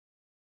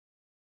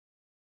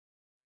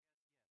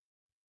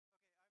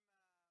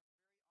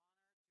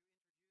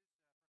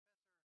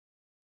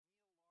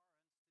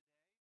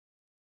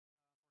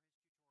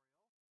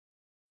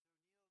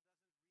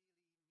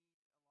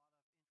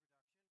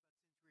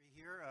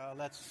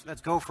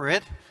let's go for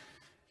it.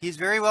 He's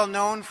very well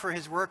known for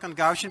his work on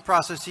Gaussian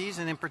processes,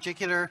 and in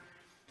particular,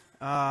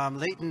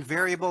 latent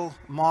variable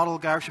model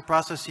Gaussian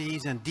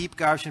processes and deep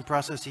Gaussian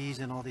processes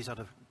and all these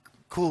other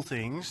cool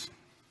things.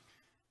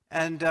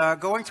 And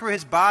going through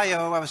his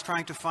bio, I was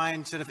trying to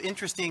find sort of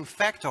interesting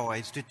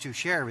factoids to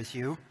share with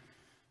you.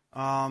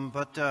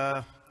 But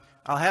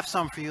I'll have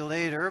some for you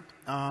later.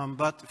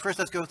 But first,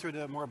 let's go through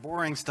the more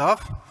boring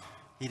stuff.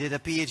 He did a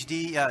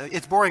PhD.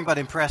 It's boring but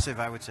impressive,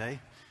 I would say.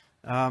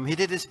 He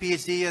did his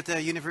PhD at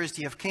the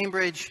University of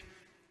Cambridge.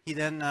 He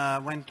then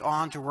went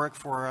on to work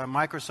for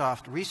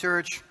Microsoft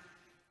Research.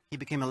 He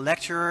became a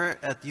lecturer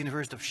at the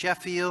University of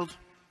Sheffield,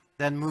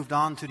 then moved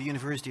on to the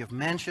University of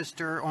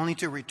Manchester, only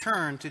to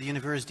return to the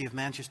University of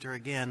Manchester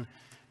again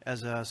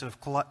as a sort of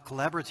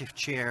collaborative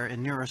chair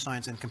in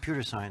neuroscience and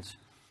computer science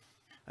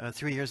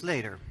 3 years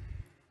later.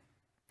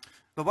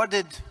 But what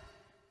did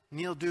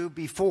Neil do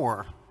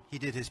before he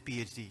did his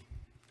PhD?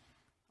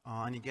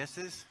 Any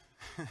guesses?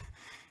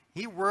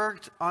 He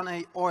worked on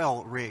an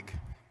oil rig.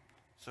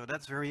 So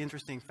that's a very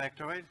interesting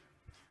factoid.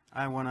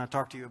 I want to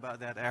talk to you about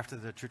that after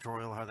the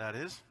tutorial, how that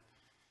is.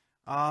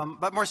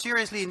 But more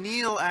seriously,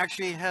 Neil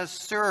actually has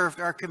served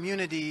our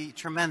community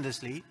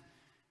tremendously.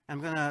 I'm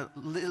going to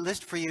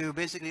list for you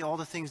basically all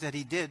the things that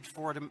he did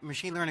for the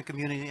machine learning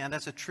community, and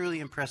that's a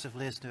truly impressive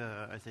list,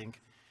 I think.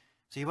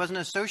 So he was an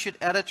associate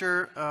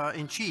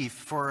editor-in-chief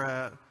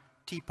for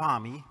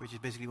TPAMI, which is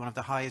basically one of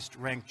the highest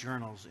ranked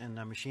journals in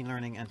machine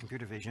learning and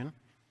computer vision.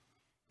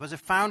 He was a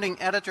founding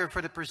editor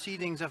for the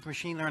Proceedings of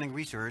Machine Learning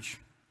Research.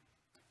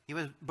 He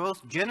was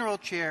both general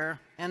chair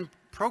and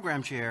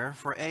program chair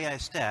for AI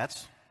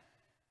Stats,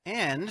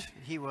 and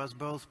he was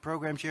both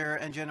program chair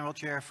and general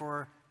chair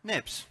for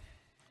NIPS.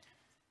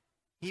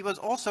 He was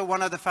also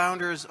one of the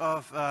founders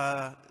of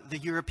the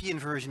European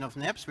version of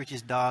NIPS, which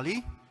is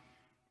DALI,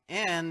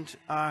 and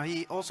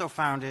he also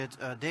founded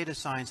Data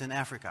Science in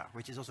Africa,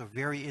 which is also a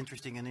very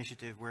interesting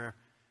initiative where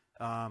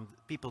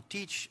people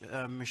teach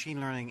machine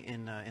learning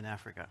in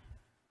Africa.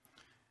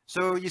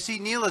 So you see,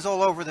 Neil is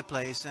all over the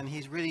place, and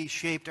he's really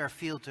shaped our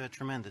field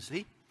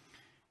tremendously.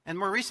 And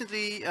more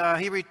recently,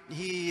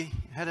 he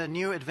had a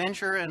new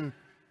adventure and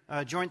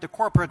joined the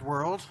corporate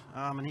world,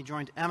 and he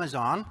joined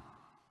Amazon.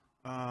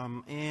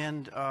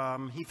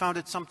 He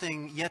founded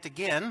something yet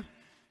again,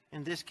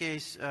 in this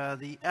case,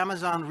 the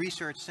Amazon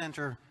Research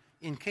Center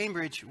in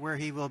Cambridge, where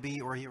he will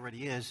be, or he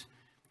already is,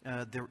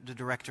 the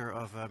director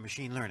of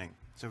machine learning.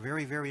 So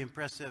very, very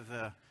impressive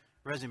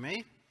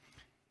resume.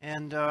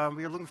 And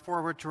we are looking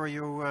forward to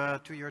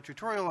your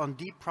tutorial on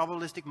deep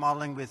probabilistic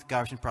modeling with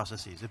Gaussian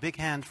processes. A big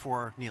hand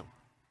for Neil.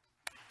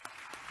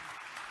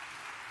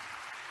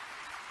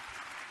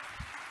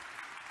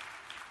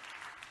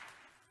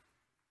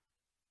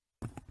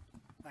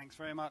 Thanks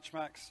very much,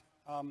 Max.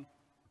 I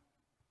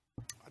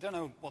don't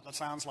know what that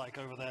sounds like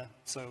over there,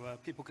 so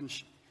people can,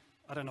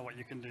 I don't know what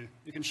you can do.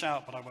 You can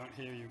shout, but I won't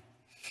hear you.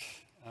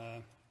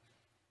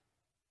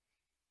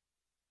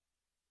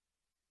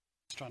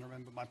 Just trying to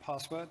remember my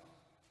password.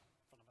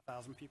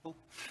 1,000 people.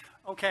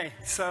 Okay,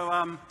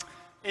 so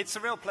it's a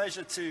real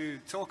pleasure to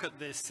talk at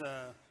this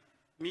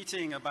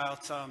meeting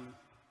about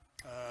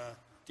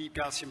deep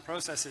Gaussian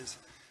processes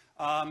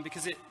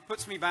because it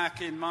puts me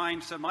back in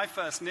mind to my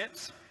first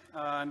NIPS,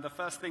 and the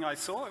first thing I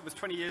saw, it was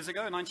 20 years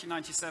ago,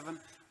 1997,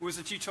 was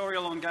a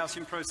tutorial on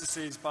Gaussian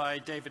processes by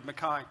David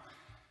Mackay.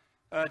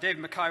 David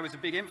Mackay was a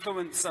big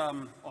influence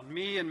on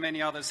me and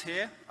many others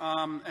here,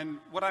 and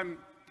what I'm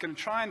going to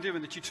try and do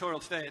in the tutorial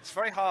today, it's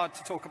very hard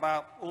to talk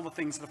about all the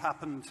things that have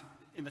happened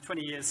in the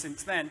 20 years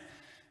since then.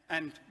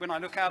 And when I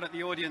look out at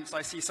the audience,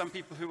 I see some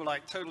people who are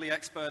like totally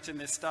expert in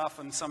this stuff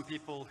and some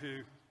people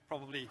who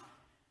probably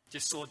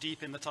just saw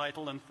deep in the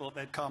title and thought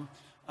they'd come.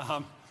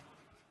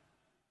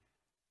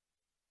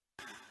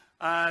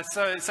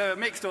 So a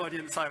mixed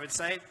audience, I would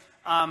say.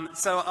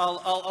 So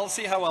I'll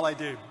see how well I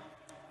do.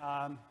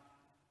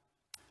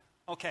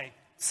 Okay,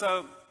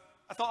 so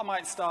I thought I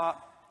might start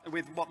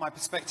with what my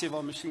perspective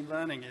on machine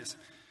learning is.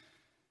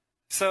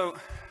 So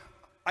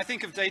I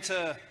think of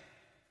data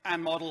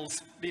and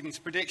models leading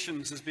to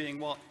predictions as being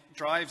what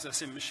drives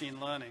us in machine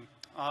learning.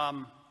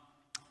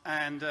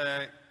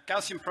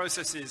 Gaussian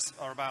processes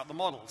are about the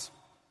models.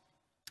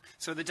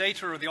 So the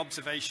data are the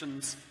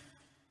observations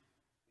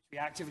we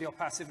actively or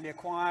passively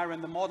acquire,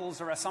 and the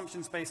models are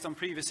assumptions based on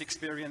previous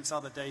experience,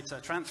 other data,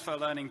 transfer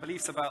learning,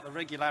 beliefs about the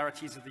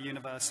regularities of the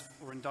universe,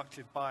 or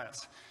inductive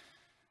bias.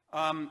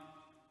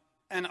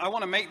 And I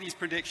want to make these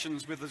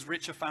predictions with as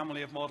rich a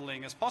family of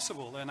modeling as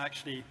possible, and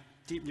actually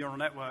deep neural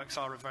networks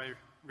are a very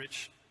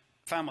rich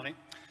family.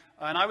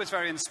 And I was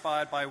very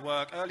inspired by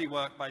early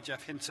work by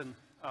Jeff Hinton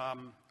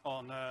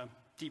on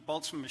deep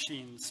Boltzmann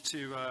machines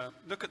to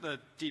look at the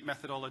deep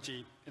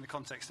methodology in the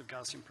context of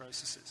Gaussian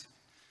processes.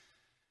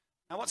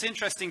 Now what's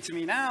interesting to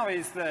me now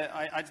is that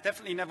I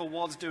definitely never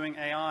was doing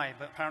AI,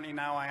 but apparently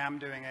now I am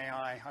doing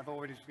AI. I've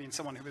always been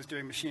someone who was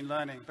doing machine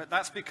learning, but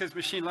that's because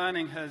machine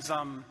learning has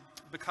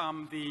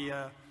become the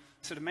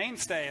sort of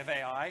mainstay of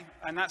AI,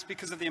 and that's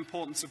because of the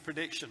importance of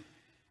prediction.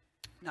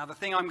 Now, the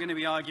thing I'm going to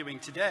be arguing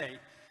today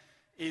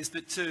is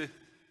that to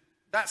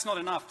that's not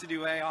enough to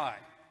do AI.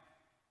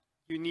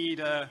 You need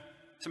to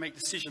make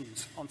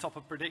decisions on top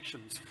of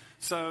predictions.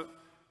 So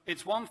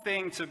it's one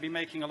thing to be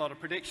making a lot of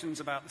predictions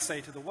about the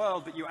state of the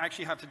world, but you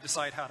actually have to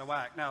decide how to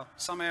act. Now,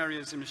 some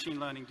areas in machine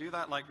learning do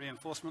that, like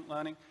reinforcement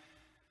learning.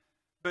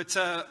 But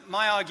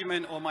my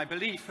argument or my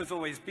belief has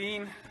always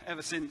been,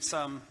 ever since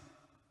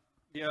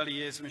the early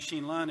years of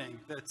machine learning,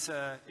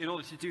 that in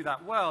order to do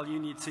that well, you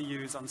need to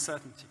use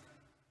uncertainty.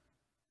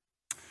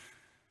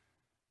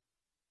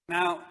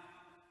 Now,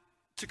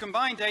 to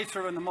combine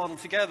data and the model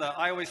together,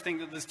 I always think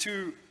that there's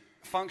two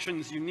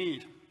functions you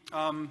need.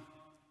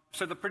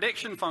 So the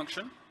prediction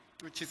function,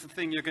 which is the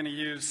thing you're going to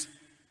use,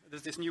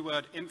 there's this new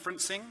word,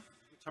 inferencing,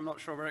 which I'm not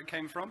sure where it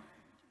came from.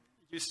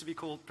 It used to be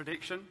called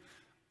prediction.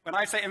 When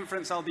I say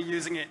inference, I'll be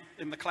using it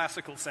in the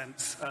classical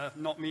sense,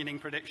 not meaning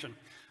prediction.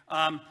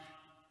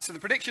 So the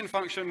prediction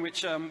function,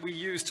 which we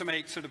use to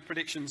make sort of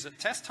predictions at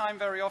test time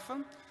very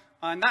often,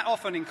 and that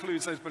often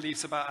includes those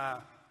beliefs about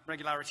our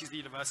regularities of the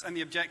universe, and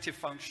the objective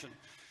function,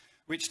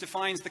 which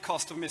defines the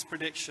cost of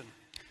misprediction.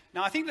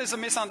 Now, I think there's a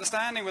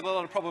misunderstanding with a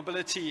lot of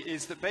probability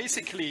is that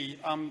basically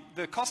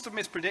the cost of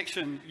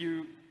misprediction,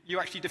 you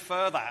actually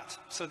defer that.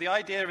 So the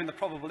idea in the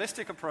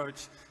probabilistic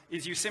approach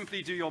is you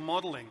simply do your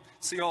modeling.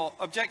 So your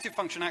objective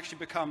function actually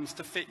becomes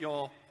to fit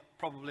your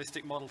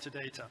probabilistic model to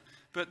data.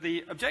 But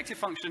the objective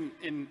function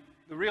in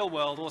the real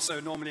world also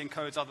normally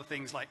encodes other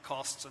things like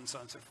costs and so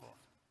on and so forth.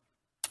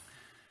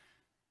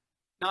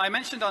 Now, I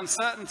mentioned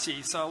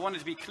uncertainty, so I wanted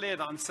to be clear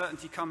that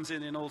uncertainty comes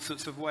in all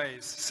sorts of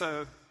ways.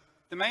 So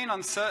the main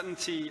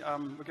uncertainty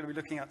we're going to be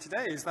looking at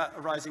today is that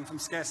arising from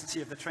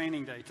scarcity of the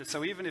training data.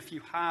 So even if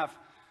you have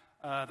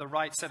the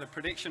right set of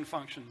prediction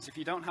functions, if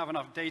you don't have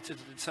enough data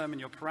to determine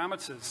your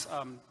parameters,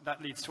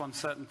 that leads to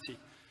uncertainty.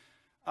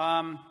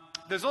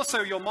 There's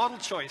also your model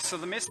choice, so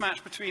the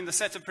mismatch between the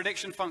set of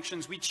prediction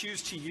functions we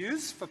choose to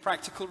use for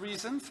practical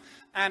reasons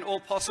and all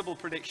possible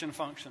prediction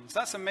functions.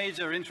 That's a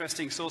major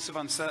interesting source of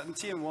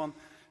uncertainty, and one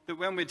that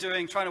when we're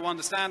trying to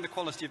understand the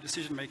quality of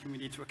decision making, we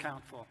need to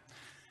account for.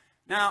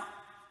 Now,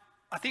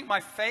 I think my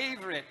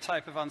favorite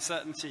type of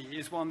uncertainty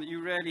is one that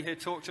you rarely hear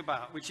talked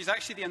about, which is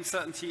actually the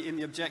uncertainty in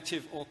the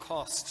objective or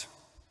cost.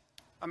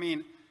 I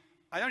mean,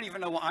 I don't even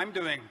know what I'm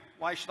doing.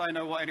 Why should I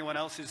know what anyone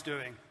else is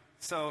doing?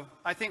 So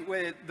I think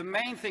the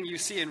main thing you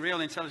see in real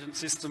intelligent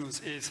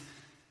systems is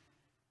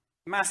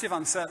massive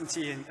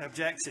uncertainty in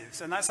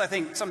objectives. And that's, I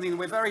think, something that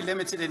we're very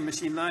limited in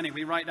machine learning.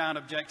 We write down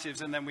objectives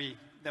and then we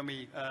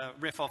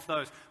riff off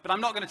those. But I'm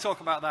not going to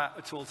talk about that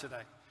at all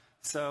today.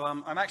 So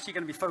I'm actually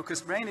going to be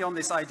focused mainly on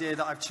this idea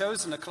that I've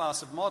chosen a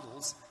class of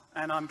models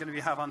and I'm going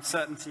to have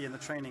uncertainty in the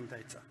training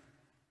data.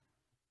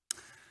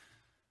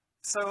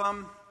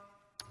 So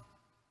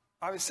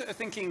I was sort of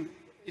thinking,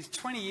 it's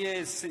 20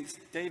 years since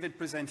David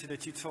presented a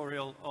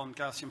tutorial on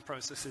Gaussian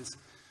processes.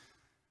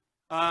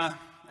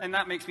 And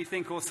that makes me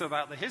think also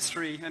about the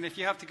history. And if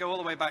you have to go all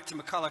the way back to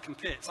McCulloch and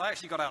Pitts, I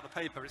actually got out the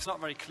paper. It's not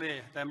very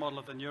clear, their model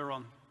of the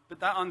neuron. But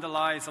that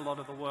underlies a lot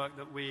of the work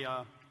that we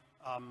are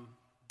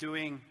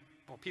doing,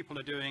 or people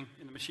are doing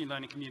in the machine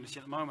learning community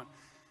at the moment.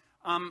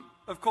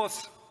 Of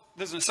course,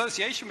 there's an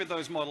association with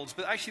those models,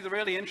 but actually the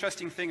really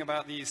interesting thing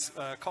about these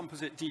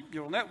composite deep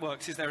neural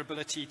networks is their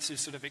ability to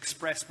sort of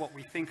express what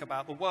we think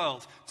about the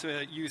world,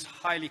 to use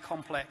highly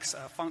complex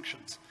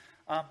functions.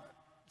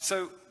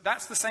 So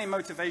that's the same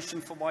motivation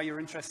for why you're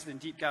interested in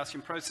deep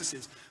Gaussian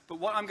processes. But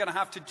what I'm going to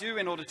have to do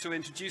in order to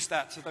introduce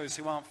that to those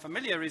who aren't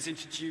familiar is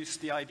introduce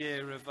the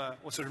idea of,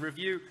 or sort of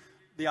review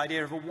the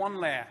idea of a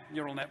one-layer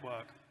neural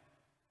network.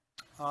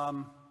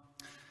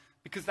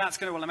 Because that's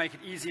going to make it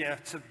easier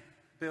to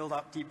build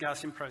up deep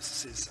Gaussian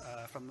processes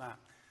from that.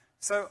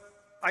 So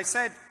I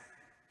said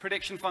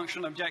prediction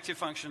function, objective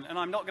function, and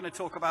I'm not going to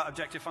talk about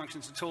objective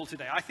functions at all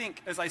today. I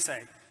think, as I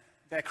say,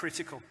 they're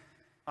critical.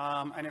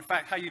 And in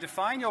fact, how you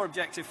define your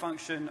objective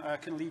function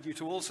can lead you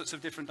to all sorts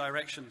of different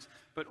directions.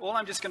 But all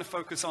I'm just going to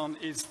focus on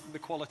is the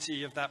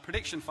quality of that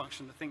prediction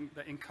function, the thing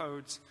that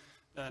encodes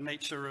the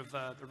nature of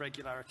the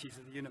regularities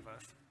of the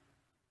universe.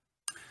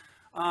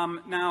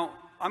 Now,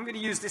 I'm going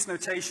to use this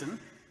notation.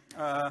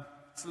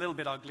 It's a little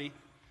bit ugly.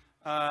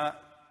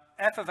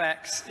 F of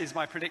x is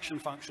my prediction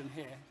function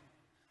here.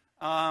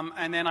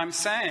 And then I'm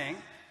saying,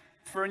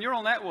 for a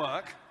neural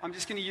network, I'm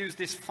just going to use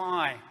this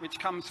phi, which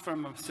comes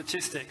from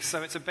statistics.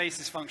 So it's a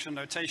basis function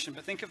notation.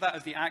 But think of that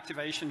as the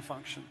activation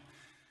function.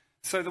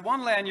 So the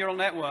one-layer neural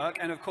network,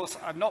 and of course,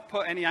 I've not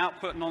put any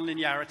output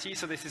nonlinearity,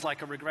 so this is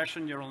like a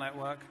regression neural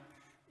network,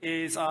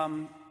 is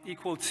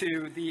equal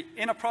to the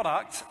inner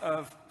product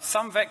of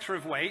some vector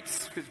of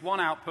weights, because one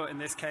output in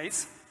this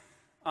case,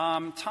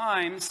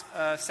 times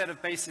a set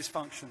of basis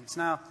functions.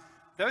 Now,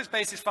 those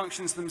basis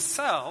functions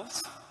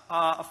themselves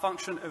are a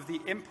function of the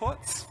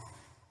inputs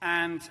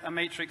and a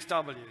matrix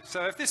W.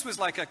 So if this was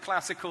like a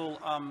classical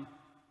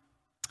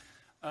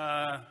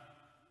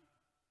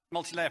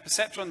multi-layer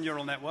perceptron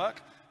neural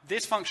network,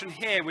 this function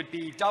here would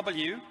be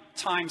W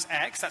times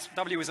X. That's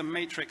W is a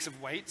matrix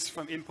of weights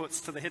from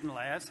inputs to the hidden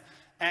layers.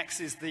 X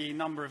is the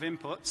number of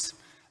inputs.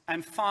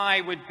 And phi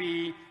would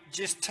be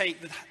just take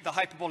the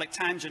hyperbolic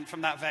tangent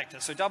from that vector.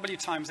 So W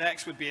times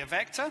X would be a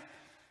vector.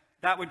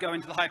 That would go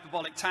into the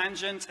hyperbolic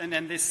tangent, and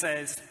then this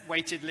says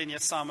weighted linear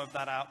sum of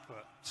that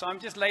output. So I'm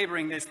just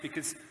laboring this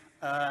because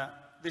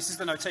this is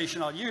the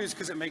notation I'll use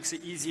because it makes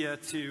it easier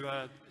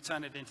to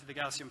turn it into the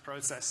Gaussian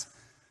process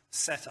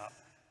setup.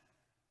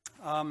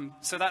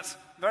 So that's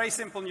very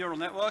simple neural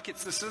network.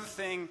 It's the sort of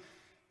thing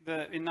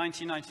that in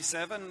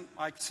 1997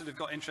 I sort of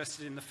got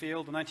interested in the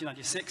field, or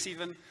 1996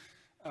 even,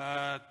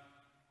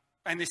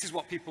 and this is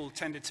what people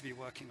tended to be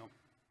working on.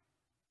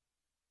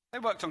 They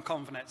worked on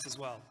convnets as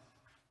well,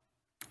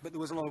 but there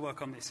was a lot of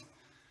work on this.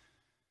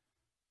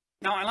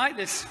 Now, I like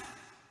this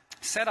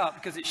setup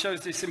because it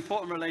shows this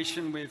important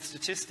relation with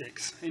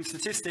statistics. In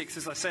statistics,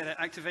 as I said,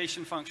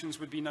 activation functions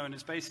would be known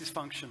as basis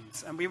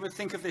functions, and we would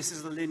think of this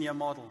as a linear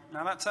model.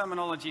 Now, that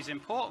terminology is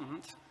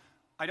important.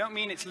 I don't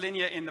mean it's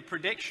linear in the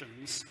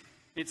predictions,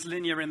 it's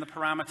linear in the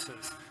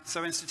parameters.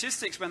 So in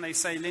statistics, when they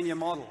say linear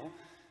model,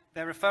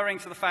 they're referring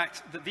to the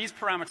fact that these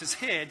parameters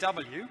here,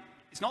 W,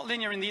 it's not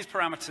linear in these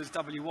parameters,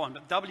 W1,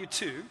 but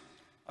W2,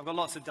 I've got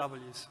lots of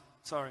W's,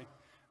 sorry.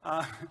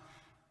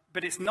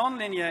 But it's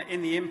nonlinear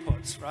in the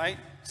inputs, right?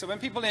 So when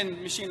people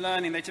in machine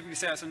learning, they typically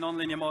say it's a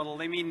nonlinear model,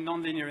 they mean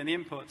nonlinear in the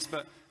inputs,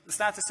 but the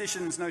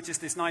statisticians notice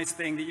this nice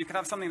thing that you could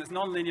have something that's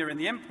nonlinear in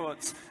the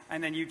inputs,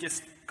 and then you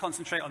just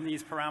concentrate on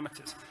these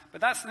parameters.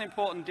 But that's an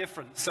important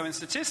difference. So in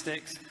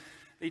statistics,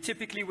 they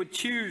typically would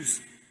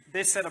choose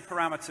this set of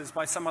parameters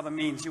by some other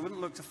means. You wouldn't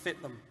look to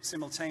fit them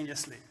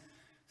simultaneously.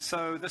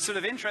 So the sort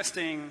of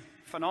interesting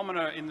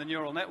phenomena in the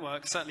neural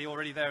network, certainly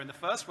already there in the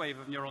first wave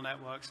of neural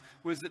networks,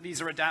 was that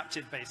these are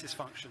adapted basis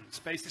functions.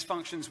 Basis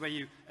functions where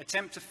you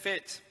attempt to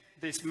fit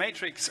this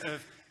matrix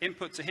of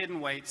input to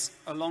hidden weights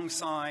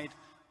alongside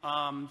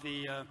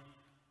the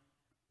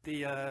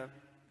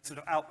sort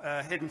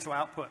of hidden to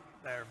output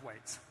there of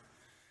weights.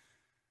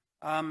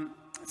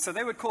 So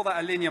they would call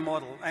that a linear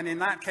model, and in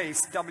that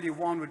case,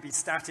 W1 would be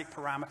static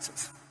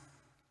parameters.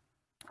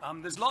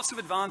 There's lots of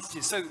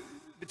advantages. So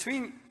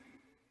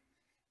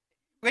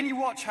when you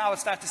watch how a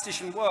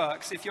statistician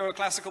works, if you're a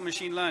classical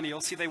machine learner,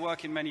 you'll see they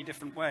work in many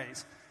different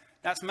ways.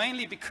 That's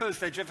mainly because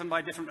they're driven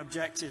by different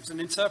objectives, and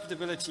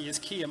interpretability is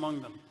key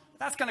among them.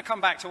 That's going to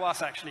come back to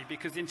us, actually,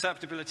 because the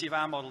interpretability of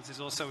our models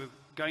is also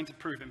going to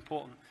prove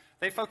important.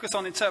 They focus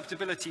on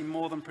interpretability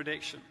more than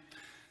prediction.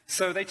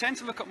 So they tend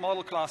to look at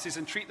model classes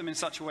and treat them in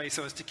such a way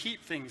so as to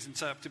keep things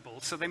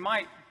interpretable. So they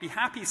might be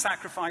happy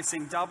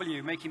sacrificing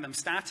W, making them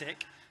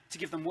static, to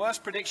give them worse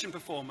prediction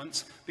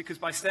performance, because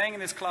by staying in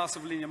this class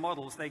of linear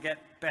models, they get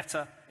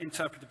better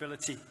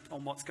interpretability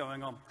on what's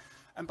going on.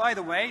 And by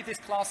the way, this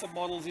class of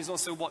models is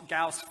also what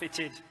Gauss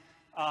fitted,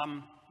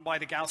 why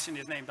the Gaussian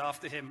is named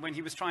after him, when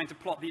he was trying to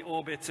plot the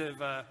orbit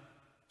of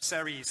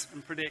Ceres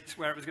and predict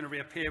where it was going to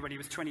reappear when he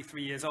was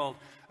 23 years old.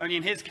 Only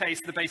in his case,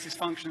 the basis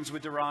functions were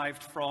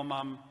derived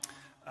from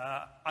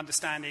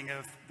understanding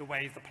of the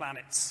way the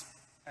planets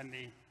and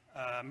the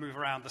move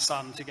around the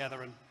sun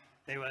together, and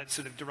they were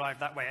sort of derived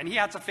that way. And he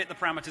had to fit the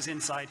parameters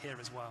inside here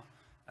as well.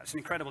 That's an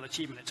incredible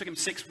achievement. It took him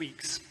 6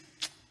 weeks.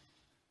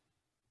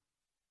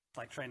 It's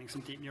like training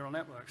some deep neural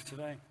networks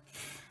today.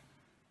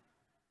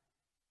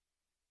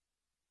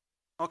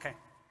 Okay.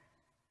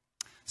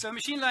 So in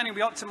machine learning,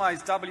 we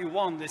optimize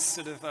W1, this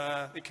sort of,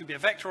 it could be a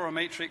vector or a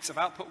matrix of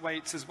output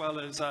weights as well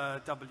as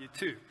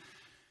W2.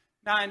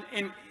 Now,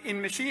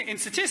 in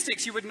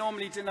statistics, you would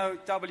normally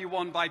denote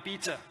W1 by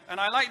beta, and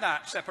I like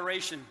that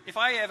separation. If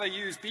I ever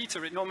use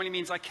beta, it normally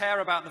means I care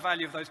about the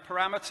value of those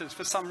parameters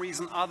for some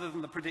reason other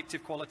than the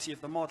predictive quality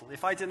of the model.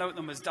 If I denote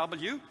them as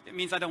W, it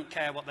means I don't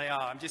care what they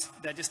are.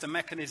 They're just a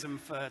mechanism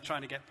for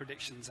trying to get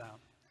predictions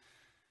out.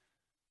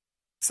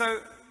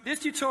 So this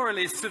tutorial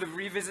is sort of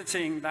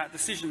revisiting that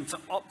decision to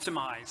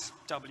optimize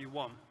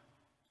W1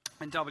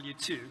 and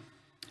W2,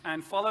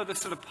 and follow the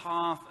sort of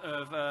path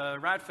of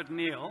Radford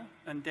Neal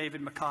and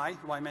David Mackay,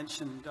 who I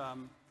mentioned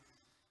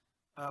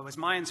was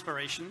my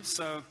inspiration.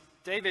 So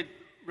David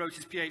wrote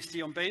his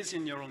PhD on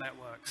Bayesian neural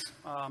networks,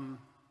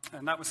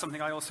 and that was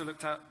something I also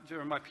looked at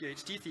during my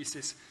PhD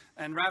thesis.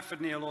 And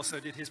Radford Neal also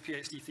did his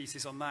PhD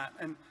thesis on that.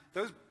 And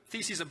those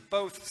theses are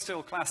both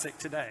still classic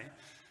today.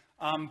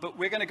 But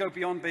we're going to go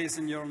beyond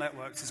Bayesian neural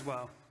networks as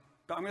well.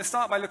 But I'm going to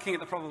start by looking at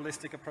the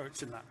probabilistic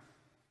approach in that.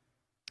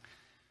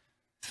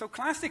 So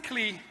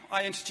classically,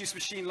 I introduced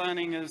machine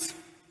learning as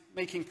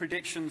making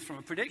predictions from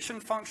a prediction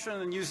function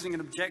and using an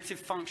objective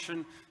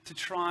function to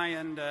try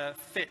and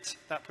fit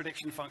that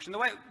prediction function.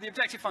 The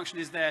objective function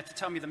is there to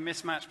tell me the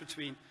mismatch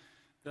between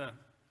the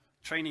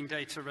training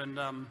data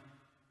and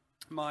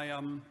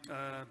my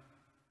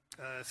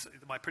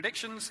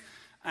predictions,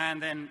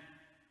 and then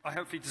I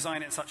hopefully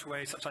design it in such a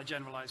way such I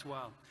generalize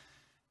well.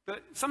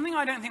 But something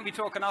I don't think we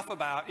talk enough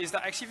about is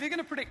that actually if you're going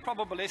to predict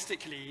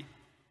probabilistically,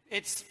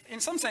 in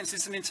some sense,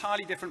 it's an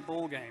entirely different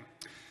ballgame.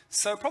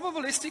 So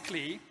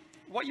probabilistically,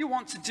 what you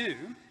want to do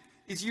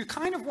is you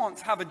kind of want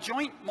to have a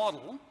joint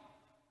model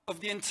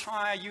of the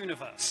entire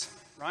universe,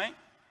 right?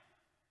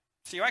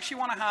 So you actually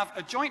want to have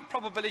a joint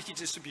probability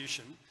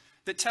distribution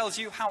that tells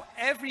you how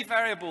every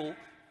variable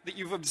that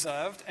you've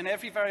observed and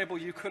every variable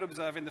you could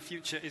observe in the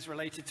future is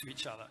related to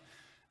each other.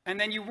 And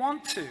then you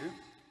want to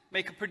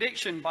make a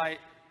prediction by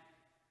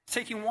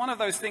taking one of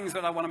those things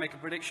that I want to make a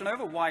prediction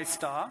over, y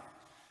star,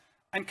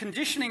 and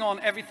conditioning on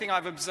everything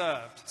I've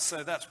observed.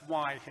 So that's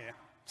y here.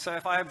 So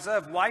if I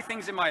observe y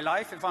things in my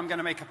life, if I'm going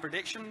to make a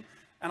prediction,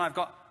 and I've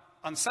got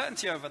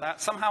uncertainty over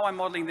that, somehow I'm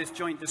modeling this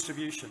joint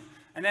distribution.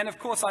 And then, of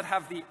course, I'd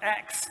have the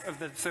x of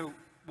the, so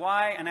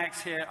y and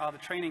x here are the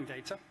training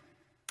data,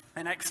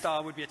 and x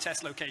star would be a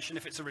test location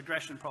if it's a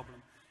regression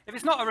problem. If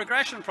it's not a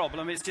regression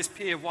problem, it's just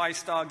p of y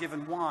star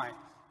given y.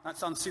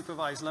 That's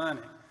unsupervised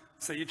learning.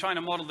 So you're trying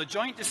to model the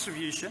joint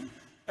distribution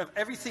of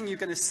everything you're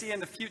going to see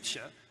in the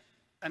future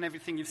and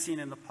everything you've seen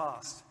in the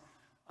past.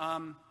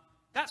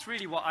 That's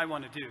really what I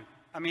want to do.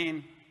 I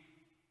mean,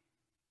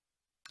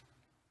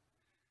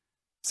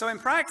 so in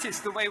practice,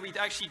 the way we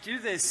actually do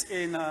this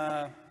in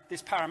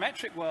this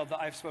parametric world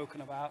that I've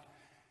spoken about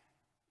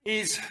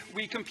is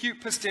we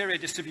compute posterior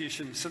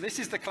distributions. So this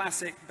is the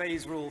classic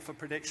Bayes rule for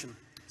prediction.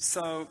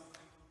 So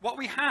what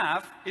we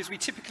have is we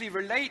typically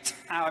relate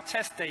our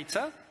test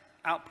data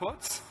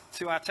outputs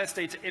to our test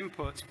data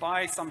inputs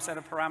by some set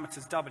of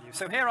parameters W.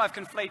 So here I've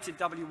conflated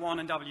W1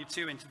 and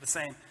W2 into the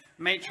same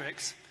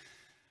matrix.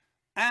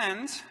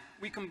 And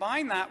we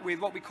combine that with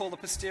what we call the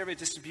posterior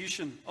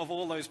distribution of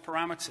all those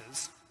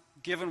parameters,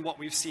 given what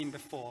we've seen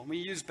before. And we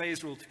use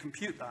Bayes' rule to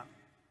compute that.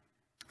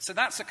 So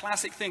that's a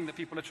classic thing that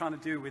people are trying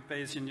to do with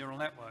Bayesian neural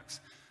networks.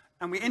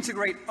 And we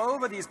integrate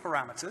over these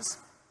parameters.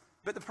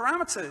 But the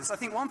parameters, I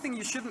think one thing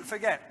you shouldn't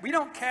forget, we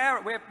don't care,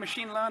 we're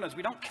machine learners,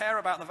 we don't care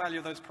about the value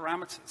of those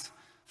parameters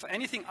for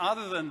anything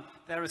other than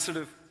they're a sort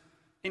of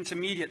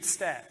intermediate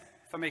step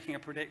for making a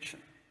prediction.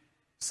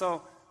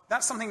 So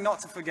that's something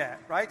not to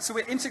forget, right? So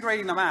we're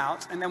integrating them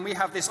out, and then we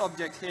have this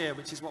object here,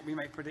 which is what we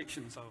make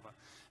predictions over.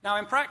 Now,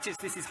 in practice,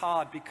 this is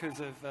hard because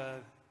of a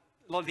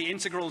lot of the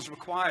integrals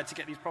required to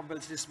get these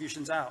probability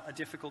distributions out are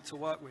difficult to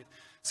work with.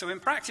 So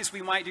in practice,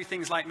 we might do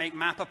things like make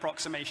map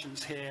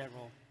approximations here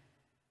or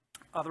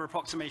other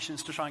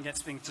approximations to try and get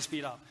things to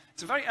speed up.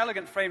 It's a very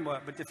elegant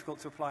framework, but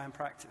difficult to apply in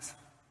practice.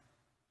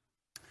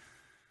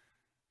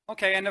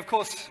 Okay, and of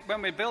course,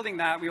 when we're building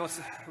that, well,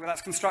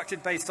 that's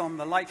constructed based on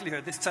the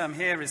likelihood. This term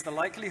here is the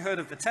likelihood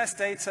of the test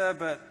data,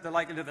 but the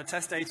likelihood of the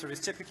test data is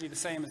typically the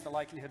same as the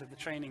likelihood of the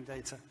training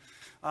data.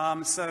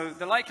 So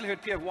the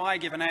likelihood P of y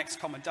given x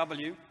comma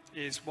w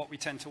is what we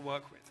tend to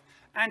work with.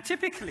 And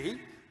typically,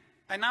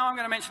 and now I'm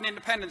going to mention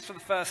independence for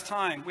the first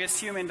time, we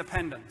assume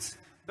independence.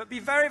 But be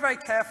very, very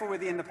careful with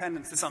the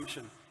independence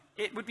assumption.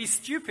 It would be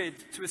stupid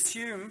to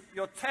assume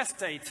your test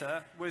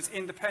data was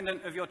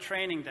independent of your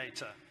training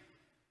data.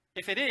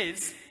 If it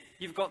is,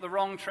 you've got the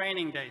wrong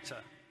training data.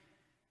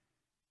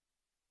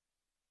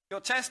 Your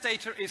test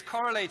data is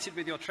correlated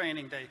with your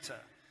training data.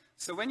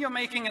 So when you're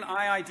making an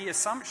IID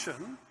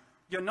assumption,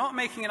 you're not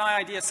making an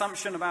IID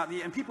assumption about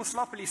the, and people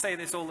sloppily say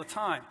this all the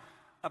time,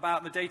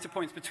 about the data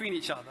points between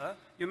each other.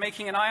 You're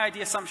making an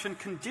IID assumption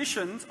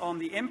conditioned on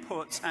the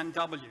inputs and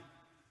W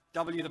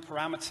the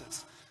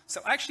parameters.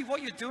 So actually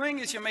what you're doing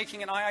is you're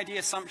making an IID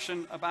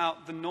assumption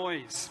about the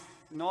noise,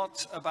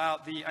 not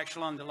about the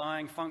actual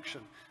underlying function.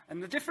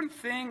 And the different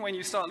thing when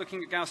you start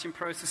looking at Gaussian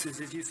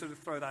processes is you sort of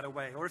throw that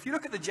away. Or if you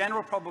look at the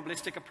general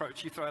probabilistic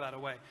approach, you throw that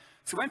away.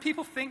 So when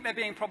people think they're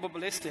being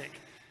probabilistic,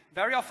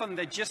 very often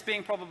they're just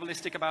being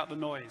probabilistic about the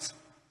noise.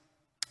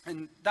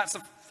 And that's a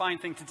fine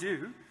thing to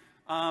do.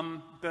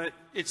 But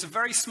it's a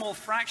very small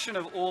fraction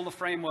of all the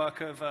framework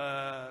of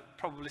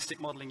probabilistic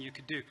modeling you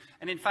could do.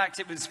 And in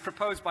fact, it was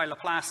proposed by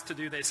Laplace to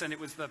do this, and it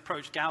was the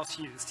approach Gauss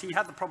used. He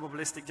had the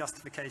probabilistic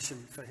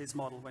justification for his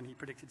model when he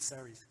predicted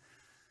series.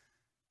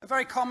 And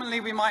very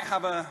commonly, we might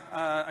have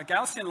a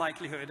Gaussian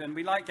likelihood, and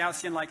we like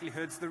Gaussian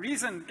likelihoods. The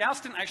reason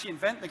Gauss didn't actually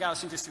invent the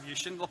Gaussian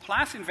distribution,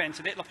 Laplace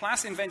invented it.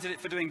 Laplace invented it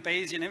for doing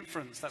Bayesian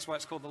inference. That's why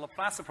it's called the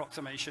Laplace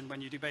approximation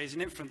when you do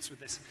Bayesian inference with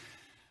this.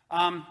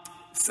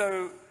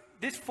 So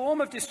this form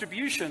of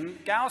distribution,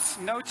 Gauss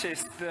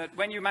noticed that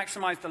when you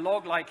maximize the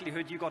log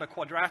likelihood, you got a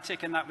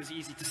quadratic, and that was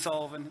easy to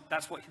solve, and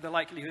that's what the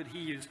likelihood he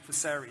used for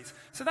series.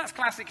 So that's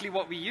classically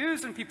what we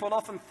use, and people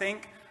often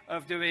think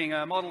of doing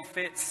model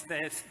fits.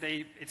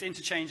 It's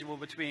interchangeable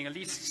between a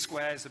least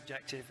squares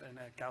objective and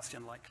a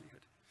Gaussian likelihood.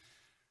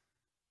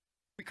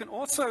 We can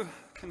also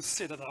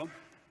consider, though,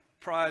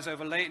 priors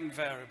over latent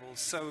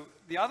variables. So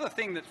the other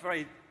thing that's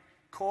very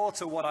core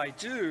to what I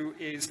do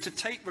is to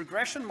take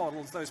regression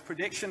models, those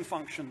prediction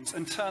functions,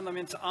 and turn them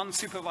into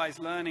unsupervised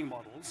learning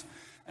models.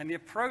 And the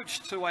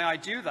approach to the way I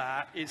do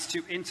that is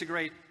to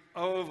integrate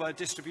over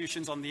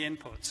distributions on the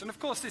inputs. And of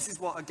course, this is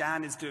what a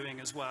GAN is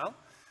doing as well,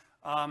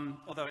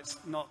 although it's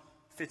not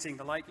fitting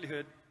the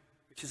likelihood,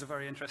 which is a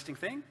very interesting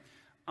thing.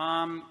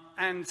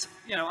 And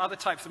other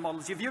types of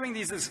models. You're viewing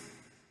these as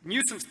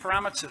nuisance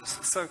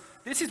parameters. So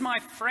this is my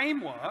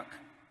framework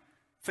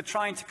for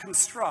trying to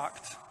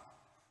construct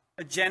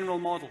a general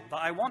model,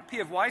 that I want P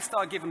of y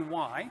star given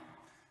y.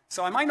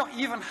 So I might not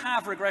even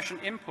have regression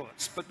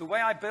inputs, but the way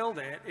I build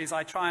it is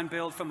I try and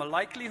build from a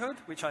likelihood,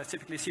 which I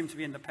typically assume to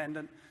be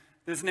independent.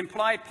 There's an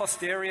implied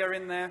posterior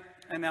in there,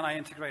 and then I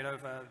integrate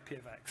over P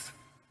of x.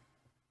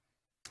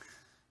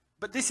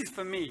 But this is,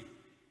 for me,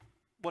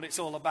 what it's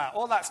all about.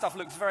 All that stuff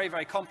looks very,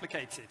 very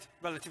complicated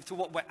relative to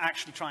what we're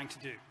actually trying to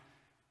do.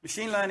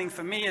 Machine learning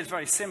for me is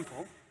very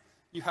simple.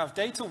 You have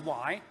data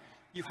Y,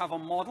 you have a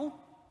model,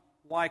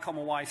 Y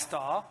comma Y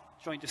star,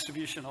 joint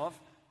distribution of,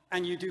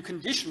 and you do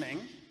conditioning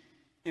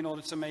in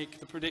order to make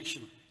the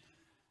prediction.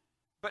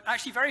 But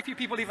actually very few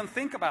people even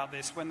think about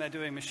this when they're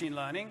doing machine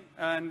learning,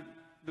 and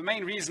the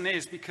main reason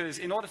is because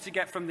in order to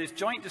get from this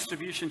joint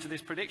distribution to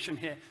this prediction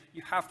here,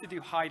 you have to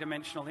do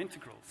high-dimensional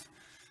integrals.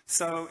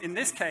 So in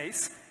this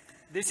case,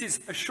 this is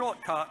a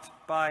shortcut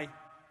by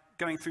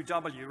going through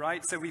W,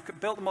 right? So we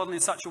built the model in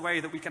such a way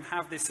that we can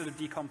have this sort of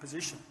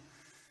decomposition.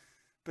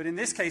 But in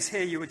this case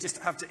here, you would just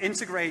have to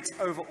integrate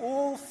over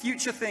all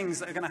future things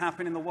that are going to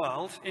happen in the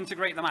world,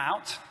 integrate them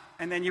out,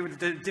 and then you would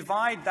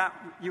divide that,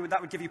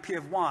 that would give you P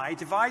of Y,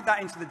 divide that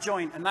into the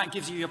joint, and that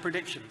gives you your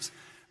predictions.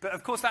 But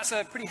of course, that's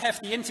a pretty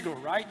hefty integral,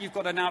 right? You've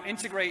got to now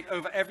integrate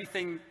over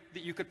everything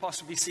that you could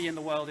possibly see in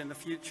the world in the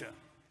future,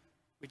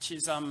 which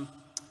is, sounds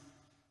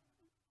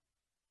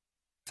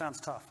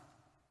tough.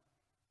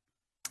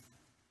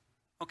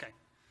 Okay.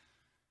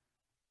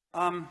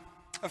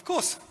 Of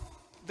course,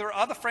 there are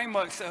other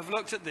frameworks that have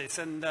looked at this,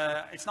 and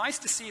it's nice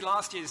to see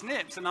last year's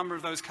NIPS, a number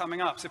of those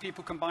coming up, so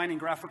people combining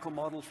graphical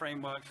model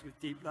frameworks with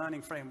deep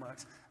learning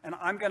frameworks. And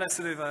I'm going to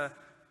sort of,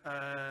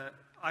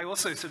 I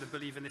also sort of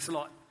believe in this a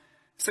lot.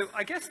 So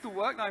I guess the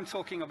work that I'm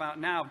talking about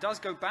now does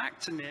go back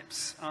to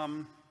NIPS,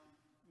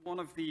 one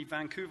of the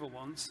Vancouver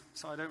ones,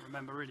 so I don't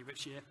remember really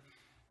which year,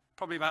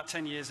 probably about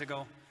 10 years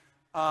ago,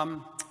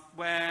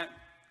 where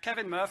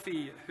Kevin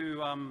Murphy, who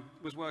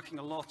was working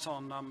a lot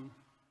on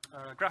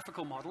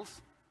graphical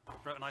models,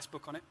 wrote a nice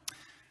book on it,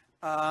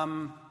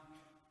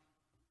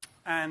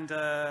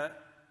 and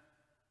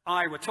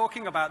I were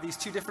talking about these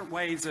two different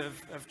ways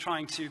of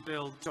trying to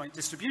build joint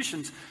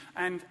distributions.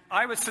 And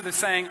I was sort of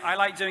saying, I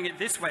like doing it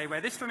this way,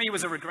 where this for me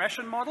was a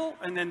regression model,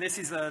 and then this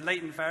is a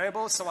latent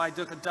variable, so I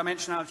took a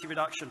dimensionality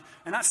reduction.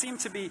 And that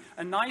seemed to be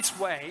a nice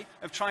way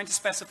of trying to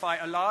specify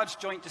a large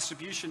joint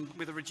distribution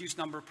with a reduced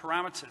number of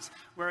parameters.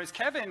 Whereas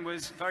Kevin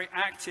was very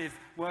active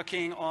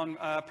working on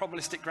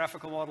probabilistic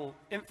graphical model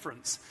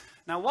inference.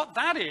 Now what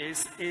that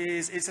is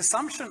its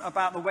assumption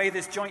about the way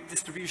this joint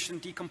distribution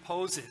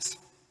decomposes,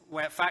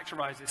 where it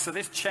factorizes. So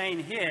this chain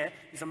here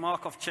is a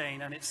Markov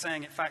chain, and it's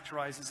saying it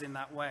factorizes in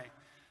that way.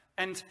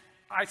 And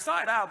I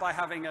started out by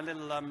having a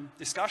little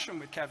discussion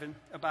with Kevin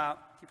about,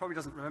 he probably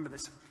doesn't remember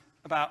this,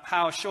 about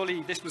how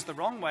surely this was the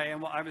wrong way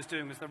and what I was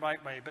doing was the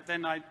right way. But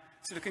then I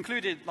sort of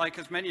concluded, like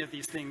as many of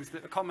these things,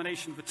 that a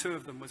combination of the two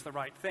of them was the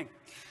right thing.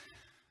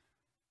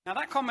 Now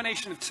that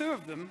combination of two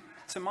of them,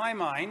 to my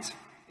mind,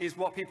 is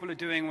what people are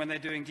doing when they're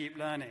doing deep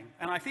learning.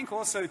 And I think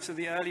also to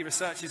the early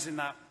researchers in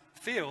that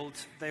field,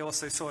 they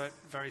also saw it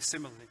very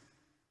similarly.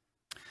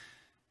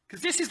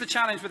 Because this is the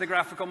challenge with the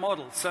graphical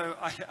model. So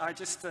I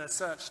just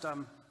searched, I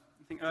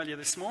think earlier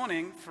this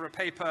morning, for a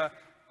paper.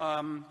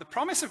 The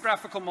promise of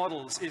graphical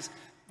models is,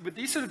 with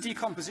these sort of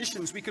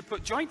decompositions, we could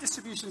put joint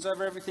distributions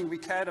over everything we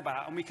cared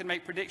about, and we can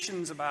make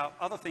predictions about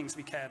other things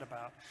we cared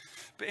about.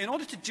 But in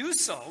order to do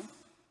so,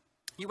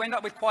 you end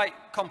up with quite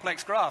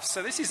complex graphs.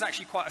 So this is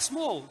actually quite a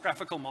small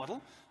graphical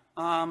model.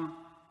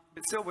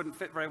 It still wouldn't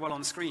fit very well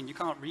on screen. You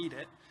can't read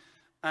it.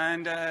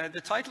 And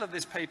the title of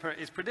this paper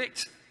is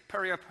Predict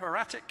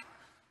Perioperatic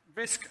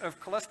Risk of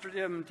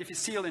Clostridium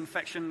difficile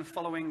Infection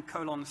Following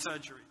Colon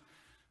Surgery.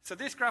 So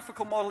this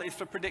graphical model is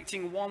for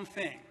predicting one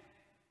thing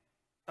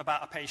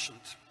about a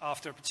patient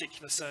after a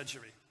particular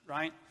surgery,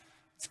 right?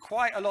 It's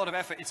quite a lot of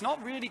effort. It's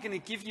not really going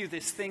to give you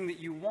this thing that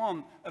you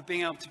want of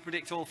being able to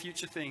predict all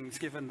future things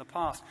given the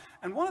past.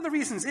 And one of the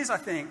reasons is, I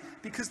think,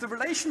 because the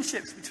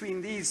relationships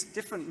between these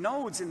different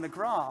nodes in the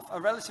graph are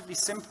relatively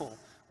simple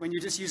when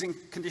you're just using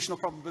conditional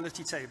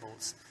probability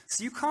tables.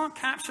 So you can't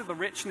capture the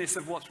richness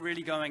of what's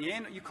really going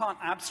in. You can't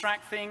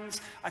abstract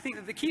things. I think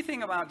that the key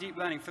thing about deep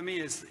learning for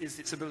me is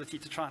its ability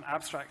to try and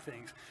abstract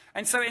things.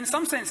 And so in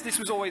some sense, this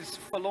was always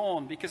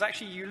forlorn, because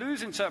actually you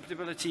lose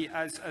interpretability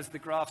as the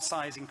graph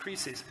size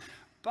increases.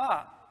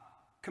 But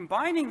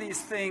combining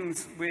these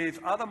things with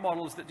other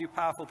models that do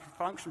powerful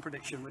function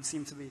prediction would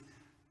seem to be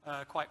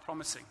quite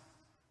promising.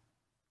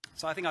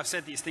 So I think I've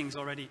said these things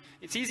already.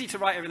 It's easy to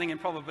write everything in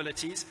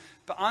probabilities,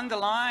 but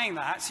underlying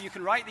that, so you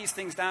can write these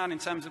things down in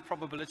terms of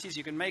probabilities.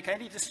 You can make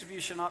any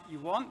distribution up you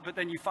want, but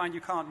then you find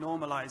you can't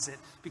normalize it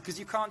because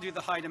you can't do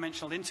the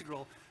high-dimensional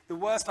integral. The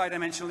worst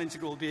high-dimensional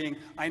integral being,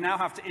 I now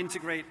have to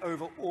integrate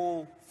over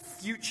all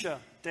future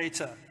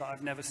data that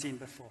I've never seen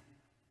before.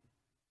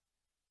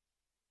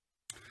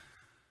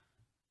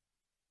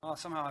 Oh,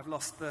 somehow I've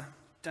lost the,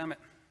 damn it.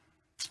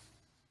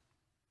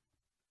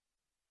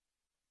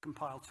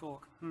 Compile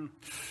talk.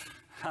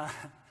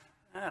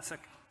 That's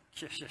okay.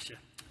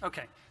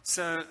 Okay,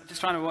 so just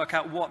trying to work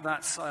out what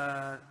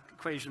that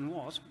equation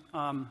was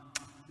that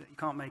you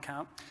can't make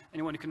out.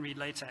 Anyone who can read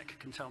LaTeX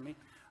can tell me.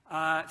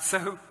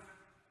 So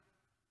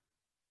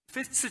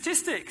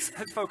statistics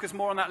has focused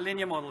more on that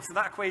linear model. So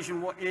that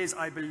equation, what is,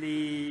 I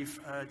believe,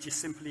 just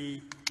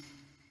simply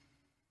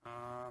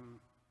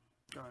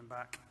going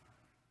back.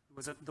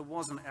 There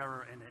was an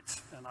error in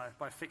it, and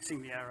by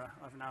fixing the error,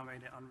 I've now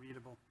made it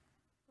unreadable.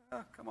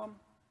 Come on.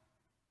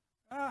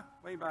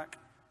 Way back.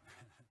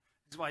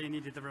 This is why you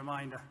needed the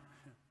reminder.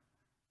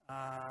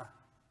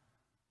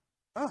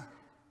 Oh,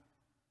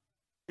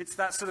 it's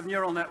that sort of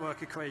neural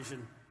network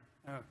equation.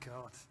 Oh,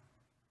 God.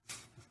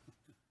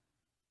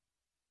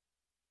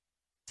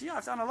 Gee,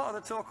 I've done a lot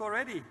of the talk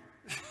already.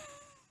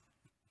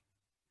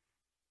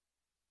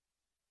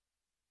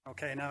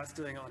 Okay, now it's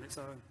doing it on its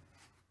own.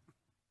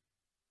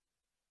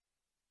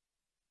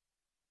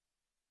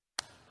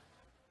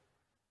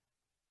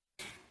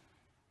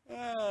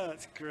 Ah,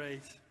 that's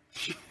great.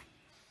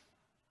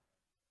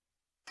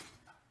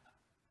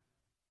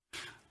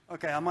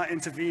 Okay, I might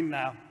intervene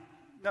now.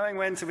 Knowing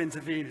when to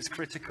intervene is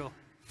critical.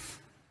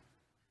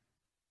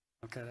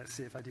 Okay, let's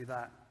see if I do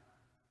that.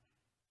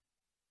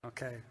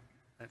 Okay,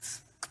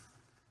 let's...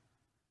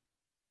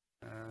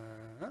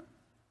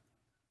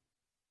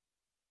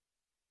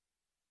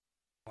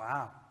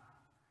 Wow.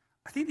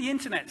 I think the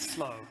internet's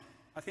slow.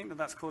 I think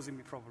that's causing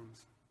me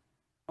problems.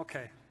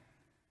 Okay.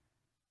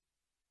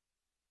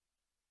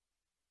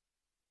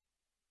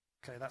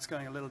 Okay, that's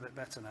going a little bit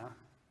better now.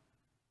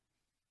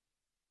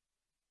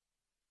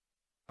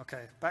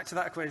 Okay, back to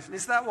that equation.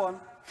 It's that one.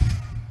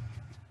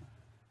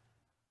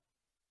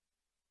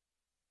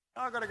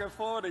 I've got to go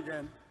forward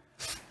again.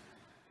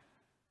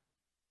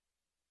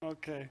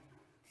 Okay.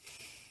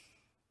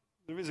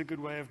 There is a good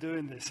way of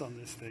doing this on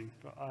this thing,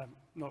 but I'm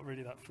not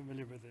really that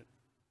familiar with it.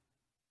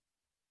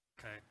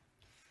 Okay.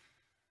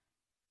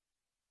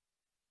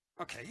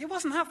 Okay, it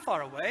wasn't that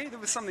far away. There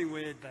was something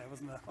weird there,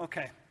 wasn't there?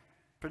 Okay.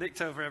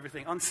 Predict over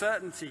everything.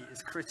 Uncertainty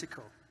is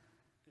critical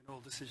in all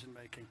decision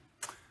making.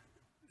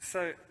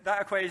 So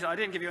that equation, I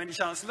didn't give you any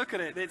chance to look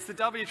at it. It's the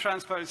W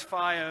transpose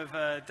phi of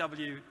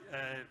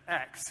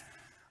Wx.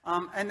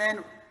 And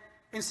then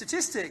in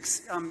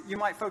statistics, you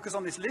might focus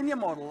on this linear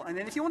model. And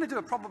then if you want to do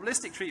a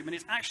probabilistic treatment,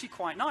 it's actually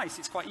quite nice.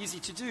 It's quite easy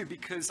to do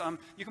because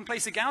you can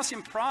place a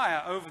Gaussian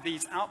prior over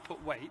these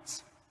output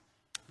weights,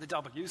 the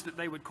W's, that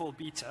they would call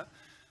beta.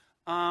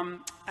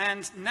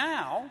 And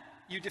now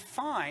you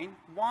define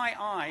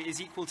yi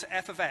is equal to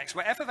f of x,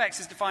 where f of x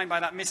is defined by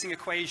that missing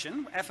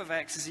equation. F of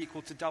x is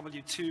equal to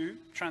W2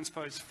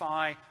 transpose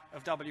phi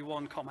of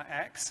W1 comma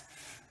x,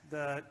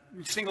 the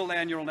single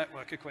layer neural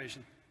network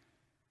equation.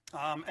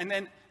 And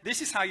then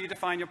this is how you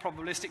define your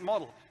probabilistic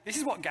model. This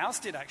is what Gauss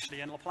did,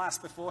 actually, and Laplace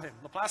before him.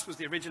 Laplace was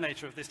the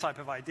originator of this type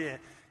of idea.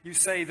 You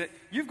say that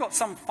you've got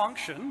some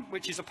function,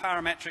 which is a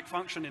parametric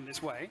function in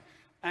this way,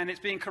 and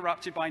it's being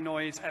corrupted by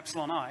noise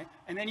epsilon I,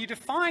 and then you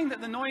define that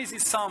the noise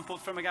is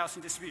sampled from a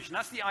Gaussian distribution.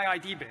 That's the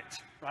IID bit,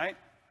 right?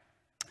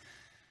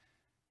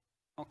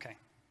 Okay.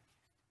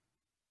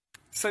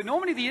 So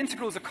normally the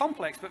integrals are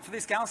complex, but for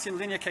this Gaussian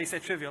linear case, they're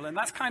trivial, and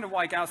that's kind of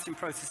why Gaussian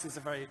processes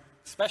are very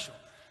special.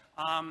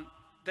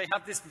 They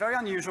have this very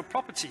unusual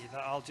property that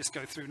I'll just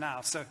go through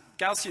now. So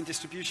Gaussian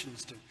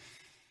distributions do.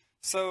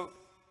 So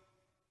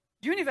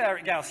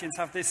univariate Gaussians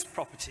have this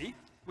property,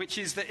 which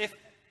is that if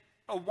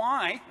a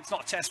y, it's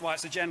not a test y,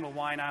 it's a general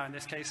y now in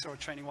this case, or a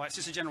training y, it's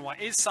just a general y,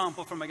 is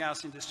sampled from a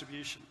Gaussian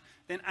distribution,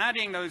 then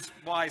adding those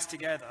y's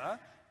together,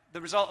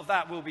 the result of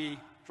that will be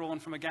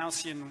drawn from a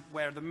Gaussian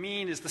where the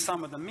mean is the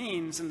sum of the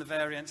means and the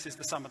variance is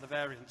the sum of the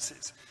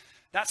variances.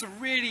 That's a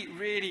really,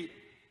 really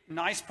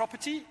nice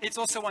property. It's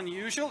also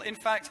unusual. In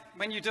fact,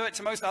 when you do it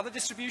to most other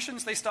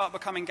distributions, they start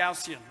becoming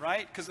Gaussian,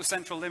 right? Because of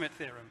central limit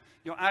theorem.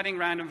 You're adding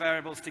random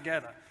variables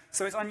together.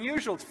 So it's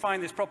unusual to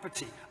find this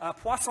property.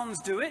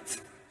 Poissons do it,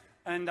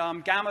 and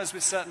gammas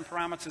with certain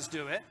parameters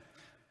do it.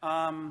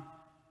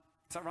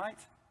 Is that right?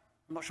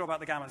 I'm not sure about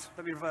the gammas.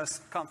 Let me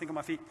reverse. Can't think on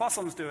my feet.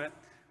 Poissons do it.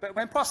 But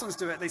when Poissons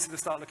do it, they sort of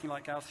start looking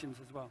like Gaussians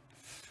as well.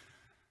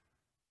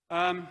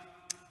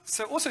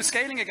 So also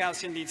scaling a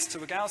Gaussian leads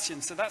to a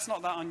Gaussian, so that's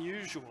not that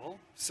unusual.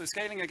 So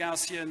scaling a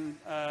Gaussian,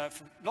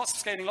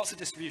 lots of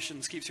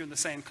distributions keeps you in the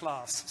same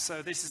class.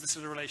 So this is the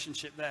sort of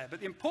relationship there.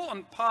 But the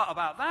important part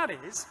about that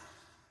is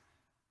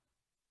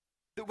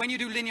that when you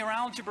do linear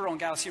algebra on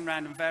Gaussian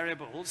random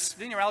variables,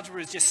 linear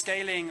algebra is just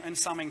scaling and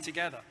summing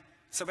together.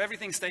 So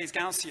everything stays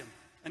Gaussian.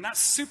 And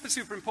that's super,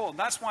 super important.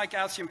 That's why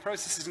Gaussian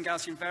processes and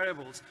Gaussian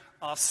variables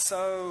are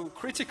so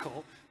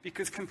critical,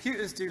 because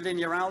computers do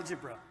linear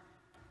algebra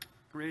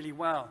really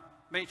well.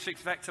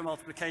 Matrix vector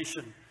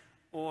multiplication,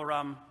 or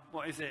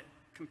what is it?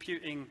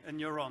 Computing a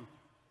neuron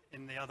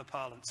in the other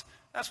parlance.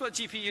 That's what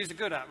GPUs are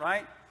good at,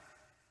 right?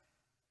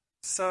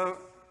 So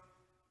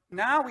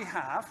now we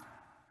have,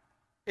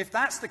 if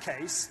that's the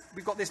case,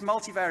 we've got this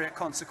multivariate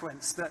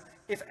consequence that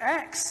if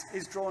x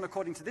is drawn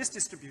according to this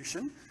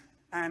distribution,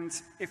 and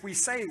if we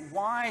say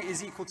y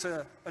is equal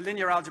to a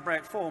linear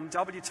algebraic form,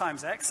 w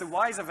times x, so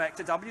y is a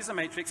vector, w is a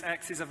matrix,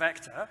 x is a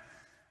vector,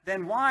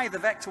 then y, the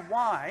vector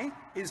y,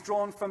 is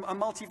drawn from a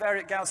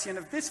multivariate Gaussian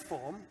of this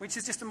form, which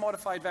is just a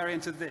modified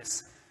variant of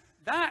this.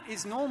 That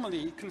is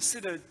normally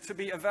considered to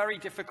be a very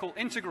difficult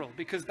integral,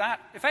 because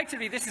that,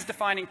 effectively, this is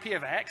defining p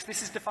of x,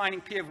 this is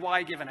defining p of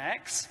y given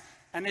x,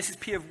 and this is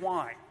p of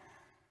y.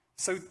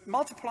 So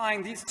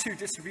multiplying these two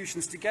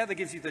distributions together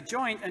gives you the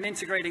joint, and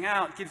integrating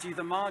out gives you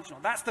the marginal.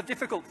 That's the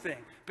difficult thing.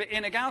 But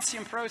in a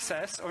Gaussian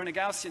process, or in a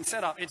Gaussian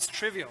setup, it's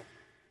trivial.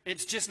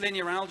 It's just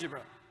linear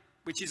algebra,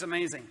 which is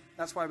amazing.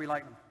 That's why we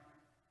like them.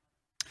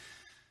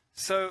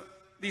 So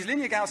these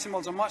linear Gaussian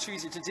models are much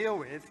easier to deal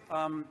with.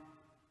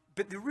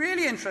 But the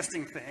really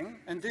interesting thing,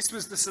 and this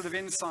was the sort of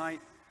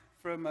insight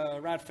from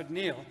Radford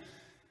Neal,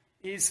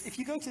 is if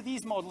you go to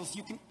these models,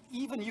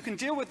 you can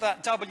deal with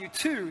that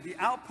W2, the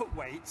output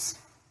weights,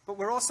 but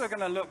we're also going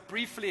to look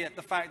briefly at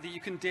the fact that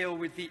you can deal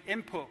with the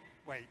input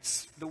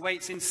weights, the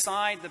weights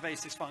inside the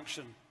basis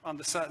function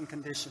under certain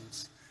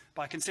conditions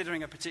by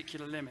considering a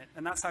particular limit.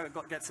 And that's how it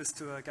gets us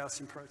to a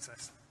Gaussian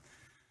process.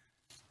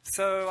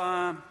 So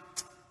I'll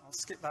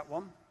skip that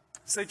one.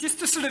 So just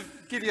to sort of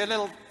give you a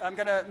little, I'm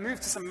going to move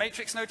to some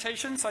matrix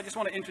notation. So I just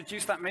want to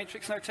introduce that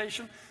matrix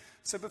notation.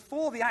 So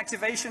before, the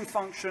activation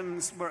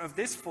functions were of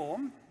this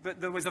form,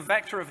 but there was a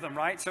vector of them,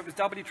 right? So it was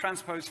W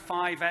transpose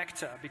phi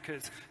vector,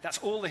 because that's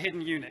all the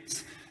hidden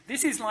units.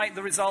 This is like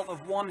the result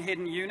of one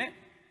hidden unit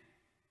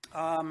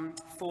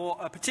for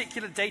a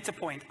particular data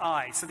point,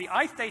 I. So the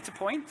ith data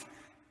point,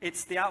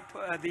 it's the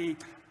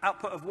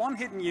output of one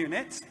hidden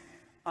unit,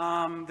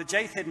 the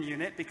jth hidden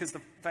unit, because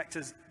the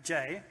vector's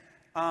j,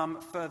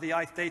 for the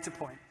ith data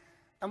point.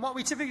 And what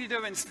we typically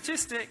do in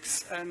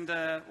statistics, and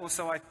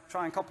also I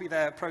try and copy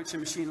their approach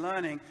in machine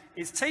learning,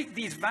 is take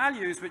these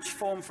values which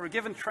form for a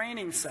given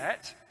training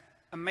set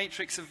a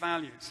matrix of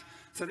values.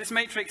 So this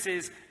matrix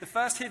is the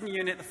first hidden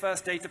unit, the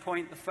first data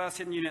point, the first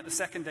hidden unit, the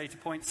second data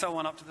point, so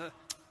on up to the,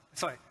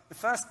 sorry, the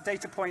first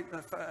data point,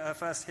 the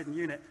first hidden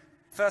unit,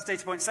 first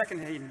data point, second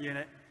hidden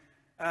unit,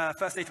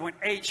 first data point,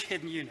 h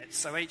hidden units,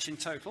 so h in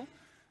total.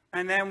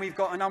 And then we've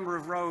got a number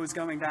of rows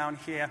going down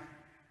here,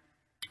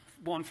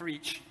 one for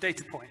each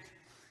data point.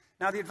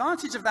 Now, the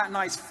advantage of that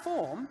nice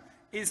form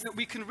is that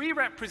we can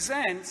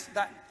re-represent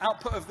that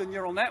output of the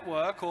neural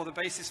network, or the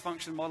basis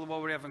function model,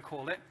 whatever we ever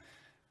call it,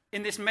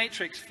 in this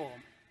matrix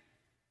form.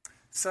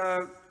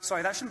 So,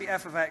 sorry, that shouldn't be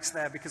f of x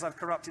there, because I've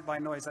corrupted by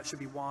noise. That should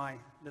be y,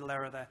 little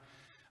error there.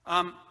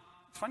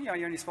 It's funny how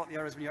you only spot the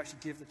errors when you actually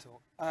give the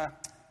talk.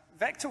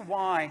 Vector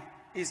y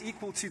is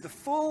equal to the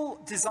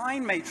full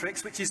design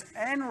matrix, which is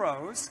n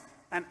rows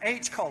and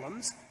h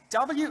columns.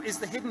 W is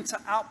the hidden to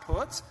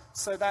output,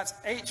 so that's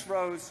h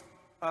rows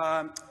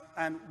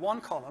and one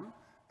column,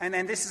 and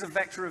then this is a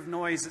vector of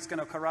noise that's going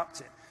to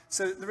corrupt it.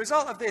 So the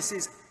result of this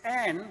is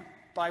n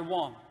by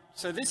 1.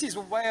 So this is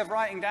a way of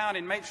writing down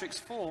in matrix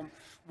form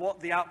what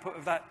the output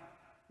of that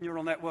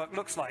neural network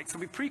looks like. So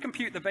we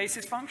pre-compute the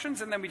basis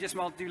functions, and then we just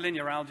do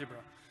linear algebra.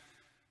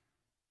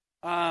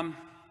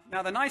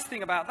 Now, the nice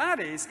thing about that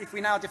is, if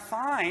we now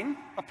define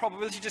a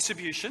probability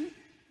distribution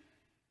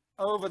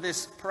over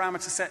this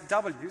parameter set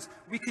W's,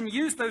 we can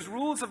use those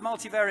rules of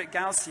multivariate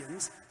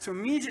Gaussians to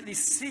immediately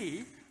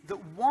see that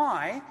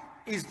Y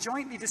is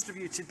jointly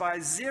distributed by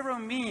a zero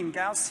mean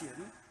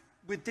Gaussian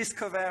with this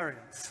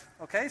covariance.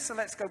 Okay, so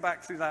let's go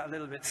back through that a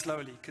little bit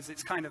slowly, because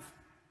it's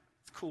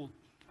cool,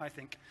 I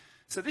think.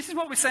 So this is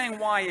what we're saying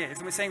Y is,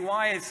 and we're saying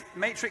Y is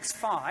matrix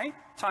phi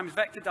times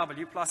vector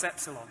W plus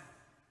epsilon.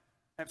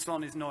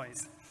 Epsilon is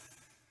noise.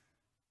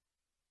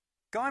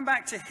 Going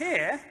back to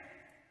here,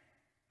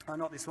 oh,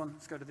 not this one,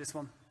 let's go to this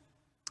one.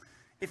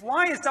 If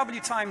Y is W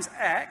times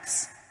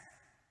X,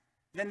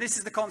 then this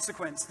is the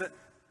consequence, that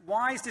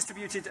Y is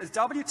distributed as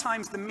W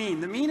times the mean.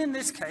 The mean in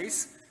this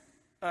case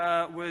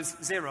was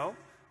 0,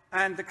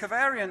 and the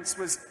covariance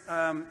was,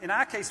 in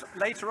our case,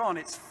 later on,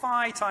 it's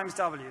phi times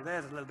W.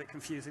 There's a little bit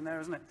confusing there,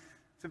 isn't it?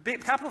 So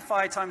capital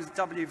phi times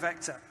W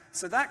vector.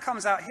 So that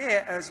comes out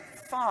here as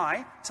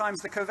phi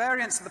times the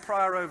covariance of the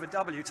prior over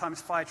W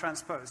times phi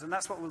transpose, and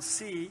that's what we'll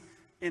see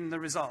in the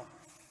result.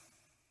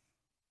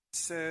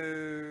 So,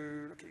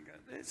 looking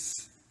at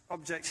this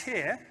object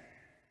here,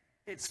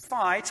 it's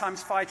phi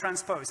times phi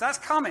transpose. That's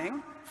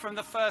coming from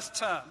the first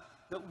term,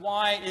 that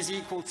Y is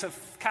equal to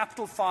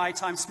capital Phi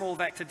times small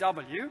vector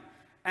W,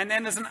 and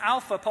then there's an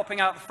alpha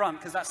popping out the front,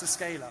 because that's a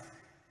scalar.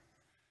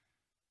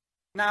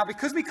 Now,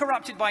 because we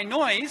corrupted by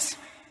noise,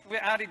 we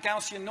added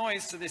Gaussian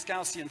noise to this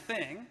Gaussian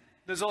thing,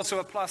 there's also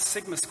a plus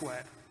sigma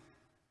squared.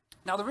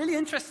 Now, the really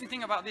interesting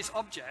thing about this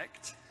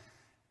object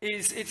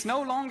is it's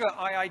no longer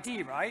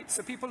IID, right?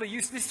 So people are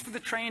used, this is for the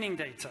training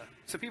data.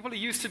 So people are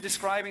used to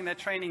describing their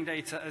training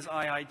data as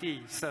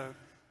IID. So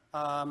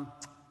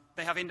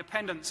they have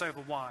independence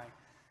over Y.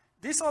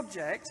 This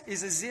object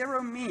is a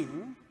zero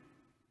mean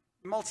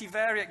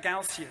multivariate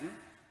Gaussian,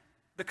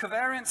 the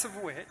covariance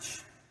of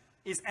which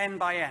is n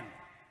by n,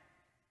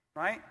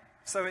 right?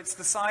 So it's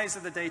the size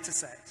of the data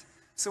set.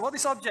 So what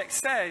this object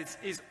says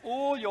is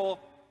all your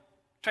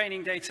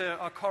training data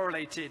are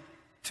correlated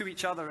to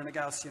each other in a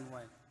Gaussian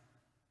way.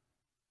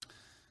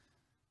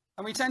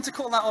 And we tend to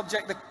call that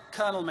object the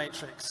kernel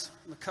matrix,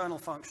 the kernel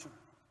function.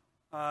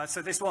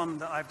 So this one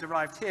that I've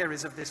derived here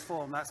is of this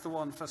form. That's the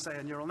one for, say,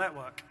 a neural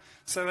network.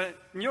 So a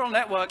neural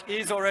network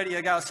is already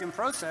a Gaussian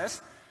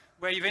process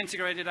where you've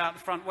integrated out the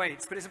front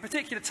weights. But it's a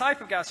particular type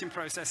of Gaussian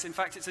process. In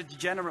fact, it's a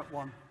degenerate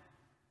one.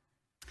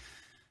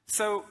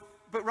 So,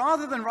 but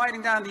rather than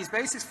writing down these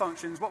basis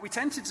functions, what we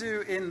tend to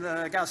do in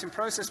the Gaussian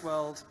process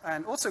world,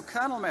 and also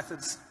kernel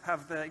methods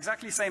have the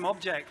exactly same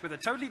object with a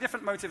totally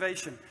different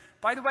motivation.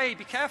 By the way,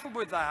 be careful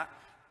with that.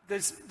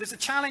 There's a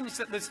challenge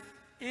that there's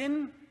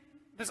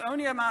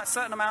only a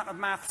certain amount of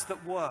maths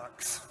that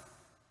works,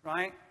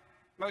 right?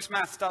 Most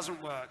maths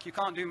doesn't work. You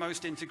can't do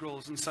most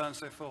integrals and so on and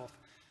so forth.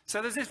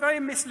 So there's this very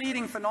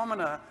misleading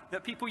phenomena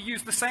that people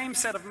use the same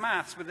set of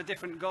maths with a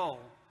different goal,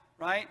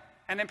 right?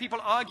 And then people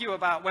argue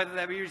about whether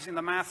they're using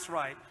the maths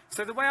right.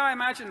 So the way I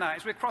imagine that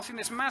is we're crossing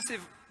this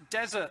massive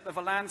desert of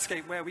a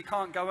landscape where we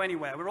can't go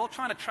anywhere. We're all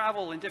trying to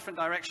travel in different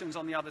directions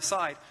on the other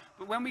side.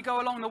 But when we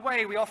go along the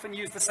way, we often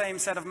use the same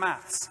set of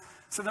maths.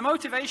 So the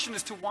motivation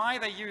as to why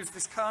they use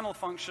this kernel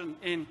function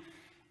in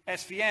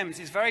SVMs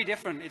is very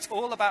different. It's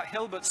all about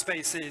Hilbert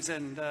spaces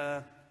and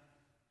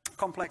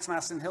complex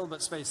maths in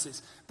Hilbert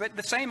spaces. But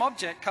the same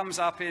object comes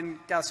up in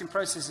Gaussian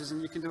processes,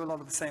 and you can do a lot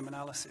of the same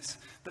analysis.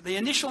 But the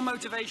initial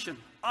motivation,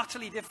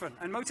 utterly different.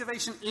 And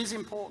motivation is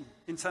important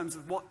in terms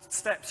of what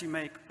steps you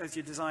make as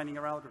you're designing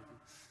your algorithm.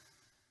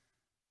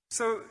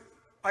 So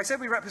I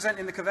said we represent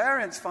in the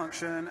covariance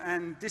function,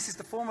 and this is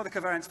the form of the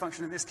covariance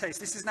function in this case.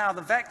 This is now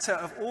the vector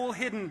of all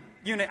hidden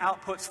unit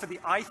outputs for the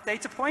ith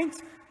data point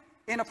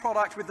in a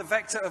product with the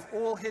vector of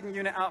all hidden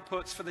unit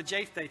outputs for the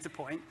jth data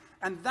point.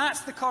 And that's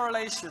the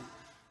correlation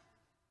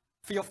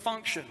for your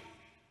function.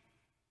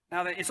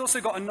 Now, it's also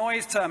got a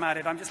noise term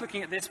added. I'm just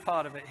looking at this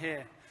part of it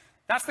here.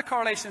 That's the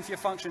correlation for your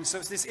function. So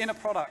it's this inner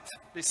product,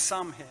 this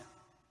sum here.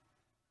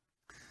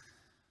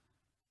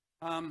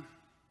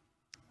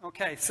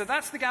 Okay, so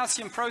that's the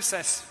Gaussian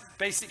process,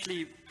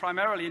 basically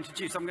primarily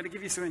introduced. I'm going to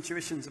give you some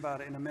intuitions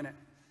about it in a minute.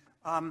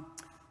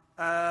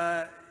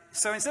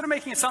 So instead of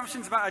making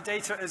assumptions about our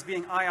data as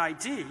being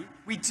IID,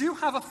 we do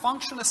have a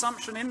function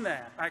assumption in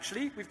there,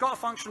 actually. We've got a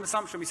function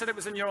assumption. We said it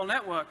was a neural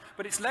network,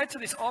 but it's led to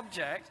this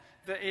object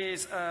that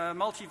is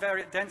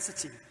multivariate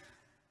density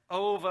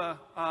over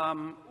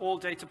all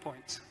data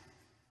points.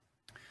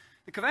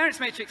 The covariance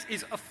matrix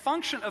is a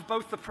function of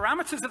both the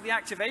parameters of the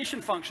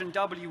activation function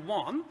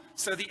W1,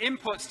 so the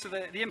inputs to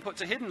the input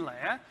to hidden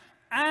layer,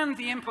 and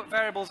the input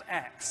variables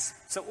X.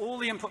 So all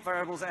the input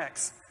variables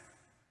X.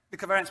 The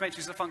covariance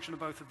matrix is a function of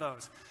both of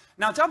those.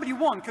 Now,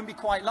 W1 can be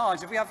quite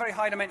large. If we have very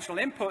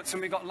high-dimensional inputs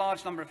and we've got a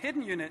large number of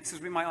hidden units, as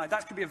we might like,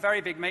 that could be a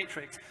very big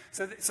matrix.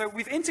 So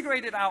we've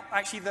integrated out,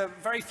 actually, the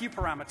very few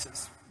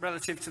parameters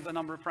relative to the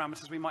number of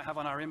parameters we might have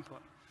on our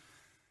input.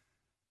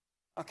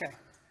 Okay.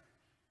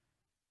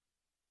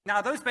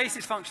 Now, those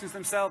basis functions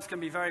themselves can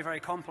be very, very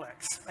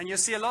complex. And you'll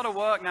see a lot of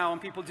work now on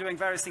people doing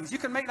various things. You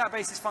can make that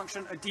basis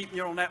function a deep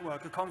neural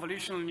network, a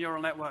convolutional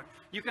neural network.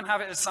 You can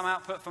have it as some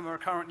output from a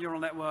recurrent neural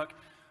network.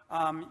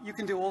 You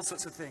can do all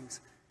sorts of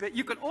things. But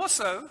you can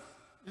also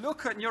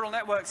look at neural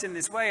networks in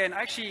this way, and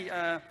actually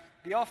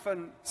the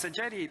often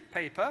Sajedi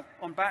paper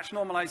on batch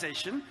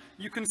normalization,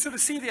 you can sort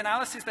of see the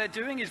analysis they're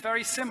doing is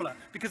very similar,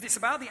 because it's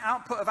about the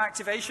output of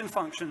activation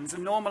functions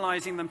and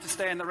normalizing them to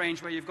stay in the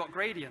range where you've got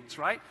gradients,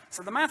 right?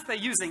 So the math they're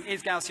using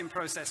is Gaussian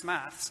process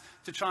maths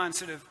to try and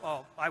sort of,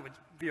 well, I would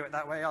view it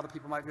that way, other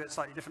people might view it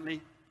slightly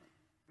differently.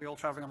 We're all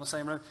traveling on the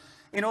same road,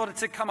 in order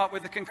to come up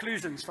with the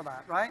conclusions for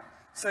that, right?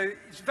 So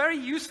it's very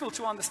useful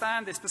to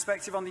understand this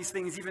perspective on these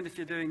things, even if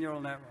you're doing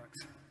neural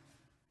networks.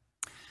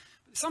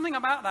 But something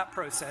about that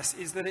process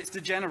is that it's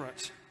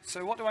degenerate.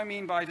 So what do I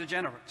mean by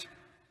degenerate?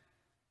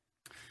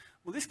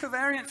 Well, this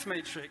covariance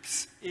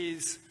matrix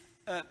is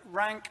at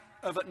rank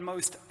of at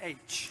most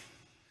h.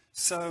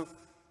 So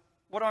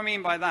what do I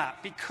mean by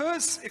that?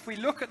 Because if we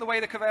look at the way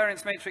the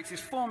covariance matrix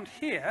is formed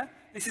here,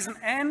 this is an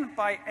n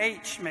by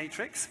h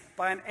matrix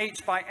by an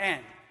h by n.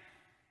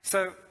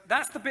 So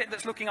that's the bit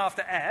that's looking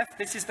after f.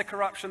 This is the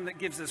corruption that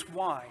gives us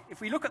y. If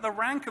we look at the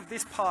rank of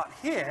this part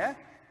here,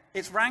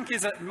 its rank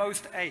is at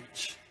most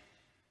h.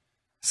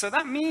 So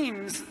that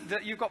means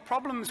that you've got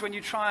problems when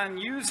you try and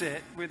use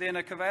it within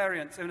a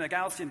covariance, in a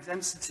Gaussian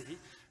density,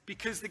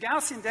 because the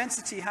Gaussian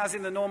density has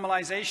in the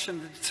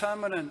normalization the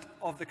determinant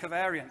of the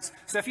covariance.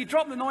 So if you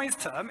drop the noise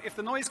term, if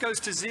the noise goes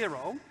to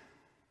 0,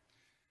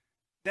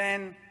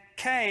 then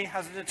k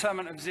has a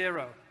determinant of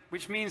 0,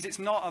 which means it's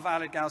not a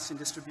valid Gaussian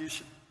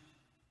distribution.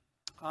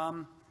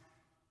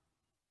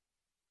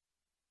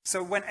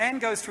 So when n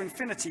goes to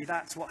infinity,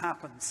 that's what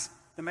happens.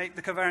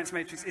 The covariance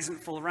matrix isn't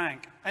full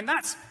rank. And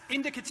that's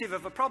indicative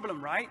of a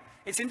problem, right?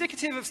 It's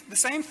indicative of the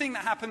same thing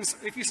that happens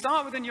if you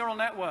start with a neural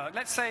network.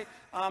 Let's say,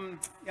 I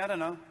don't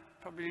know,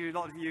 probably a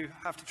lot of you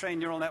have to train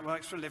neural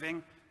networks for a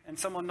living, and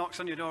someone knocks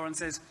on your door and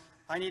says,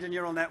 I need a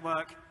neural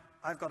network.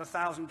 I've got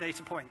 1,000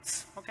 data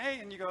points. Okay,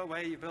 and you go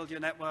away, you build your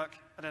network,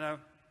 I don't know,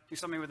 do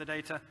something with the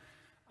data.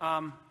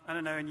 I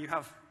don't know, and you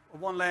have a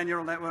one-layer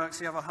neural network,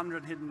 so you have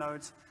 100 hidden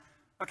nodes.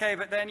 Okay,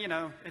 but then, you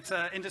know, it's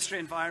an industry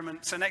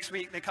environment, so next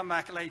week they come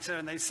back later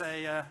and they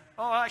say,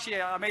 oh,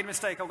 actually, I made a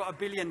mistake, I've got 1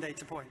 billion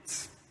data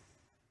points.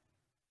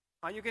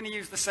 Are you going to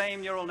use the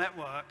same neural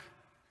network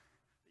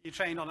that you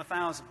trained on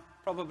 1,000?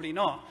 Probably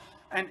not.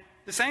 And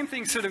the same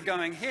thing's sort of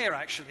going here,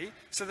 actually.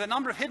 So the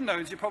number of hidden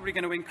nodes, you're probably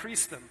going to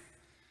increase them.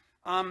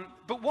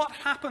 But what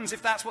happens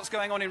if that's what's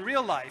going on in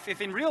real life?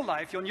 If in real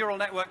life your neural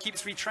network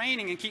keeps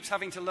retraining and keeps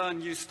having to learn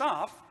new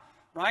stuff,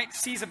 right,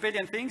 sees 1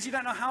 billion things, you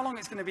don't know how long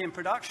it's going to be in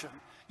production.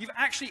 You've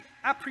actually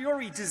a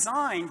priori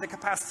designed the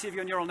capacity of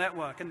your neural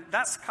network, and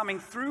that's coming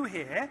through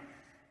here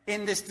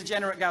in this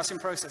degenerate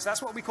Gaussian process.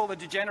 That's what we call the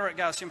degenerate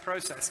Gaussian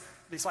process.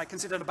 It's like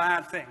considered a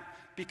bad thing.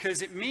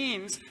 because it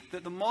means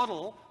that the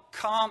model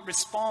can't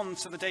respond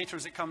to the data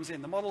as it comes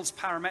in. The model's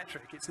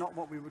parametric. It's not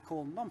what we would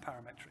call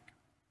non-parametric.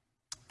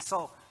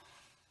 So,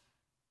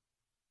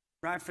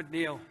 Radford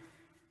Neal,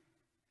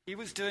 he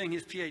was doing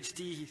his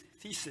PhD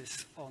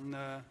thesis on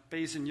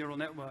Bayesian neural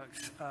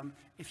networks.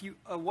 If you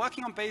are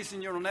working on Bayesian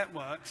neural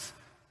networks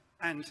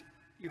and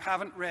you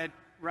haven't read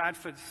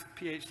Radford's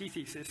PhD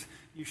thesis,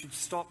 you should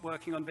stop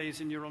working on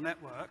Bayesian neural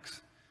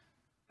networks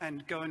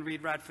and go and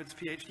read Radford's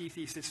PhD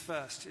thesis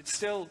first. It's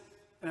still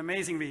an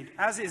amazing read,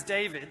 as is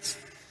David's.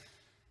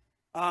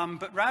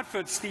 But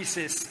Radford's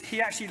thesis,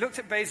 he actually looked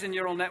at Bayesian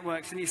neural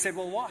networks and he said,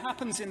 well, what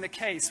happens in the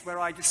case where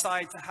I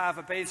decide to have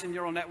a Bayesian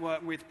neural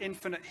network with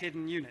infinite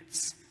hidden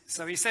units?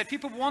 So he said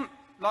people want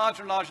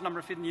larger and larger number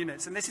of hidden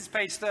units, and this is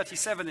page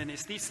 37 in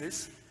his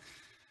thesis.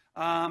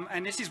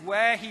 And this is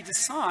where he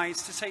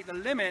decides to take the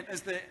limit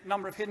as the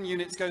number of hidden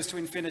units goes to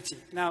infinity.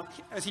 Now,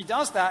 as he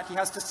does that, he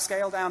has to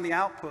scale down the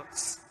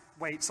outputs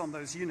weights on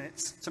those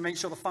units to make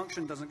sure the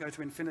function doesn't go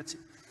to infinity.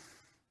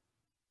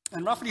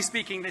 And roughly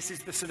speaking, this is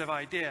the sort of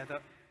idea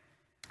that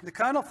the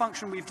kernel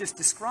function we've just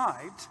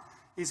described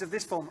is of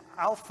this form: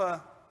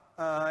 alpha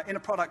inner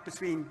product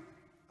between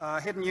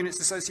hidden units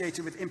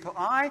associated with input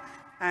I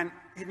and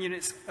hidden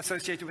units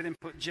associated with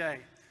input j.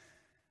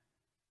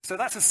 So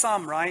that's a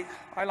sum, right?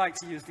 I like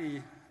to use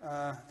the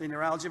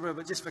linear algebra,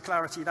 but just for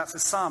clarity, that's a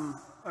sum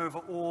over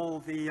all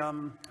the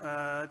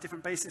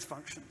different basis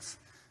functions.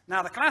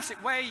 Now, the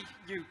classic way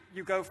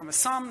you go from a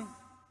sum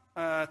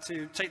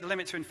to take the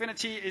limit to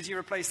infinity is you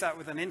replace that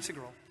with an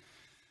integral.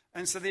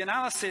 And so the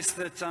analysis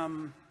that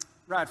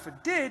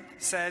Radford did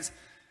says,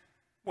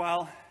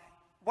 well,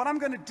 what I'm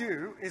going to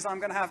do is I'm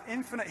going to have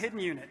infinite hidden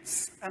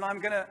units, and I'm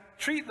going to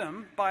treat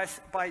them by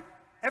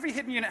every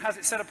hidden unit has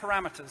its set of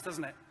parameters,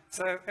 doesn't it?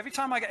 So every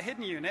time I get a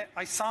hidden unit,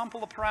 I sample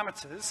the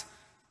parameters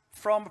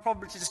from a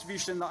probability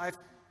distribution that I've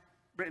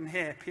written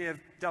here, P of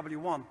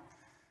W1.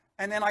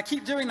 And then I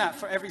keep doing that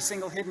for every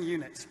single hidden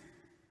unit.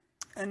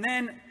 And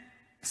then,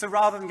 so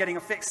rather than getting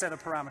a fixed set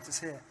of parameters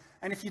here.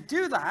 And if you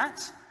do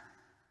that,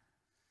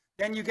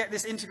 then you get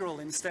this integral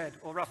instead,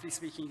 or roughly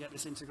speaking, you get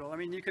this integral. I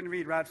mean, you can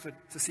read Radford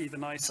to see the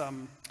nice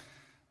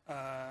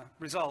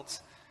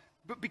results.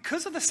 But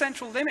because of the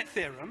central limit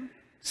theorem,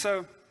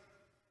 so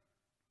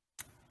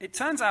it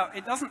turns out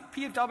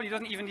P of W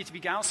doesn't even need to be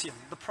Gaussian.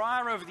 The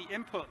prior over the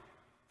input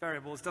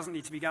variables doesn't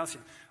need to be Gaussian.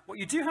 What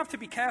you do have to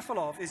be careful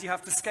of is you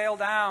have to scale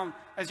down,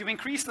 as you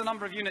increase the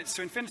number of units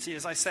to infinity,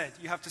 as I said,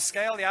 you have to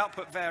scale the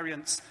output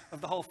variance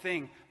of the whole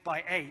thing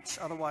by 8,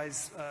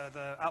 otherwise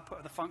the output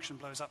of the function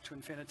blows up to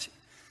infinity.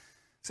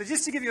 So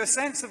just to give you a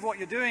sense of what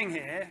you're doing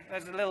here,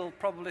 there's a little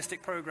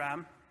probabilistic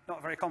program, not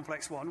a very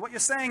complex one. What you're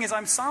saying is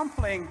I'm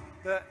sampling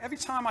every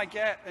time I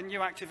get a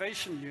new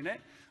activation unit,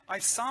 I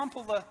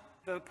sample the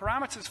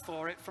parameters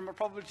for it from a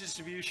probability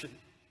distribution.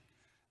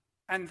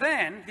 And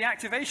then the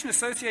activation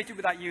associated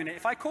with that unit,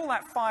 if I call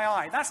that phi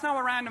I, that's now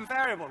a random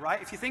variable,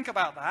 right? If you think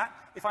about that,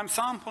 if I'm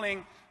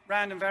sampling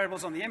random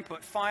variables on the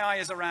input, phi I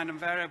is a random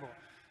variable.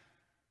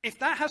 If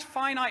that has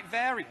finite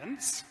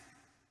variance,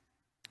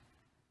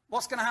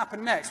 what's going to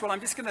happen next? Well, I'm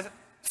just going to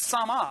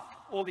sum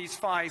up all these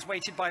phi's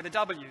weighted by the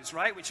w's,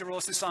 right, which are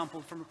also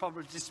sampled from a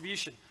probability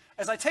distribution.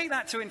 As I take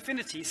that to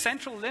infinity,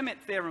 central limit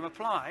theorem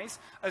applies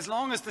as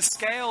long as the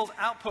scaled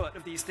output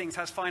of these things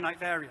has finite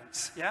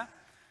variance, yeah?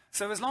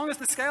 So as long as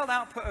the scaled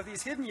output of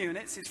these hidden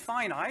units is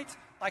finite,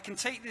 I can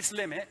take this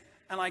limit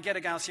and I get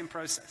a Gaussian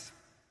process.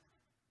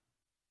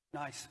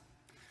 Nice.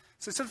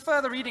 So some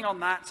further reading on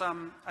that,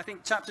 I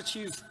think chapter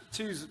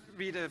 2's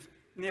read of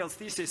Neal's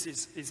thesis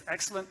is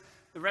excellent.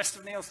 The rest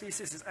of Neal's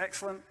thesis is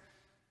excellent.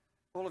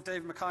 All of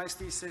David Mackay's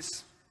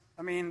thesis.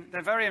 I mean,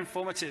 they're very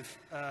informative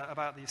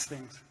about these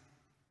things.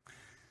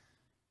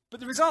 But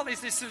the result is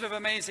this sort of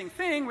amazing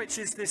thing, which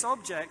is this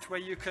object where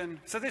you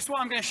can, so this, what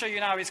I'm going to show you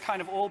now is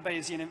kind of all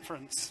Bayesian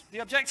inference. The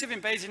objective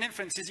in Bayesian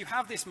inference is you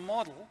have this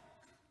model,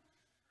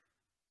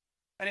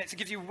 and it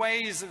gives you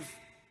ways of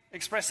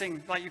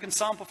expressing, like you can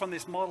sample from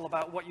this model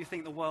about what you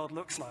think the world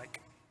looks like.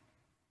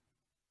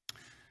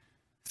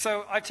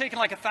 So I've taken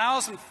like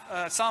 1,000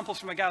 samples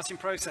from a Gaussian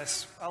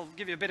process. I'll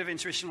give you a bit of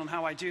intuition on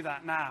how I do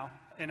that now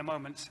in a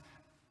moment.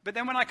 But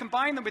then when I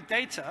combine them with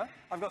data,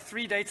 I've got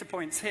 3 data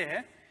points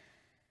here.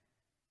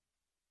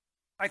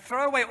 I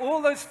throw away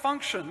all those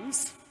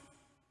functions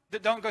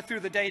that don't go through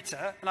the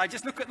data, and I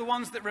just look at the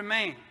ones that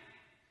remain.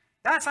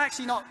 That's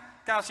actually not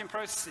Gaussian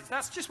processes.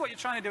 That's just what you're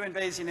trying to do in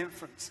Bayesian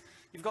inference.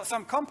 You've got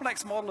some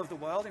complex model of the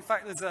world. In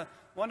fact, there's a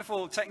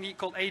wonderful technique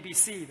called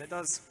ABC that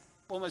does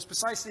almost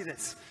precisely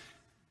this.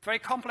 Very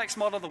complex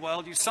model of the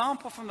world. You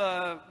sample from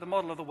the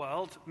model of the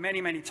world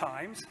many, many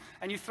times,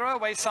 and you throw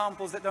away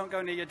samples that don't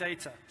go near your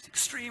data. It's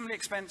extremely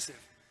expensive,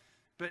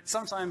 but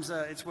sometimes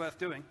it's worth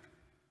doing,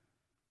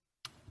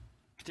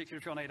 particularly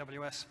if you're on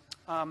AWS.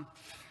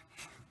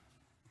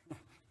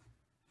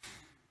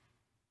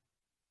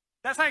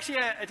 That's actually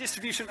a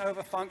distribution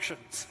over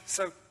functions.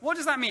 So what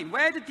does that mean?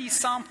 Where did these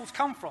samples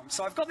come from?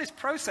 So I've got this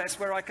process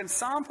where I can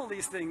sample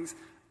these things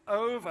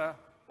over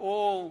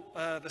all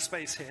the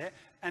space here,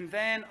 and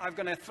then I'm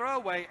going to throw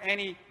away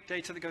any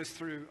data that goes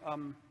through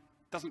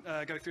doesn't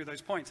go through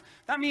those points.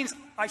 That means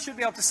I should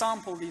be able to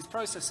sample these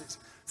processes.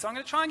 So I'm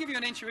going to try and give you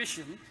an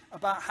intuition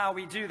about how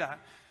we do that.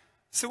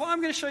 So what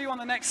I'm going to show you on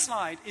the next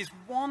slide is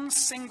one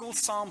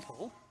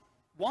sample,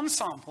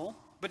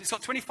 but it's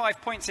got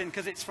 25 points in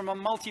because it's from a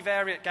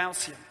multivariate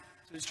Gaussian.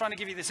 So it's trying to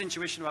give you this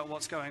intuition about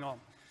what's going on.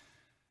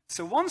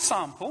 So one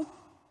sample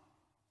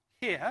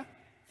here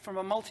from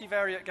a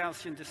multivariate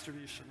Gaussian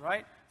distribution,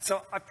 right?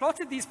 So I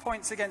plotted these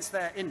points against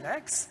their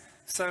index.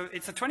 So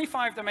it's a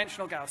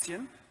 25-dimensional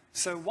Gaussian.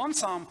 So one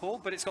sample,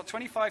 but it's got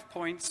 25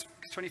 points,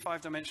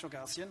 25-dimensional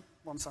Gaussian,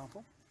 one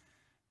sample.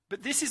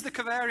 But this is the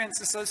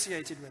covariance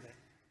associated with it.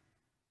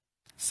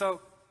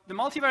 So the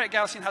multivariate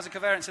Gaussian has a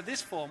covariance of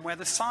this form where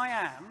the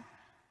cyan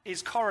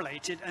is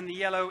correlated and the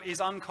yellow is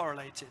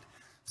uncorrelated.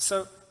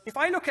 So if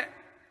I look at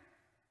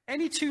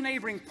any two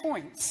neighboring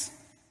points,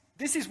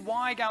 this is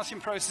why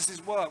Gaussian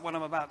processes work, what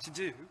I'm about to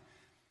do.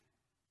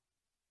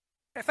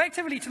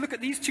 Effectively, to look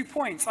at these 2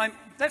 points,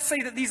 let's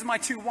say that these are my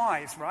 2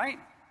 y's, right?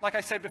 Like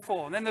I said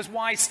before. And then there's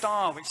y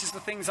star, which is the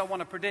things I want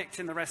to predict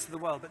in the rest of the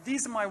world. But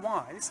these are my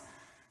y's.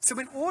 So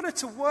in order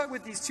to work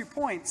with these 2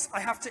 points,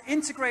 I have to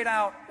integrate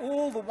out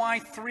all the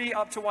y3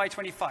 up to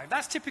y25.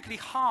 That's typically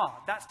hard.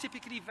 That's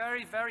typically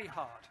very, very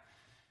hard.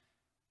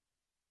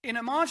 In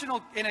a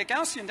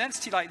Gaussian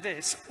density like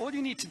this, all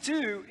you need to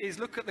do is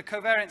look at the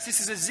covariance.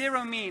 This is a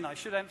zero mean. I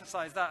should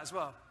emphasize that as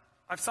well.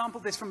 I've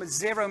sampled this from a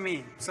zero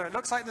mean. So it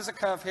looks like there's a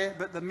curve here,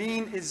 but the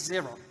mean is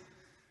 0.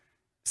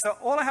 So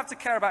all I have to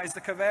care about is the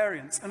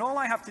covariance. And all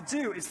I have to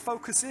do is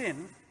focus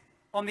in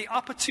on the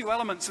upper 2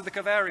 elements of the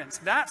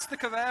covariance. That's the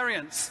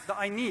covariance that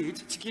I need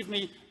to give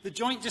me the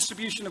joint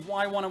distribution of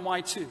y1 and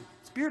y2.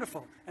 It's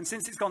beautiful. And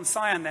since it's gone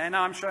cyan there,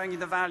 now I'm showing you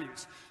the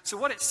values. So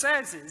what it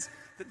says is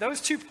that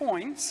those 2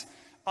 points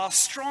are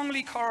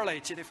strongly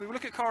correlated. If we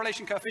look at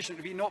correlation coefficient,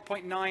 it would be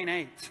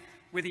 0.98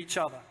 with each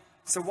other.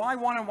 So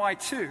y1 and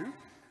y2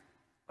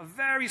 are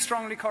very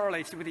strongly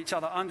correlated with each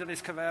other under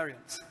this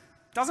covariance.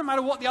 Doesn't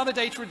matter what the other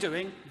data are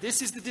doing,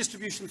 this is the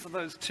distribution for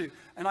those 2.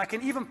 And I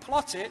can even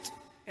plot it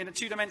in a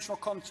 2-dimensional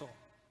contour.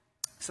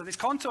 So this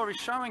contour is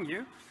showing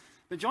you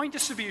the joint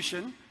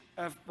distribution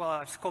of,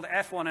 well, it's called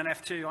F1 and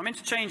F2. I'm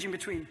interchanging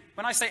between,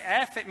 when I say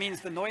F, it means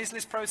the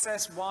noiseless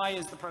process. Y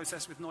is the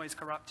process with noise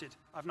corrupted.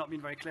 I've not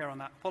been very clear on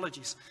that.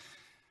 Apologies.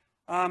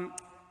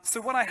 So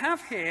what I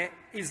have here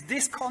is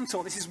this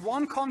contour. This is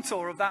one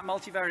contour of that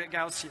multivariate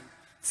Gaussian.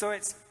 So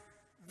it's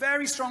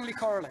very strongly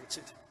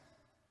correlated.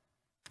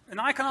 And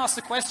I can ask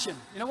the question,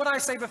 you know what I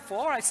said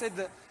before? I said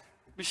that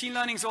machine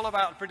learning is all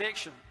about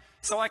prediction.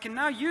 So I can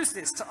now use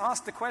this to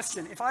ask the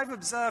question, if I've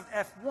observed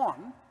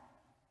F1,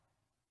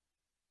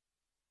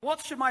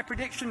 what should my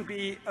prediction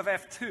be of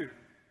F2?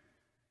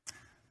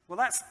 Well,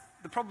 that's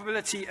the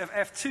probability of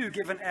F2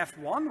 given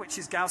F1, which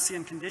is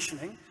Gaussian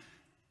conditioning.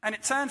 And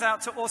it turns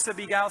out to also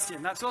be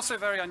Gaussian. That's also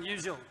very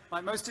unusual.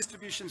 Like most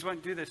distributions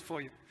won't do this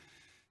for you.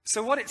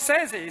 So what it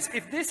says is,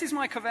 if this is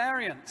my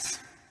covariance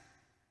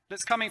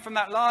that's coming from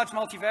that large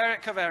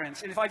multivariate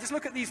covariance, and if I just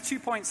look at these 2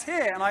 points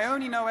here, and I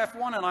only know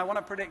F1 and I want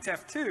to predict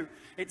F2,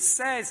 it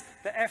says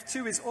that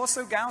F2 is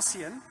also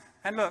Gaussian.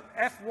 And look,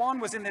 F1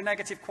 was in the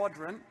negative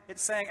quadrant.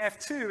 It's saying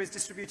F2 is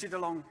distributed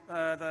along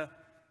the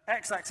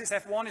x-axis.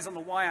 F1 is on the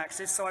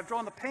y-axis. So I've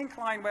drawn the pink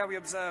line where we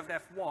observed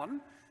F1,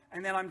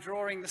 and then I'm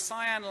drawing the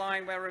cyan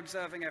line where we're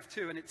observing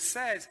F2. And it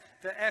says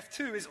that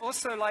F2 is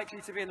also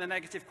likely to be in the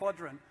negative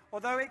quadrant,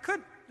 although it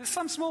could, there's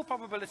some small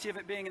probability of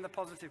it being in the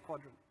positive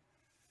quadrant.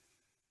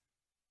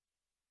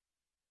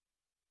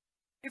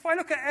 If I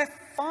look at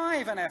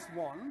F5 and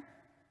F1,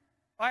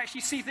 I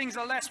actually see things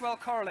are less well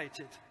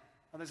correlated.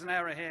 Oh, there's an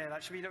error here.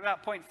 That should be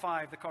about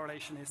 0.5, the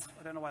correlation is.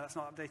 I don't know why that's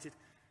not updated.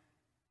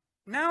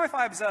 Now if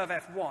I observe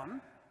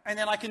F1, and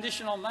then I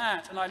condition on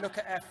that, and I look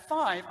at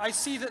F5, I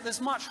see that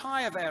there's much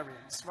higher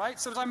variance, right?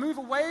 So as I move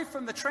away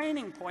from the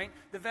training point,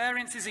 the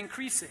variance is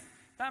increasing.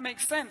 That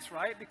makes sense,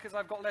 right? Because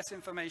I've got less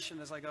information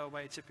as I go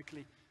away,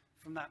 typically,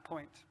 from that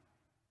point.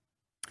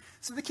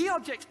 So the key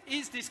object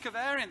is this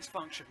covariance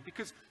function,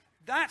 because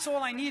that's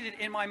all I needed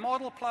in my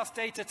model plus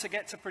data to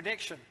get to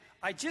prediction.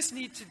 I just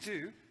need to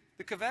do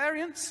the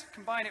covariance,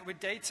 combine it with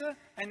data,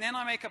 and then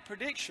I make a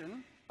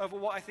prediction over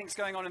what I think is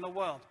going on in the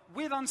world,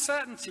 with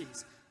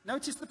uncertainties.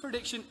 Notice the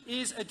prediction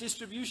is a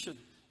distribution.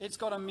 It's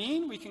got a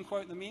mean, we can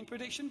quote the mean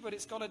prediction, but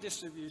it's got a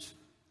distribution.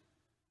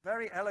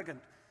 Very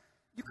elegant.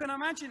 You can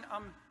imagine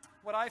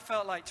what I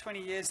felt like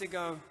 20 years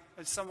ago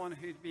as someone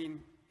who'd been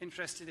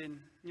interested in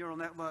neural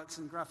networks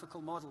and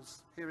graphical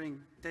models,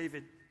 hearing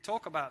David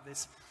talk about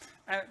this.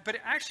 But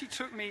it actually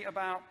took me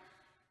about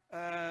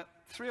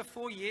 3 or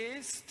 4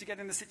 years to get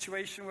in the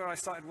situation where I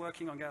started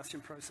working on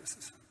Gaussian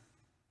processes.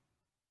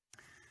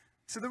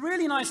 So the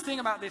really nice thing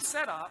about this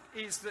setup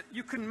is that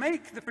you can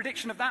make the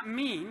prediction of that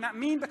mean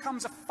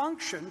becomes a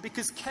function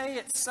because k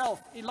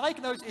itself,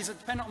 like those, is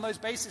dependent on those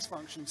basis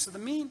functions. So the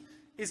mean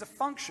is a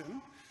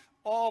function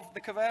of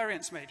the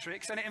covariance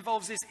matrix, and it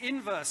involves this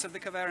inverse of the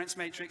covariance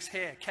matrix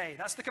here, k.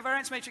 That's the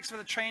covariance matrix for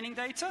the training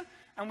data,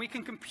 and we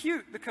can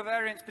compute the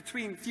covariance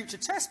between future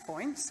test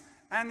points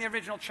and the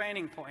original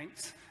training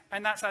points,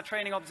 and that's our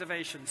training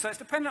observation. So it's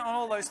dependent on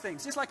all those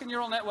things. Just like a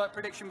neural network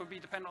prediction would be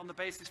dependent on the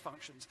basis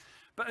functions.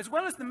 But as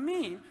well as the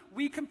mean,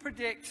 we can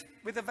predict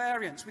with a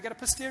variance. We get a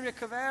posterior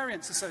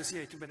covariance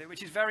associated with it,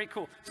 which is very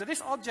cool. So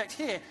this object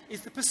here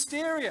is the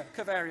posterior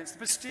covariance, the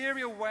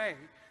posterior way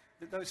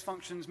that those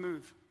functions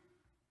move.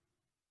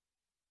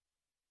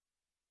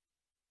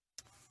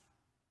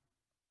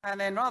 And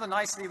then rather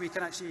nicely, we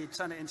can actually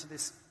turn it into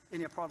this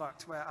linear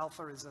product where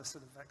alpha is a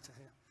sort of vector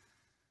here.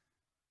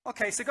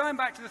 Okay, so going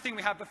back to the thing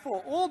we had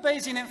before, all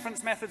Bayesian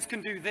inference methods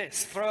can do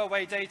this, throw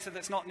away data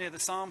that's not near the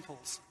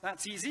samples.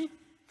 That's easy.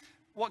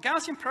 What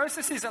Gaussian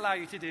processes allow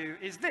you to do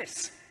is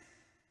this.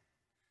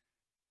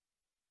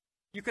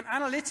 You can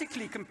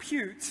analytically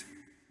compute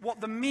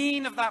what the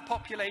mean of that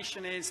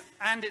population is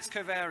and its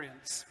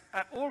covariance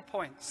at all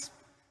points.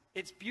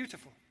 It's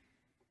beautiful.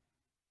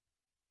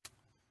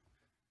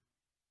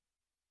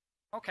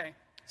 Okay,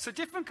 so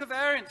different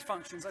covariance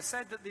functions. I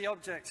said that the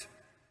object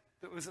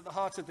that was at the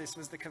heart of this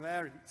was the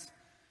covariance.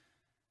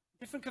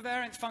 Different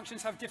covariance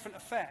functions have different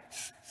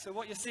effects. So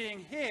what you're seeing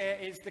here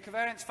is the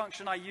covariance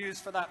function I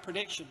used for that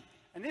prediction.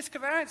 And this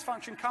covariance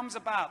function comes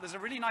about. There's a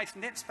really nice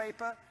NIPS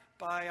paper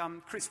by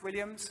Chris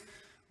Williams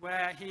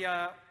where he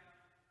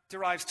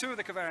derives two of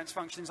the covariance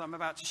functions I'm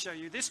about to show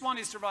you. This one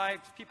is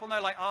derived, people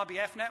know, like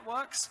RBF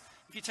networks.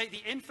 If you take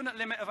the infinite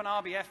limit of an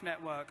RBF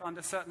network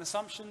under certain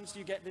assumptions,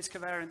 you get this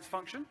covariance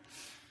function.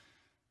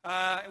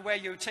 Where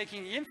you're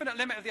taking the infinite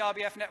limit of the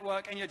RBF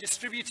network and you're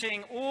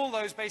distributing all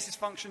those basis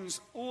functions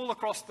all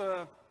across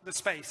the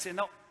space. They're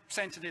not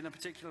centered in a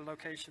particular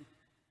location.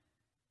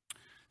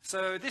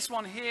 So this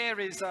one here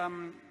is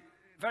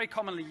very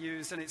commonly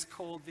used, and it's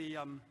called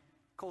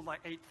called like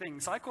 8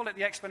 things. I call it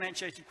the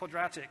exponentiated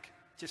quadratic,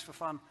 just for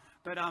fun.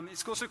 But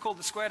it's also called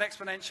the squared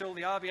exponential,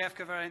 the RBF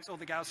covariance, or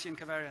the Gaussian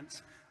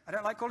covariance. I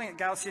don't like calling it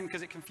Gaussian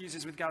because it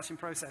confuses with Gaussian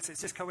process.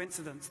 It's just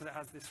coincidence that it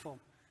has this form.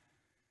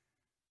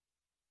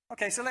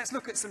 Okay, so let's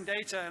look at some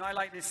data, and I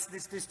like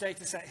this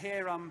data set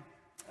here.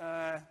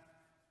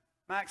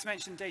 Max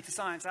mentioned data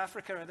science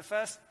Africa. The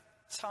first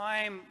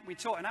time we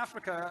taught in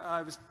Africa,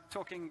 I was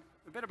talking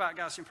a bit about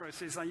Gaussian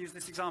processes. I used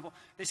this example.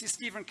 This is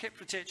Stephen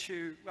Kiprotich,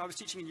 who I was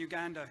teaching in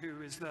Uganda,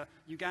 who is the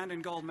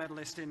Ugandan gold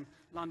medalist in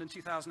London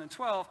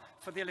 2012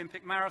 for the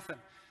Olympic marathon.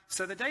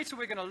 So the data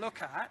we're going to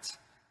look at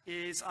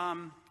is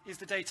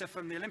the data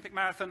from the Olympic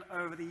marathon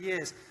over the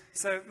years.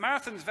 So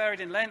marathons varied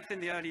in length in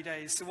the early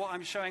days. So what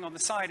I'm showing on the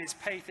side is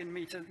pace in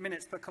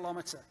minutes per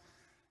kilometer.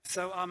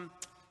 So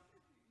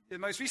the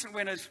most recent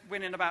winners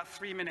win in about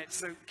 3 minutes.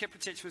 So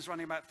Kiprotich was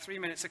running about 3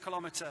 minutes a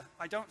kilometer.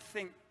 I don't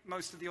think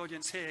most of the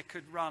audience here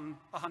could run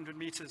 100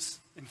 meters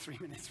in 3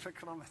 minutes per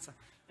kilometer.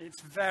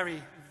 It's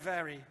very,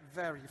 very,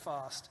 very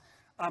fast.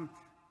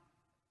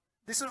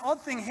 This is an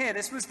odd thing here.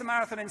 This was the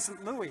marathon in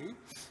St. Louis,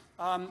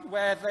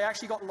 where they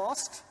actually got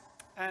lost,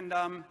 and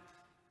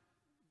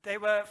they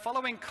were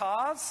following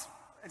cars.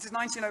 This is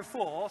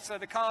 1904, so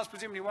the cars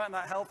presumably weren't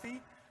that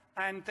healthy,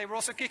 and they were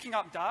also kicking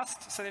up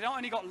dust, so they not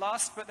only got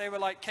lost, but they were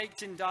like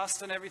caked in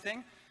dust and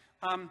everything.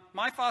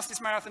 My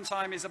fastest marathon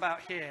time is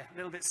about here, a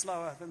little bit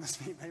slower than the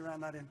speed they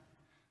ran that in.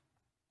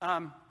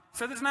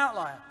 So there's an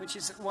outlier, which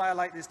is why I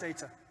like this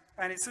data,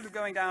 and it's sort of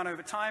going down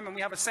over time, and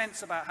we have a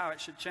sense about how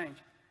it should change.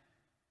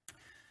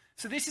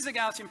 So this is a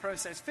Gaussian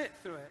process fit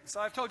through it. So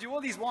I've told you all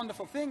these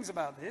wonderful things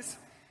about this.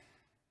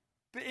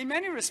 But in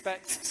many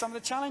respects, some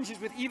of the challenges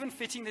with even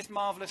fitting this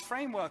marvelous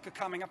framework are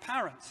coming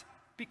apparent.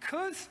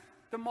 Because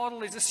the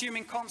model is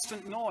assuming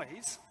constant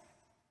noise,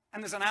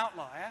 and there's an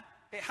outlier,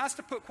 it has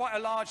to put quite a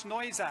large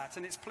noise at,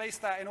 and it's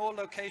placed that in all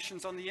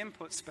locations on the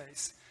input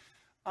space.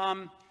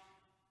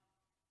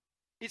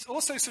 It's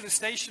also sort of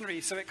stationary,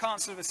 so it can't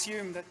sort of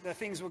assume that the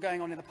things were going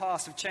on in the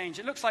past have changed.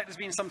 It looks like there's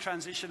been some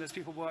transition as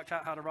people worked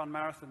out how to run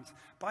marathons.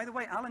 By the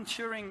way, Alan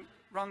Turing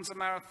runs a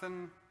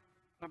marathon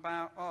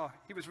about,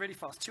 he was really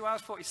fast, 2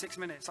 hours, 46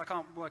 minutes. I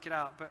can't work it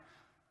out, but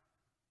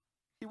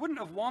he wouldn't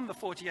have won the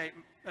 48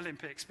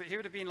 Olympics, but he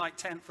would have been like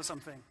 10th or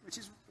something, which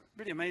is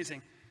really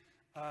amazing.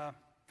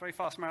 Very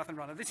fast marathon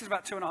runner. This is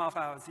about 2.5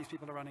 hours these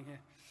people are running here.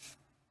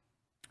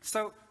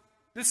 So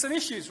there's some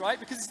issues, right?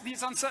 Because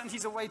these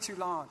uncertainties are way too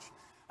large.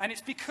 And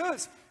it's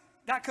because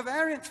that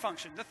covariance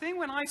function, the thing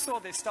when I saw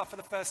this stuff for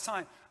the first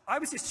time, I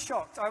was just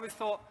shocked. I was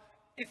thought,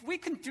 if we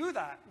can do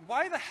that,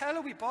 why the hell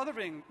are we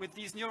bothering with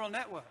these neural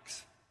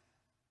networks?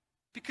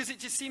 Because it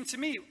just seemed to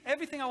me,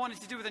 everything I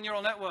wanted to do with a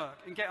neural network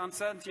and get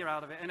uncertainty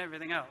out of it and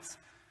everything else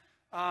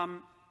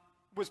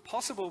was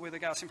possible with a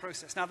Gaussian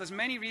process. Now, there's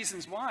many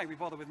reasons why we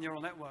bother with neural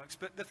networks,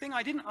 but the thing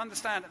I didn't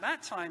understand at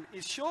that time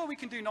is, sure, we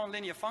can do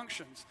nonlinear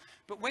functions,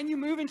 but when you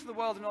move into the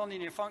world of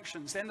nonlinear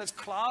functions, then there's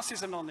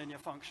classes of nonlinear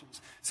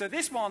functions. So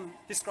this one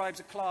describes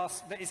a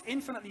class that is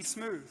infinitely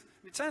smooth.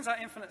 It turns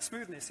out infinite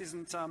smoothness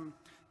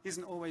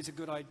isn't always a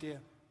good idea.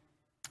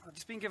 I've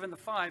just been given the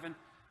 5, and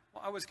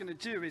what I was going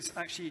to do is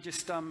actually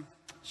just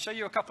show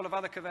you a couple of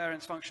other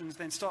covariance functions,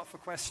 then start for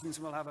questions,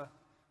 and we'll have a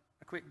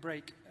quick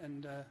break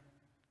and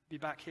be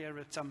back here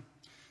at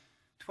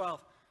 12.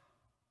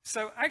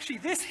 So actually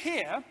this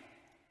here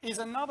is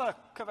another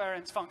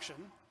covariance function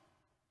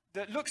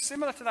that looks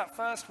similar to that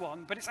first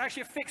one, but it's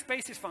actually a fixed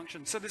basis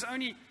function. So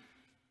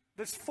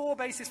there's 4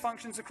 basis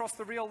functions across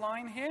the real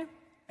line here,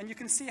 and you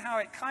can see how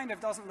it kind of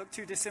doesn't look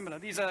too dissimilar.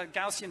 These are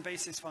Gaussian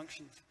basis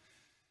functions.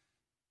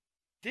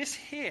 This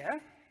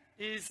here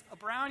is a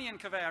Brownian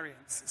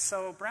covariance.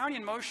 So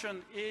Brownian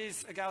motion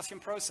is a Gaussian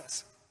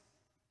process.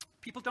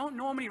 People don't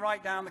normally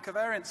write down the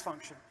covariance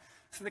function.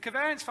 So the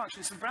covariance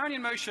function, so the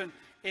Brownian motion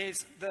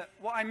is that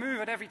what I move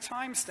at every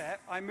time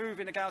step, I move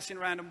in a Gaussian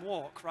random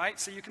walk, right?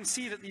 So you can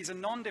see that these are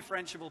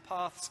non-differentiable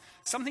paths,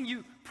 something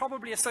you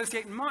probably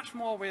associate much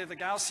more with a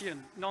Gaussian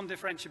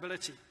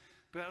non-differentiability.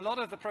 But a lot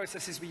of the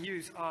processes we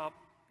use are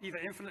either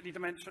infinitely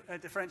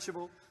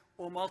differentiable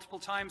or multiple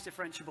times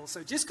differentiable.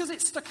 So just because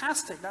it's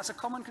stochastic, that's a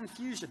common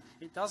confusion.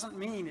 It doesn't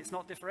mean it's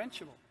not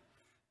differentiable.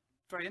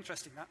 Very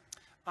interesting, that.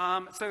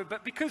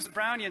 But because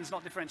Brownian's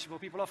not differentiable,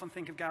 people often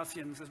think of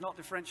Gaussians as not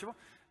differentiable.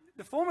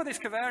 The form of this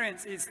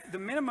covariance is the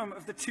minimum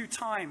of the 2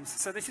 times.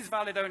 So this is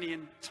valid only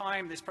in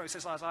time, this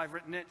process as I've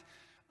written it.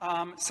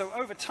 So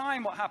over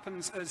time, what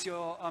happens as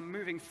you're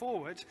moving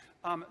forward,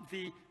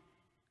 the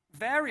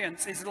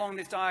variance is along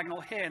this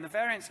diagonal here, and the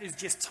variance is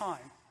just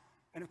time.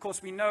 And of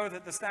course, we know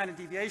that the standard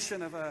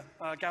deviation of a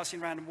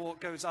Gaussian random walk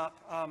goes up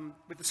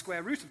with the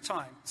square root of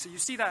time. So you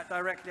see that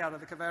directly out of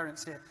the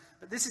covariance here.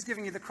 But this is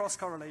giving you the cross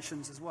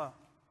correlations as well.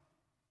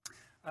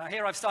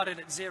 Here I've started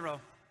at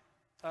 0.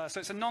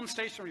 So it's a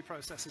non-stationary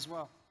process as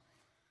well.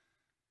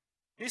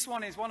 This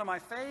one is one of my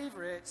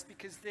favorites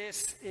because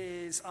this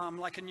is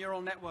like a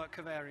neural network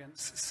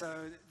covariance.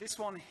 So this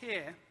one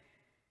here,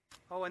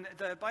 oh, and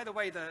by the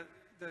way, the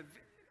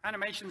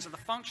animations of the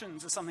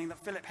functions are something that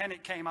Philip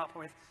Hennick came up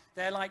with.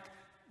 They're like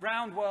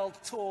round world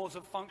tours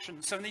of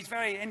functions. So in these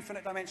very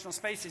infinite dimensional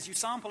spaces, you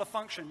sample a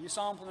function, you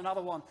sample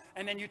another one,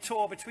 and then you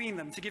tour between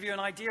them to give you an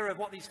idea of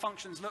what these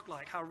functions look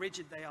like, how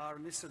rigid they are,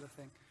 and this sort of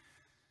thing.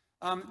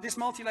 This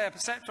multi-layer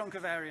perceptron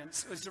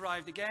covariance was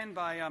derived again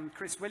by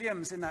Chris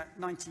Williams in that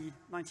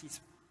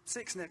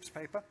 1996 NIPS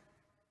paper,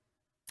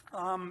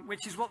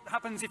 which is what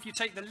happens if you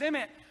take the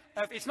limit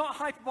of, it's not a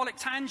hyperbolic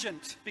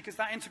tangent because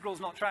that integral is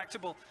not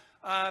tractable,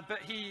 but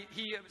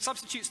he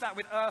substitutes that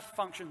with Earth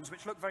functions,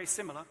 which look very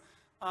similar,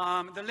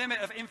 the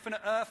limit of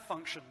infinite Earth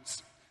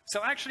functions.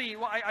 So actually,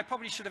 I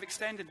probably should have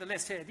extended the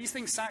list here. These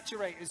things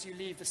saturate as you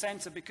leave the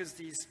center because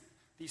these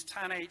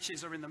tan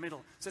H's are in the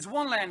middle. So it's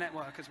one layer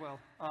network as well.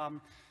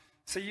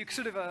 So you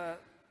sort of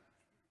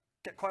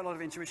get quite a lot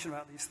of intuition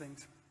about these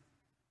things.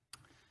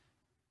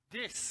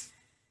 This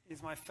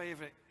is my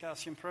favorite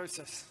Gaussian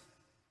process.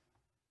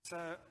 So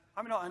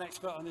I'm not an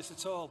expert on this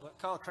at all, but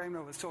Carl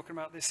Kramer was talking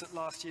about this at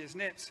last year's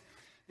NIPS.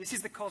 This is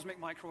the cosmic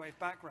microwave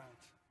background.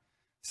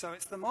 So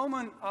it's the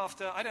moment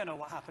after, I don't know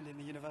what happened in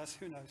the universe,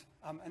 who knows?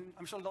 And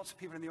I'm sure lots of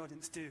people in the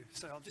audience do,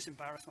 so I'll just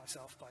embarrass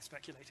myself by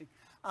speculating.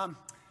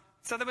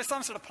 So there was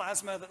some sort of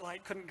plasma that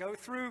light couldn't go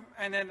through,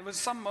 and then there was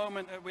some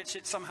moment at which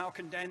it somehow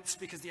condensed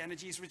because the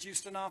energy is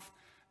reduced enough.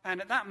 And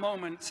at that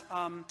moment,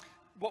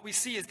 what we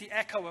see is the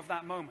echo of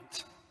that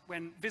moment,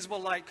 when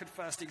visible light could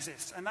first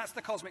exist. And that's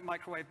the cosmic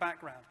microwave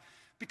background.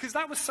 Because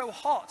that was so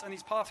hot and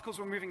these particles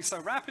were moving so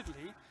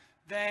rapidly,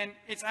 then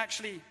it's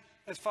actually,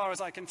 as far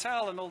as I can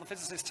tell, and all the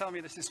physicists tell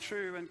me this is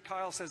true, and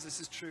Kyle says this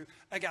is true,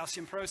 a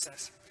Gaussian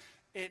process.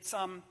 It's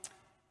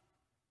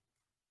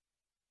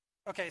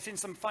okay, it's in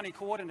some funny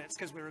coordinates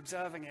because we're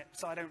observing it,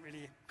 so I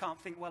can't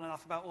think well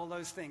enough about all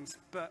those things.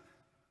 But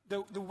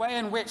the way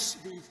in which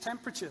the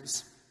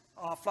temperatures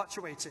are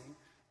fluctuating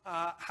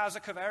has a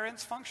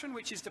covariance function,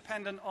 which is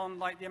dependent on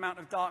like the amount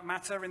of dark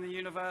matter in the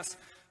universe,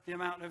 the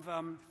amount of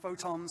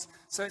photons.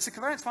 So it's a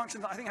covariance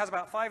function that I think has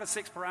about 5 or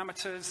 6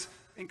 parameters,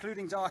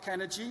 including dark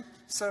energy.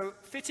 So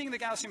fitting the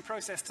Gaussian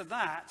process to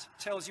that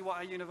tells you what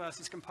our universe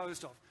is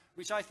composed of,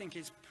 which I think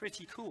is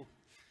pretty cool.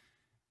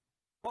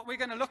 What we're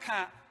going to look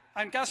at,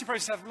 and Gaussian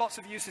processes have lots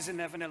of uses in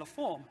their vanilla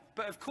form,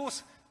 but of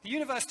course, the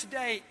universe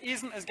today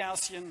isn't as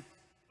Gaussian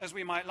as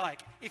we might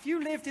like. If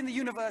you lived in the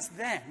universe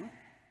then,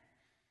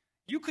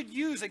 you could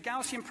use a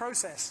Gaussian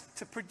process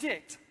to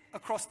predict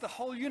across the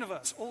whole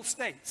universe, all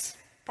states,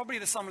 probably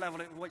the some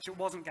level at which it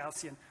wasn't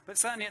Gaussian, but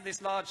certainly at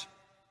this large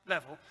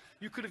level,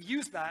 you could have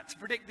used that to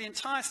predict the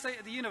entire state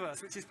of the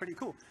universe, which is pretty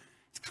cool.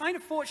 It's kind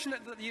of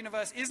fortunate that the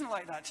universe isn't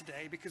like that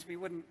today because we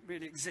wouldn't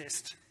really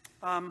exist.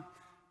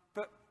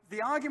 But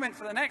the argument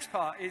for the next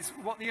part is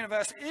what the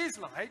universe is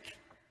like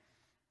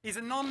is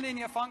a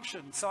nonlinear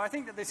function. So I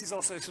think that this is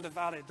also sort of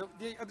valid.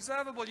 The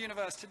observable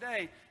universe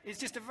today is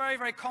just a very,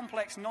 very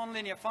complex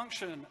nonlinear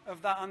function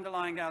of that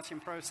underlying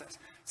Gaussian process.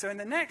 So in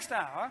the next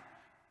hour,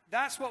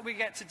 that's what we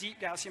get to deep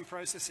Gaussian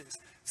processes.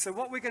 So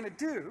what we're going to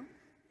do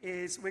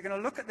is we're going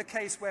to look at the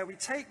case where we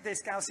take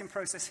this Gaussian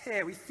process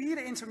here, we feed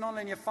it into a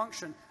nonlinear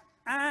function,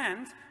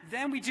 and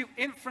then we do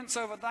inference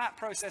over that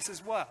process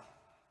as well.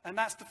 And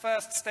that's the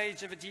first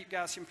stage of a deep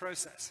Gaussian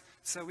process.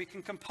 So we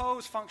can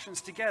compose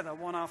functions together,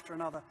 one after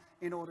another,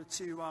 in order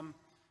to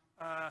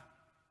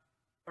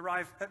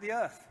arrive at the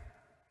Earth,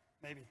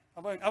 maybe.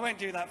 I won't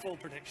do that full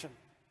prediction.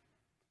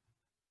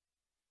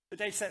 The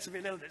data sets will be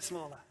a little bit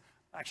smaller,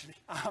 actually.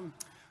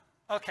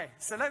 Okay,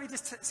 so let me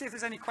just see if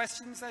there's any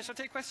questions there. Shall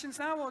I take questions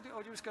now, or do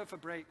you just go for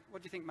break?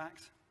 What do you think,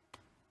 Max?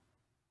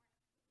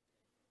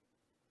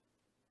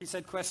 He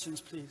said questions,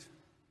 please.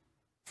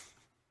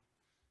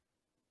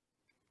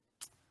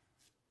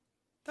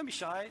 Don't be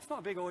shy. It's not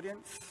a big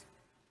audience.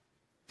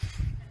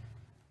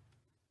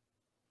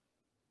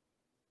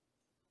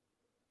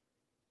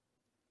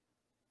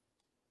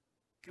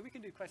 Okay, we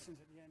can do questions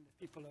at the end if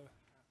people are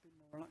a bit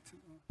more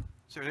reluctant.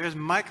 So there's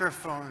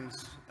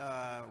microphones.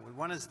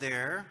 One is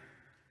there.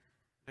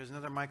 There's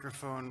another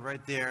microphone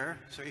right there.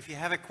 So if you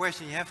have a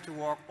question, you have to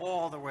walk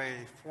all the way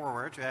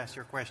forward to ask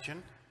your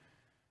question.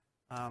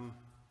 I think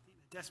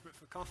they're desperate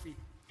for coffee.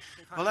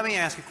 Well, let me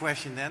ask a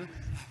question then.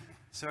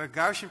 So a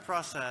Gaussian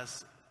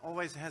process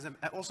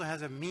also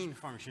has a mean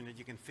function that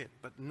you can fit,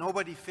 but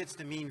nobody fits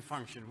the mean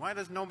function. Why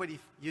does nobody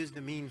use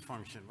the mean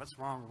function? What's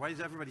wrong? Why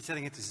is everybody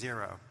setting it to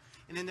 0?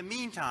 And in the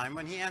meantime,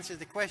 when he answers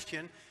the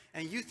question,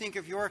 and you think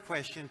of your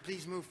question,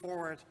 please move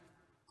forward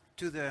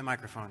to the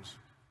microphones.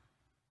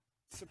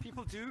 So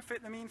people do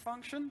fit the mean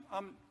function,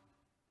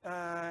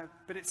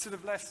 but it's sort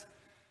of less.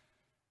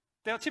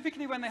 They'll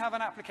typically, when they have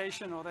an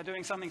application or they're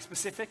doing something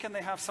specific and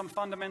they have some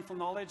fundamental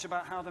knowledge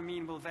about how the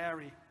mean will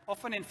vary.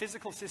 Often in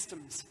physical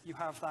systems, you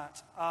have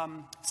that.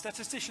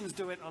 Statisticians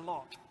do it a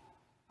lot.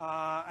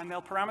 And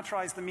they'll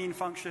parameterize the mean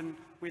function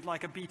with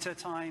like a beta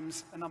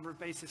times a number of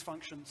basis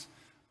functions.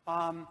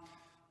 The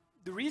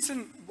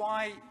reason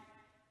why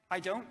I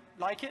don't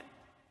like it,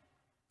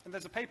 and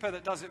there's a paper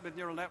that does it with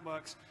neural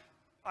networks,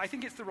 I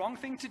think it's the wrong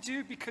thing to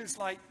do because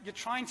like you're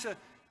trying to,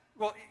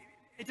 well,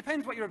 it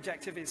depends what your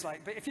objective is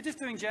like, but if you're just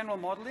doing general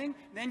modeling,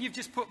 then you've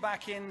just put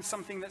back in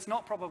something that's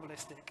not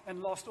probabilistic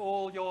and lost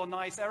all your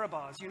nice error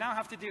bars. You now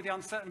have to do the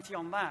uncertainty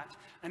on that,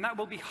 and that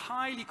will be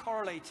highly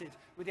correlated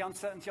with the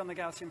uncertainty on the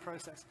Gaussian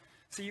process.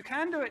 So you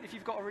can do it if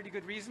you've got a really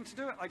good reason to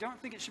do it. I don't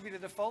think it should be the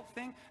default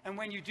thing, and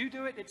when you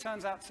do it, it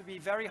turns out to be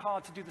very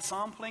hard to do the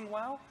sampling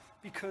well,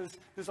 because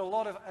there's a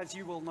lot of, as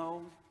you will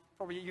know,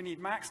 probably you need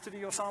Max to do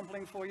your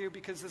sampling for you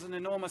because there's an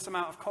enormous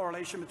amount of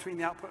correlation between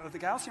the output of the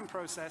Gaussian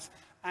process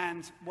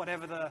and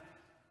whatever the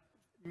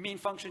mean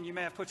function you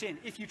may have put in,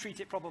 if you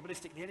treat it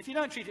probabilistically. And if you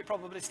don't treat it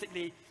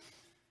probabilistically,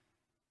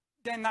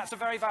 then that's a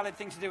very valid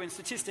thing to do in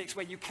statistics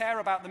where you care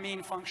about the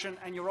mean function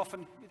and you're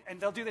often,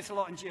 and they'll do this a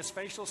lot in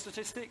geospatial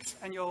statistics,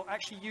 and you're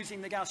actually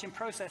using the Gaussian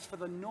process for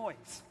the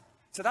noise.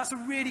 So that's a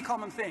really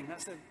common thing.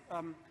 That's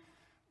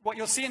what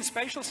you'll see in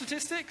spatial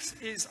statistics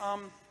is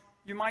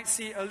you might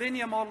see a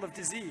linear model of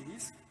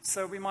disease.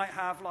 So we might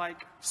have,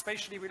 like,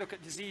 spatially we look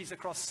at disease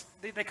across,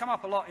 they come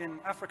up a lot in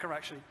Africa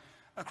actually,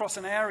 across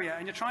an area,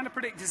 and you're trying to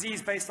predict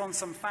disease based on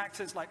some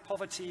factors like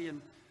poverty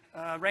and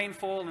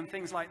rainfall and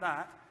things like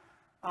that.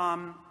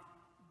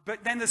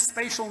 But then there's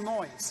spatial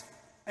noise.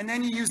 And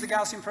then you use the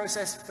Gaussian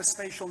process for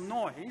spatial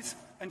noise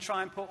and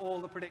try and put all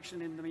the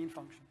prediction in the mean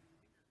function.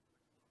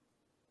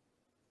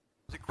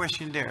 There's a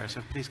question there,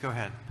 so please go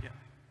ahead. Yeah.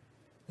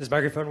 Does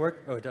microphone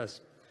work? Oh, it does.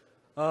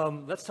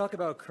 Let's talk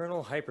about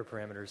kernel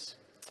hyperparameters.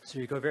 So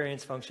your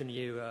covariance function,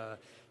 you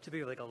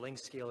typically like a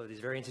length scale of these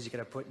variances you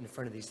gotta put in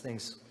front of these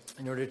things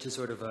in order to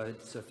sort of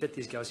to fit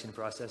these Gaussian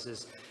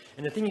processes.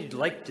 And the thing you'd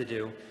like to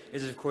do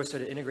is, of course,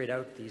 sort of integrate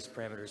out these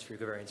parameters for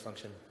your covariance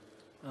function.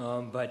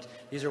 But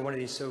these are one of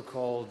these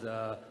so-called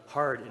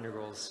hard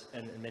integrals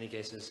in many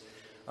cases.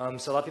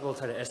 So a lot of people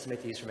try to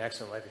estimate these from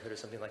accident likelihood or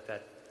something like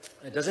that.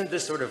 Doesn't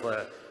this sort of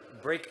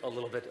break a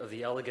little bit of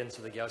the elegance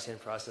of the Gaussian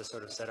process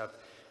sort of setup?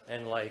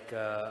 And like,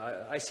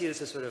 I see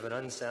this as sort of an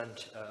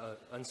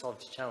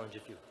unsolved challenge.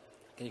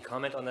 Can you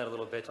comment on that a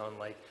little bit, on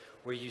like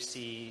where you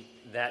see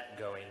that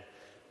going,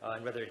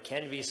 and whether it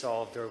can be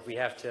solved or if we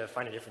have to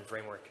find a different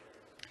framework?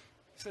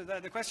 So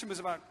the question was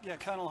about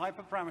kernel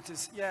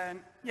hyperparameters.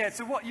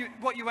 So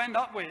what you end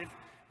up with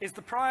is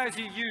the priors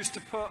you use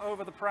to put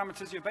over the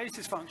parameters of your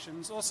basis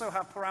functions also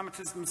have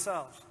parameters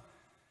themselves,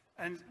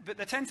 but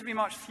there tend to be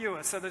much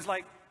fewer. So there's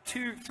like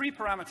 3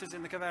 parameters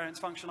in the covariance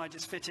function I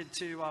just fitted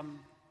to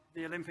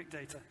the Olympic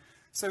data.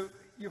 So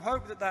you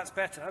hope that that's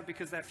better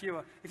because they're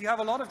fewer. If you have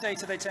a lot of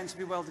data, they tend to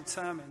be well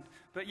determined.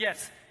 But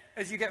yes,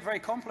 as you get very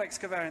complex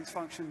covariance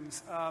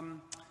functions,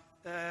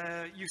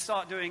 you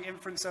start doing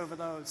inference over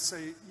those. So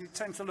you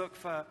tend to look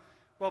for,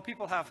 well,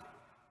 people have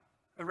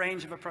a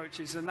range of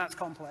approaches, and that's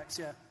complex,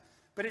 yeah.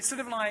 But it's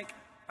sort of like,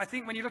 I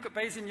think when you look at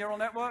Bayesian neural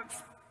networks,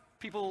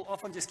 people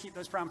often just keep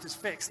those parameters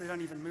fixed. They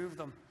don't even move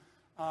them.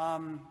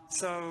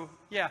 So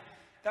yeah,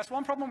 that's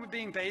one problem with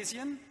being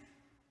Bayesian,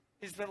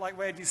 is that, like,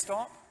 where do you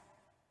stop?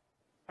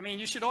 I mean,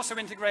 you should also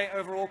integrate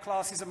over all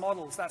classes of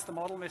models. That's the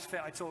model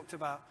misfit I talked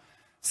about.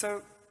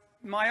 So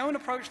my own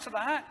approach to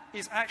that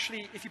is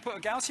actually, if you put a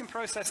Gaussian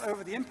process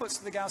over the inputs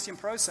to the Gaussian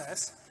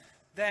process,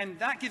 then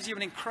that gives you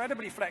an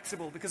incredibly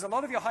flexible, because a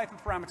lot of your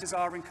hyperparameters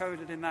are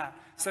encoded in that.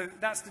 So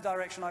that's the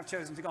direction I've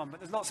chosen to go on.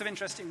 But there's lots of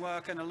interesting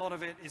work, and a lot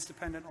of it is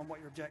dependent on what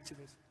your objective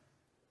is.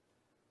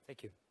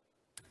 Thank you.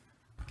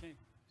 Okay.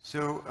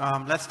 So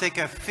let's take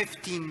a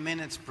 15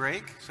 minutes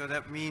break. So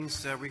that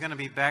means we're going to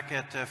be back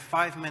at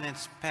 5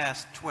 minutes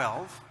past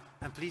 12.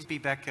 And please be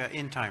back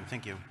in time.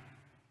 Thank you.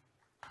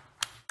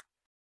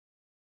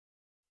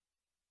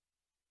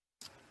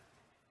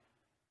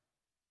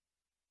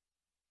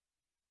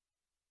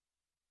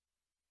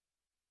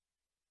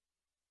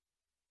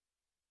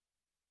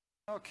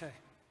 Okay.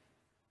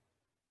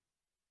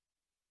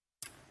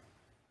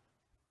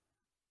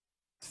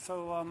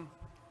 So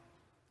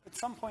at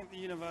some point the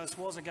universe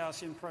was a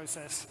Gaussian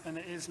process, and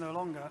it is no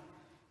longer.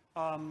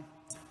 And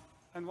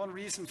one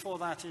reason for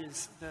that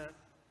is that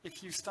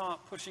if you start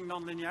pushing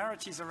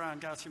nonlinearities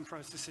around Gaussian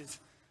processes,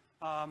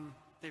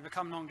 they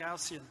become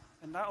non-Gaussian.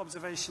 And that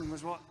observation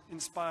was what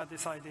inspired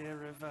this idea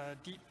of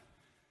deep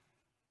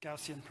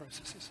Gaussian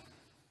processes.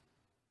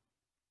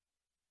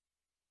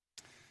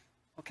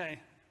 Okay,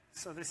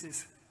 so this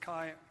is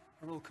Kai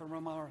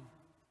Arulka-Ramaran.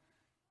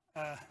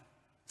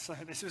 So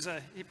this was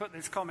he put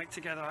this comic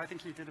together. I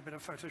think he did a bit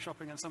of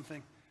photoshopping and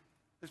something.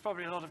 There's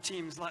probably a lot of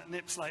teams like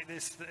NIPS like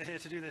this that are here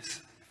to do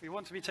this. If we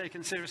want to be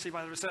taken seriously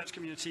by the research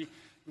community,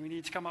 we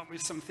need to come up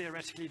with some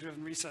theoretically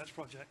driven research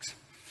projects.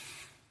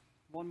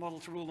 One model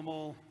to rule them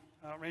all,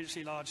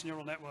 outrageously large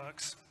neural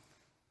networks.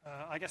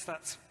 I guess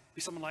that's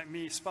be someone like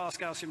me, sparse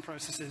Gaussian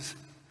processes.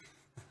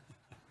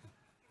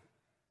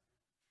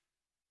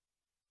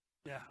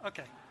 Yeah,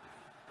 okay.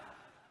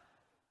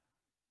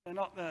 They're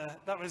not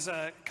that was,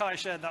 Kai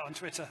shared that on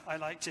Twitter. I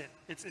liked it.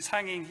 It's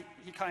hanging,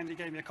 he kindly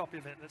gave me a copy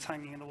of it that's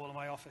hanging in the wall of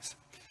my office.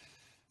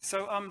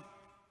 So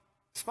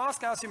sparse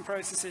Gaussian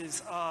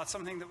processes are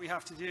something that we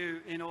have to do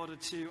in order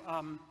to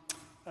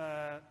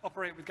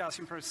operate with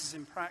Gaussian processes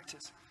in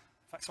practice.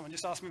 In fact, someone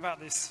just asked me about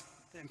this.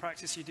 In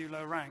practice, you do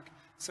low rank.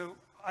 So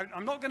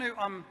I'm not going to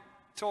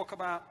talk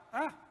about,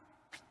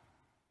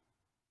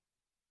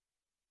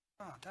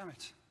 damn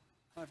it.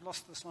 I've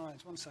lost the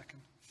slides. 1 second.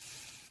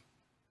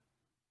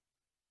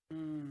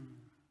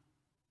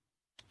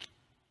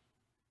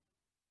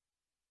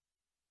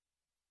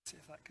 See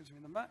if that gives me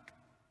them back.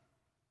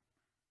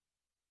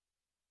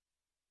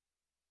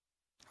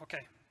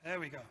 Okay, there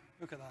we go.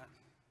 Look at that.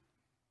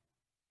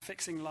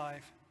 Fixing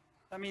live.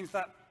 That means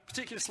that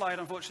particular slide,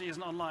 unfortunately,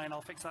 isn't online.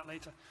 I'll fix that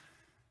later.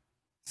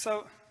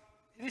 So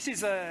this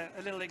is a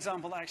little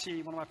example that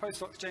actually one of my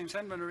postdocs, James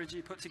Henman,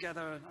 originally put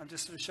together, and I'm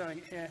just sort of showing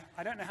it here.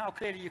 I don't know how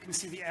clearly you can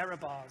see the error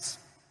bars,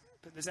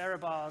 but there's error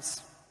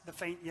bars. The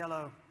faint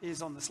yellow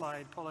is on the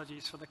slide.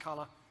 Apologies for the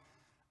color.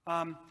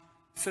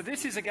 So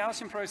this is a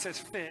Gaussian process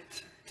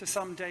fit to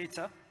some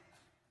data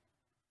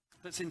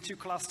that's in 2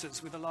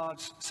 clusters with a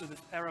large sort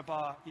of error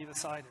bar either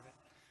side of it.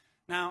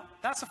 Now,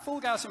 that's a full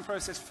Gaussian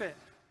process fit.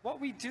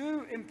 What we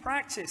do in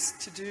practice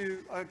to do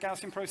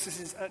Gaussian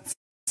processes at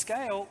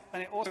scale,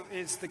 and it also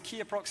is the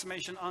key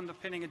approximation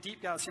underpinning a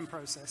deep Gaussian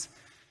process,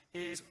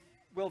 is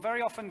we'll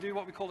very often do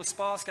what we call a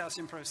sparse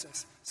Gaussian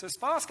process. So a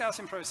sparse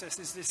Gaussian process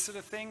is this sort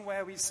of thing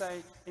where we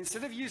say,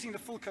 instead of using the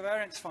full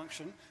covariance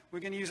function, we're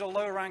going to use a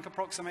low rank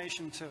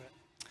approximation to it.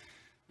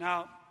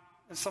 Now,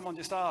 as someone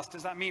just asked,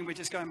 does that mean we're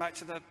just going back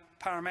to the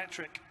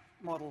parametric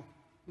model?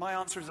 My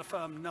answer is a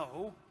firm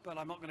no, but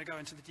I'm not going to go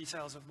into the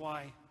details of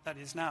why that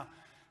is now.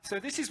 So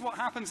this is what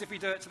happens if we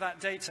do it to that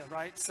data,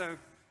 right? So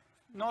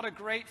not a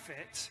great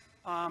fit.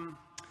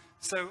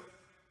 So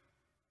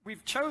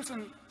we've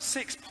chosen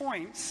 6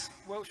 points,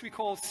 which we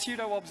call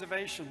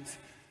pseudo-observations.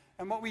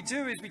 And what we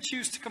do is we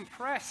choose to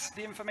compress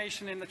the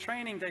information in the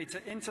training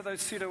data into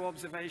those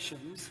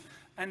pseudo-observations,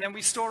 and then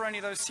we store only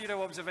those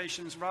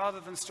pseudo-observations rather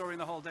than storing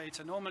the whole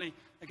data. Normally,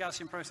 a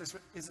Gaussian process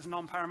is a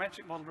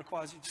non-parametric model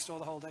requires you to store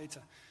the whole data.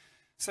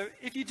 So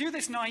if you do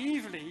this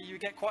naively, you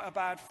get quite a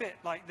bad fit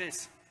like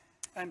this.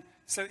 And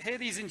so here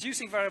these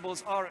inducing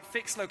variables are at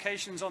fixed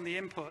locations on the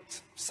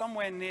input,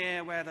 somewhere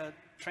near where the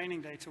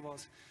training data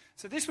was.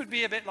 So this would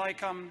be a bit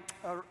like,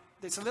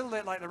 it's a little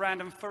bit like the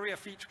random Fourier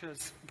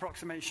features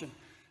approximation.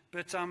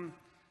 But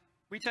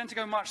we tend to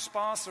go much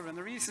sparser, and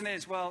the reason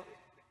is, well,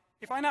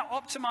 if I now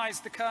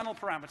optimize the kernel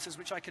parameters,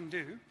 which I can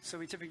do, so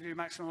we typically do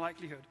maximum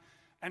likelihood,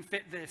 and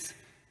fit this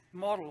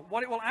model,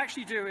 what it will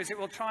actually do is it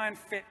will try and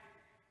fit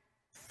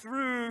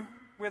through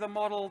with a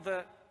model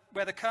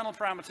where the kernel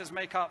parameters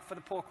make up for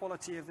the poor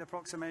quality of the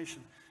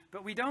approximation.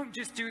 But we don't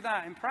just do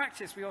that. In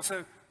practice, we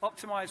also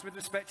optimize with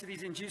respect to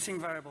these inducing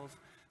variables.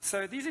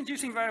 So these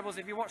inducing variables,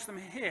 if you watch them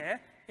here,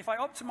 if I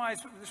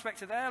optimize with respect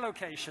to their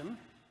location,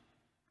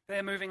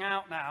 they're moving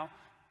out now,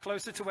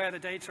 closer to where the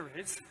data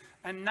is,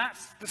 and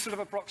that's the sort of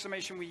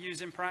approximation we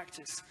use in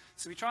practice.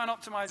 So we try and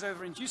optimize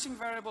over inducing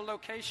variable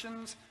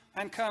locations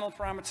and kernel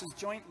parameters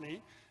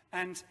jointly,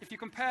 and if you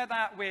compare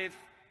that with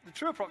the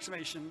true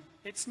approximation,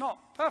 it's not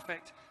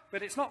perfect,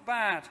 but it's not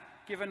bad,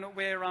 given that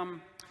we're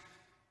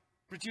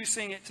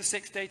reducing it to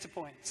 6 data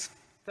points.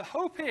 The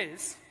hope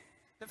is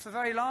that for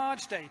very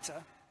large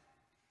data,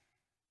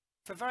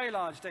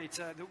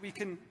 that we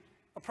can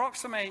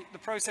approximate the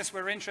process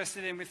we're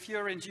interested in with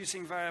fewer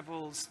inducing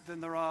variables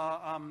than there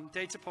are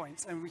data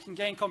points, and we can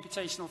gain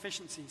computational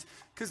efficiencies.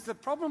 Because the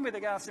problem with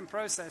the Gaussian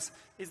process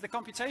is the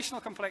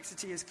computational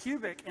complexity is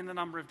cubic in the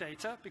number of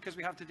data, because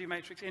we have to do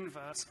matrix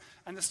inverse,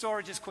 and the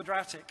storage is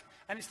quadratic.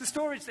 And it's the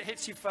storage that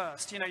hits you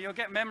first. You know, you'll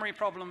get memory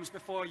problems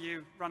before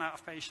you run out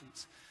of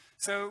patience.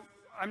 So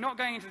I'm not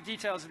going into the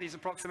details of these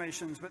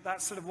approximations, but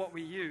that's sort of what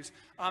we use.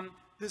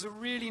 There's a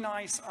really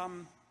nice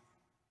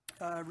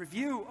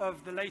review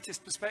of the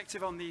latest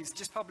perspective on these,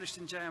 just published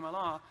in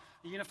JMLR,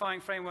 the unifying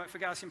framework for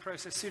Gaussian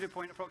process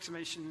pseudo-point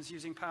approximations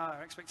using power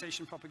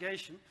expectation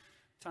propagation.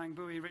 Tang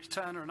Bui, Rich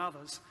Turner, and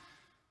others.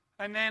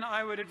 And then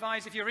I would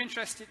advise, if you're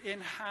interested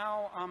in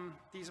how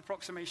these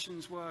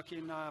approximations work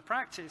in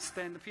practice,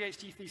 then the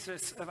PhD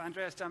thesis of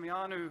Andreas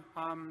Damianu,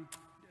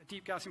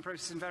 Deep Gaussian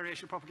Process and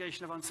Variational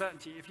Propagation of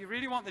Uncertainty. If you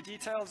really want the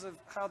details of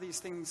how these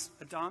things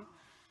are done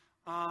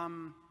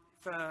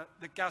for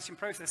the Gaussian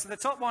process. So the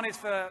top one is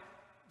for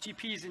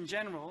GPs in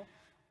general,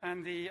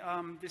 and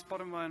this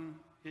bottom one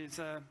is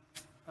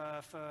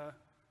for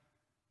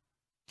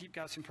deep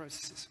Gaussian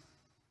processes.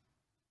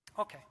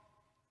 Okay,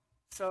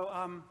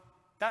 so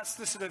that's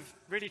the sort of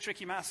really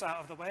tricky maths out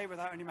of the way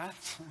without any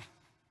maths.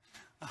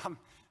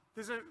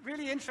 There's a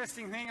really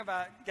interesting thing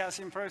about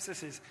Gaussian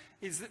processes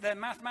is that they're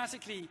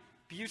mathematically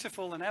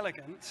beautiful and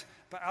elegant,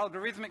 but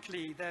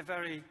algorithmically they're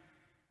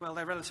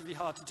they're relatively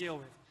hard to deal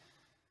with.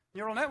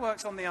 Neural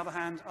networks, on the other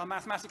hand, are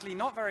mathematically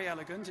not very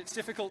elegant. It's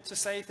difficult to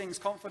say things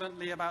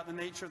confidently about the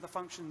nature of the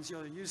functions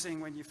you're using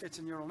when you fit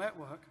a neural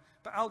network,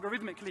 but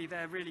algorithmically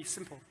they're really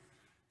simple.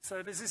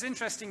 So there's this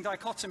interesting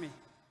dichotomy.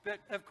 But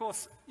of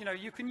course,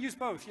 you can use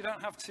both. You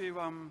don't have to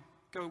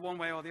go one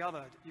way or the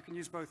other. You can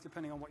use both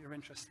depending on what you're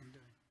interested in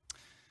doing.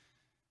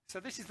 So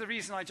this is the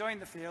reason I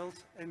joined the field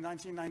in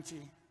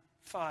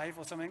 1995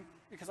 or something,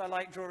 because I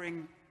like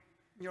drawing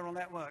neural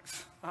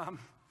networks.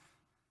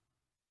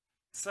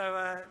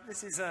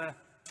 This is a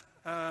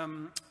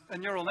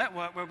neural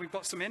network where we've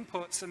got some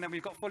inputs, and then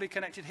we've got fully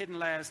connected hidden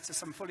layers to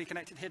some fully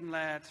connected hidden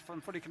layer, from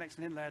fully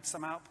connected hidden layer to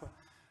some output.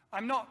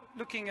 I'm not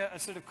looking at a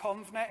sort of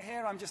convnet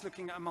here. I'm just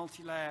looking at a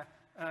multi-layer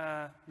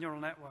neural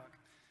network.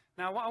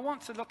 Now, what I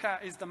want to look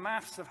at is the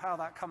maths of how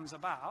that comes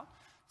about.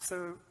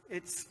 So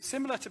it's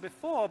similar to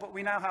before, but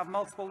we now have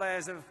multiple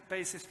layers of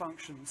basis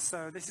functions.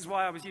 So this is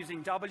why I was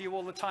using W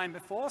all the time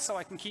before, so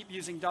I can keep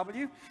using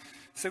W.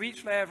 So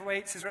each layer of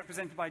weights is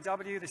represented by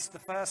W. This is the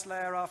first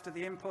layer after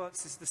the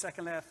inputs. This is the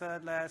second layer,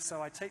 third layer.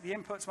 So I take the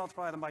inputs,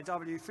 multiply them by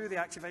W through the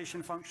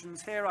activation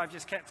functions. Here I've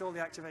just kept all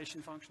the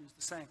activation functions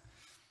the same.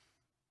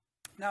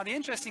 Now, the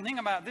interesting thing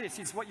about this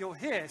is what you'll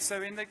hear.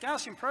 So in the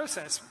Gaussian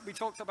process, we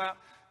talked about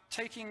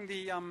taking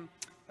the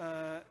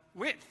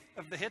width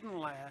of the hidden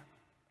layer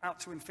out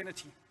to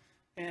infinity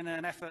in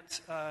an effort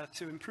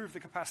to improve the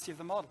capacity of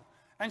the model.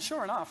 And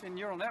sure enough, in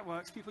neural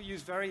networks, people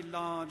use very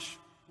large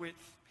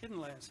width hidden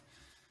layers,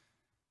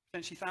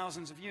 potentially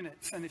thousands of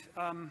units. And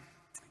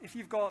if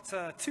you've got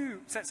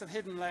two sets of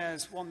hidden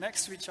layers, one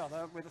next to each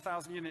other with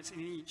 1,000 units in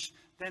each,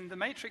 then the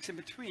matrix in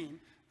between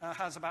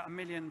has about 1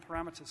 million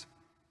parameters.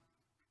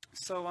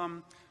 So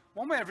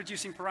one way of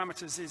reducing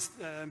parameters is,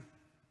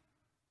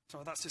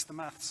 so that's just the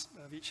maths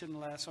of each hidden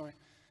layer, sorry,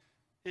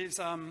 is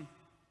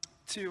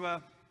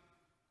to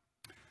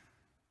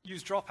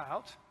use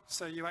dropout.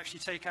 So you actually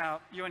take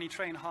out, you only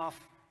train half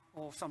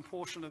or some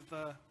portion of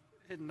the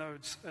hidden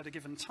nodes at a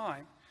given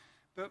time.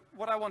 But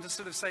what I want to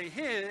sort of say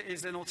here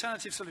is an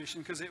alternative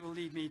solution, because it will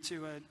lead me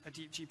to a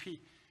deep GP.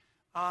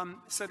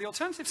 So the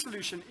alternative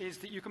solution is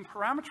that you can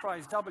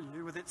parameterize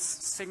W with its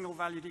signal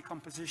value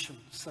decomposition.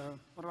 So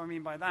what do I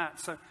mean by that?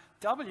 So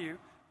W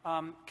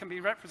can be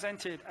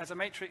represented as a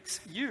matrix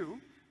U,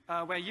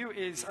 where U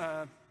is,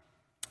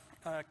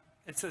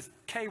 it's a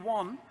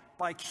K1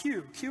 by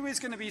Q. Q is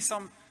going to be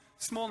some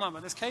small number.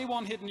 There's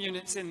K1 hidden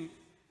units in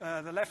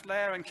the left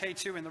layer and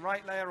K2 in the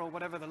right layer, or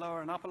whatever, the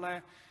lower and upper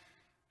layer.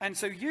 And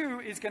so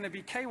U is going to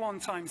be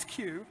K1 times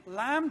Q.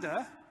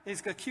 Lambda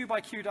is a Q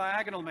by Q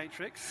diagonal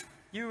matrix.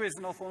 U is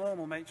an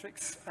orthonormal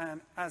matrix,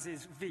 and as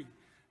is V.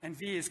 And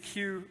V is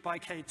Q by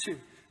K2.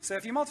 So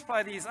if you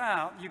multiply these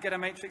out, you get a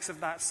matrix of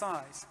that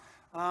size.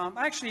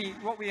 Actually,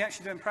 what we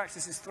actually do in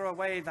practice is throw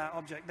away that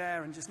object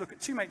there and just look at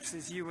two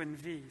matrices, U and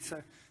V.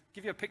 So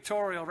give you a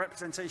pictorial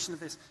representation of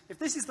this. If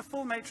this is the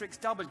full matrix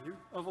W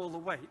of all the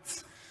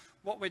weights,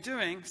 what we're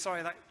doing,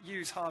 sorry, that U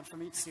is hard for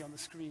me to see on the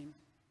screen.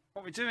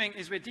 What we're doing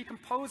is we're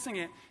decomposing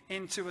it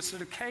into a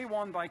sort of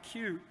K1 by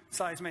Q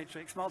size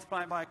matrix,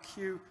 multiplying it by a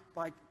Q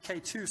by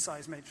K2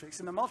 size matrix.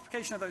 And the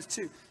multiplication of those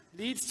two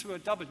leads to a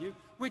W,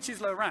 which is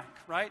low rank,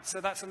 right?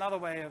 So that's another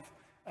way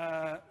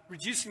of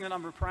reducing the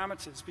number of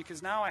parameters,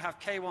 because now I have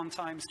K1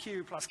 times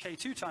Q plus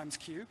K2 times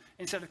Q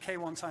instead of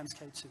K1 times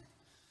K2.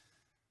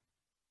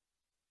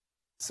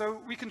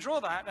 So we can draw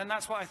that, and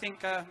that's what I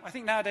think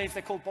nowadays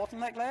they're called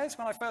bottleneck layers.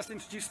 When I first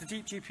introduced the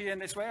deep GP in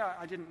this way,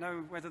 I didn't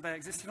know whether they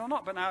existed or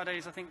not, but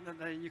nowadays I think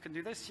that you can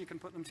do this. You can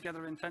put them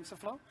together in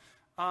TensorFlow.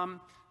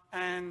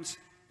 And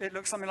it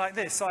looks something like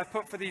this. So I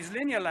put for these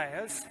linear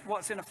layers,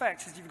 what's in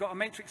effect is you've got a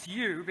matrix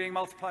U being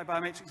multiplied by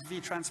a matrix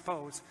V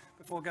transpose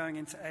before going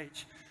into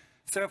H.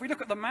 So if we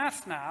look at the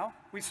math now,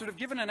 we've sort of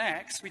given an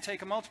X, we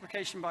take a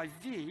multiplication by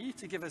V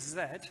to give us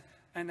Z,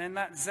 and then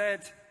that Z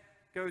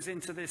goes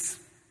into this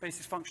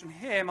basis function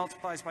here,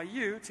 multiplies by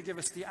U to give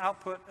us the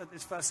output at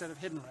this first set of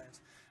hidden layers.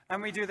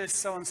 And we do this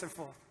so on and so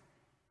forth.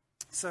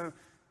 So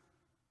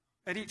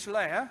at each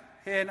layer,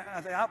 here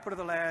the output of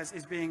the layers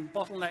is being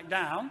bottlenecked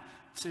down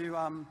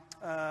to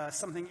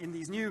something in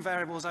these new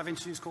variables I've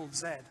introduced called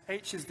Z.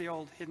 H is the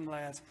old hidden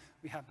layers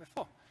we had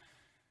before.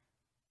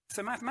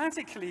 So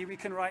mathematically, we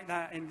can write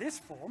that in this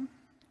form,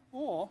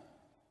 or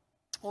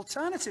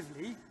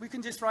alternatively, we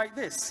can just write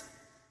this,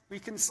 we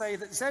can say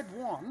that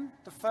Z1,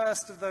 the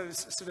first of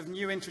those sort of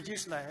new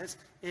introduced layers,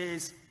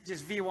 is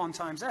just V1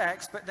 times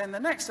X, but then the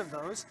next of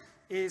those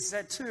is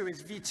Z2,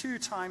 is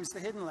V2 times the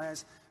hidden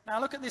layers. Now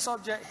look at this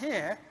object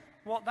here.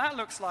 What that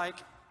looks like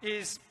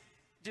is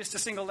just a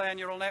single layer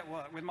neural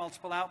network with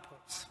multiple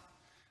outputs.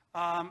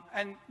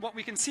 And what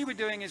we can see we're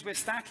doing is we're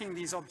stacking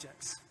these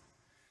objects.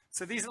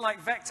 So these are like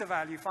vector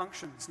value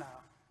functions now,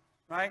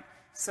 right?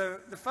 So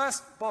the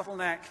first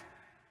bottleneck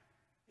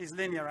is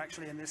linear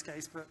actually in this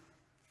case, but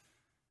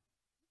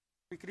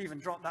we could even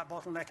drop that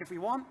bottleneck if we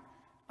want.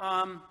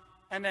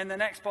 And then the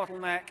next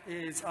bottleneck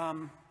is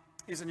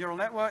a neural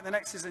network. The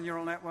next is a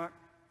neural network.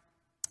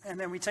 And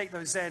then we take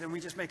those Z and we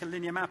just make a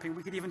linear mapping.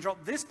 We could even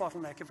drop this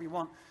bottleneck if we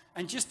want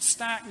and just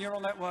stack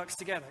neural networks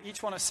together,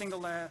 each one a single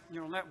layer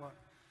neural network.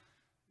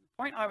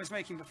 The point I was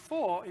making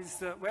before is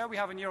that where we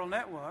have a neural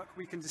network,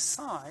 we can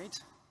decide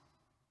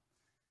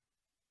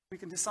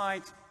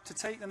to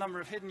take the number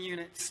of hidden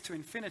units to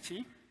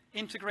infinity,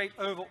 integrate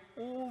over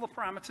all the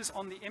parameters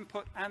on the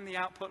input and the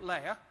output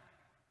layer,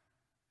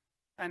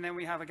 and then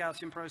we have a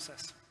Gaussian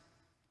process. So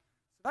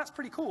that's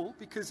pretty cool,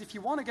 because if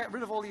you want to get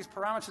rid of all these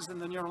parameters in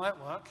the neural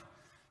network,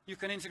 you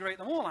can integrate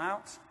them all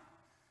out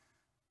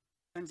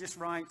and just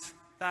write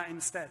that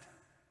instead.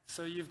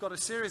 So you've got a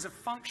series of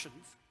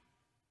functions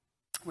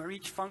where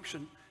each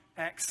function,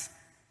 x,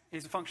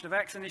 is a function of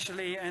x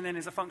initially, and then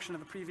is a function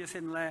of the previous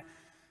hidden layer.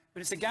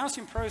 But it's a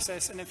Gaussian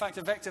process, and in fact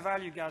a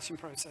vector-valued Gaussian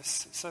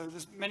process. So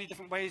there's many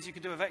different ways you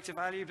could do a vector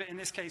value, but in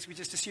this case we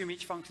just assume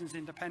each function is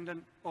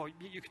independent, or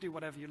you could do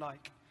whatever you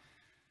like.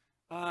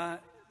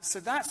 So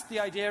that's the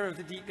idea of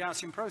the deep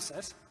Gaussian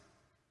process.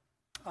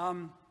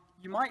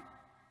 You might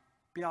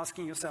be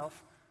asking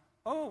yourself,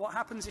 oh, what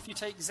happens if you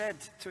take Z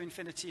to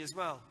infinity as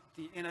well,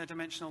 the inner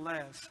dimensional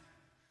layers?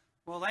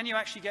 Well, then you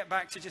actually get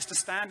back to just a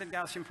standard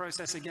Gaussian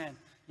process again.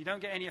 You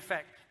don't get any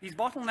effect. These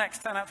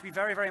bottlenecks turn out to be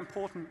very, very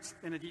important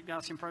in a deep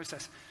Gaussian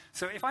process.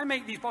 So if I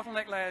make these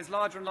bottleneck layers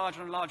larger and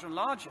larger and larger and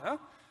larger,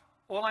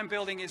 all I'm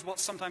building is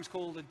what's sometimes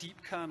called a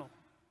deep kernel,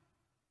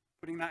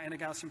 putting that in a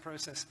Gaussian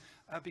process.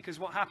 Because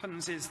what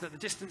happens is that the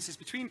distances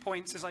between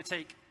points as I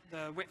take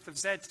the width of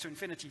Z to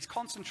infinities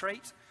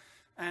concentrate,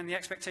 and the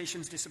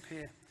expectations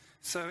disappear.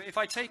 So if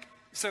I take,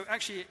 so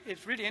actually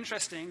it's really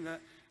interesting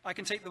that I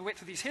can take the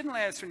width of these hidden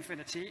layers to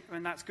infinity,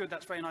 and that's good,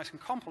 that's very nice and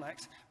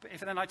complex, but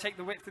if then I take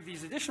the width of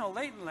these additional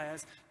latent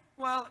layers,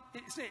 well,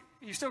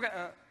 you still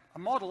get a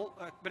model,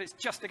 but it's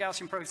just a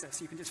Gaussian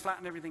process. You can just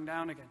flatten everything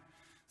down again.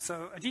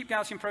 So a deep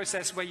Gaussian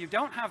process where you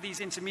don't have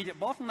these intermediate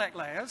bottleneck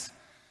layers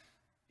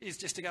is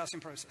just a Gaussian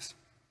process.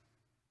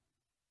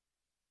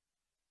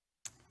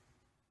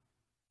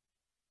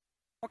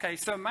 Okay,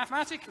 so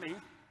mathematically,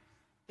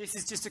 this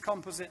is just a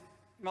composite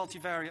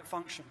multivariate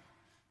function,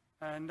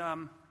 and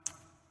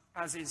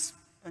as is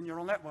a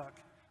neural network.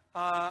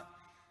 I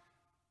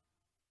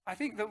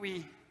think that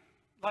we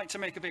like to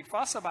make a big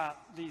fuss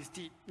about these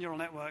deep neural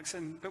networks,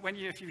 but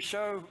if you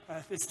show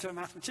this to a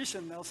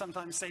mathematician, they'll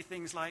sometimes say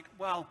things like,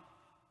 well,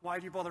 why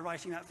do you bother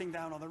writing that thing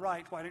down on the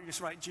right? Why don't you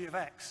just write g of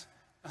x?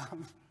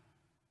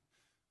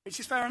 Which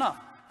is fair enough.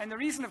 And the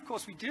reason, of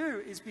course, we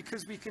do is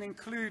because we can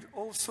include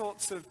all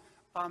sorts of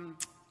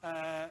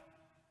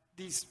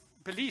these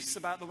beliefs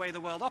about the way the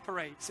world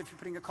operates. If you're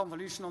putting a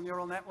convolutional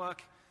neural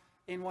network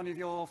in one of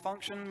your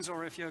functions,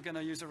 or if you're going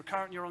to use a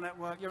recurrent neural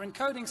network, you're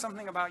encoding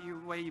something about the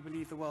way you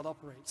believe the world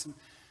operates. And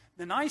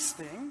the nice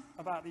thing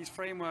about these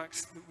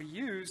frameworks that we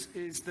use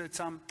is that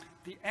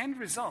the end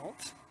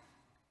result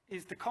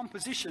is the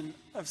composition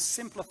of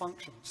simpler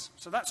functions.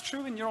 So that's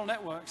true in neural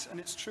networks, and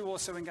it's true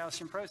also in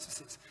Gaussian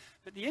processes.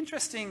 But the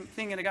interesting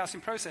thing in a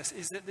Gaussian process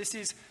is that this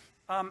is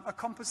a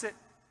composite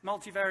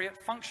multivariate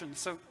function.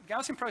 So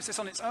Gaussian process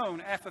on its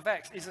own, f of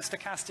x, is a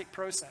stochastic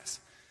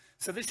process.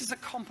 So this is a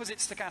composite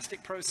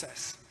stochastic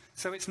process.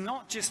 So it's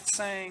not just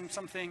saying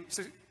something.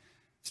 So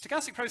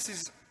stochastic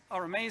processes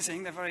are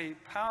amazing, they're very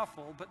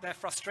powerful, but they're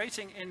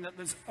frustrating in that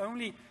there's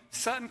only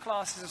certain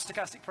classes of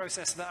stochastic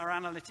process that are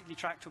analytically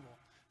tractable,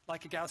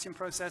 like a Gaussian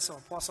process or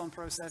a Poisson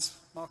process,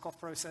 Markov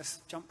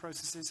process, jump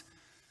processes.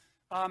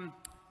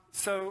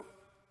 So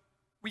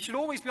we should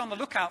always be on the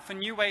lookout for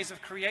new ways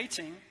of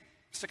creating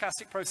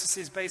stochastic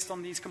processes based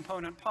on these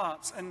component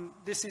parts. And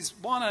this is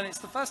one, and it's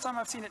the first time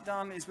I've seen it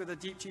done is with a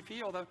deep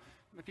GP, although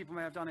people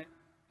may have done it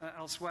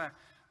elsewhere.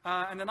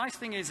 And the nice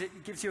thing is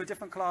it gives you a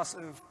different class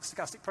of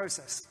stochastic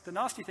process. The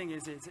nasty thing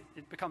is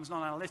it becomes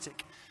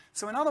non-analytic.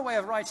 So another way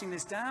of writing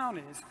this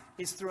down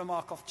is through a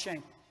Markov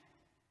chain.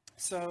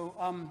 So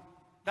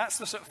that's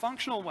the sort of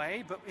functional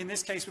way, but in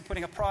this case we're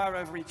putting a prior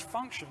over each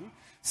function.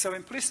 So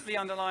implicitly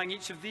underlying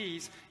each of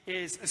these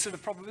is a sort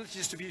of probability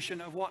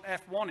distribution of what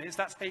F1 is.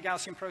 That's a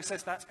Gaussian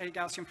process, that's a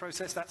Gaussian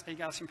process, that's a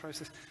Gaussian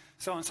process,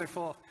 so on and so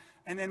forth.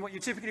 And then what you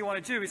typically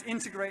want to do is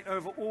integrate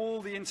over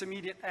all the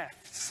intermediate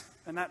Fs,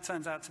 and that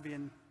turns out to be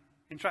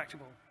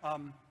intractable.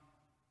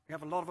 We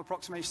have a lot of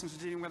approximations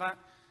for dealing with that.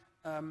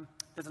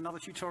 There's another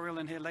tutorial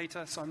in here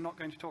later, so I'm not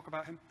going to talk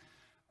about him.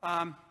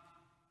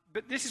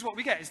 But this is what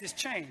we get, is this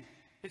chain.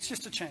 It's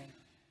just a chain.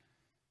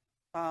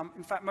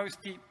 In fact,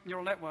 most deep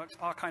neural networks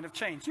are kind of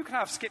chains. You could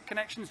have skip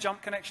connections,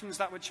 jump connections,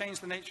 that would change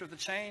the nature of the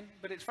chain,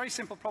 but it's a very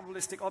simple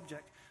probabilistic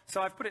object.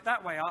 So I've put it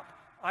that way up.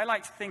 I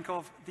like to think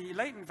of the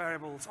latent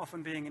variables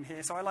often being in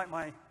here, so I like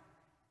my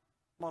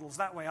models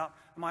that way up,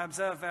 and my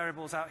observed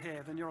variables out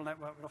here. The neural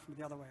network would often be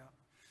the other way up.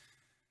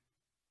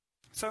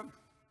 So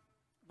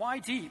why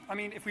deep? I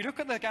mean, if we look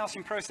at the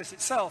Gaussian process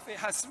itself, it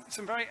has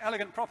some very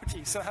elegant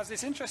properties. So it has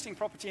this interesting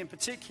property in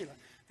particular,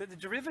 that the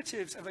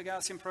derivatives of a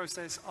Gaussian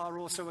process are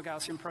also a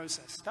Gaussian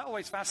process. That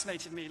always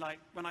fascinated me. Like,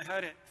 when I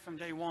heard it from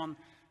day one,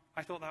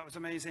 I thought that was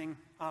amazing,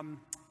 and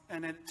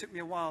then it took me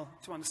a while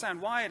to understand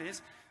why it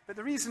is. But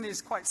the reason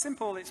is quite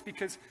simple. It's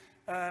because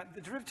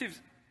the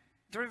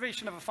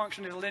derivation of a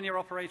function is a linear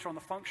operator on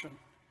the function.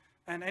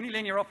 And any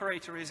linear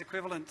operator is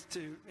equivalent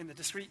to, in the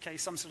discrete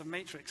case, some sort of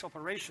matrix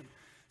operation.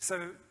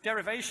 So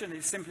derivation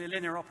is simply a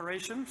linear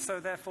operation. So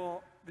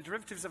therefore, the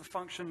derivatives of a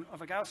function,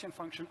 of a Gaussian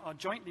function, are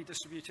jointly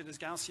distributed as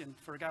Gaussian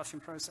for a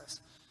Gaussian process.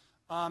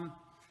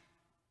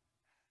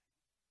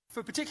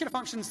 For particular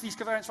functions, these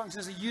covariance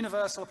functions are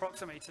universal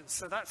approximators.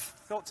 So that's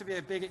thought to be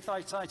a big,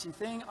 exciting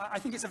thing. I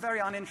think it's a very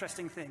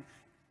uninteresting thing.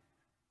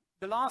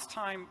 The last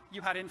time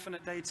you had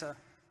infinite data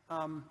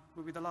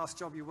will be the last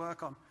job you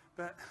work on.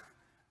 But,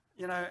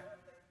 you know,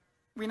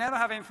 we never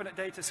have infinite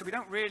data, so we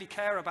don't really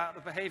care about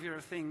the behavior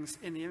of things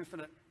in the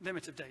infinite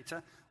limit of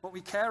data. What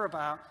we care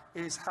about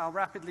is how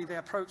rapidly they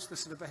approach the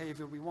sort of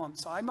behavior we want.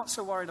 So I'm not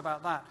so worried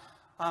about that.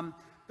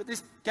 But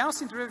this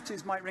Gaussian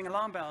derivatives might ring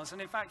alarm bells,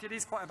 and in fact, it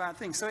is quite a bad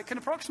thing. So it can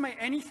approximate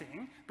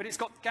anything, but it's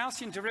got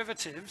Gaussian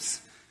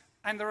derivatives,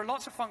 and there are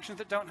lots of functions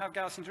that don't have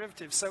Gaussian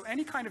derivatives. So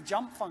any kind of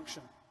jump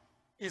function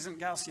isn't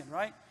Gaussian,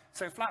 right?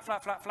 So flat,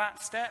 flat, flat,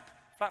 flat, step,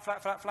 flat,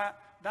 flat, flat, flat,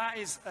 that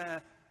is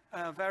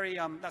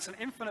that's an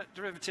infinite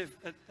derivative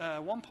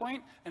at one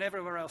point, and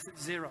everywhere else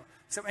it's zero.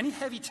 So any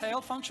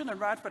heavy-tailed function, and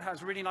Radford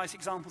has really nice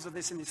examples of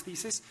this in his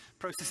thesis,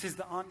 processes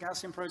that aren't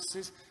Gaussian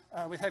processes,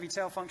 with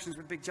heavy-tail functions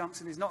with big jumps,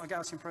 and is not a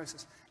Gaussian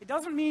process. It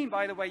doesn't mean,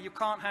 by the way, you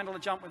can't handle a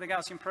jump with a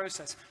Gaussian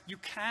process. You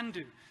can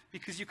do,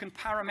 because you can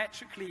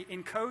parametrically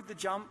encode the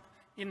jump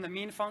in the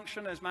mean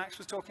function, as Max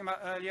was talking about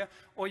earlier,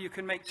 or you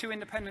can make two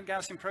independent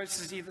Gaussian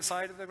processes either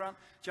side of the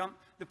jump.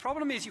 The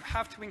problem is you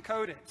have to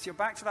encode it. So you're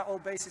back to that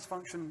old basis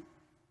function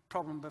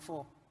problem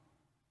before.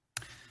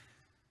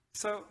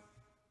 So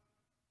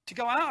to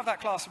go out of that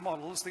class of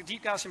models, the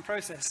deep Gaussian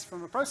process,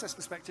 from a process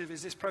perspective,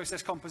 is this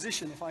process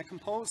composition. If I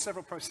compose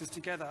several processes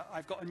together,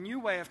 I've got a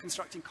new way of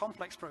constructing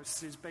complex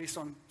processes based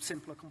on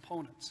simpler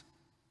components.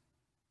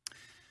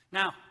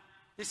 Now,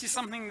 this is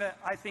something that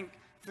I think,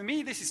 for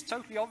me, this is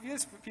totally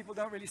obvious, but people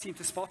don't really seem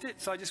to spot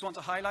it, so I just want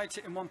to highlight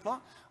it in one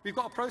plot. We've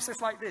got a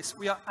process like this.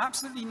 We are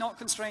absolutely not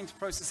constrained to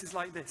processes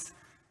like this.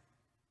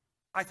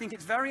 I think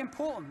it's very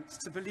important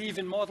to believe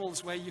in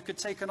models where you could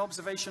take an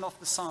observation off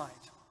the side,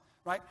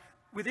 right?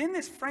 Within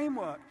this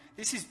framework,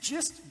 this is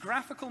just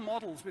graphical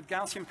models with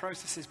Gaussian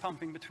processes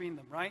pumping between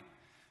them, right?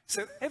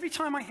 So every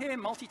time I hear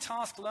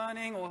multitask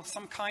learning or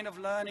some kind of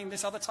learning,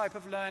 this other type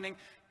of learning,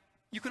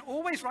 you can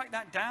always write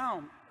that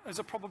down as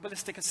a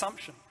probabilistic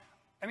assumption.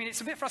 I mean,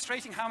 it's a bit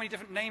frustrating how many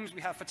different names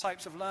we have for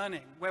types of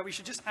learning, where we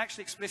should just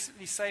actually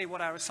explicitly say what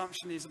our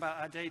assumption is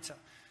about our data.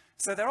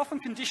 So they're often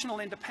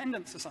conditional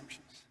independence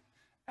assumptions.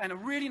 And a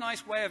really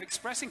nice way of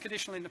expressing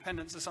conditional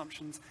independence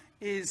assumptions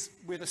is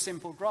with a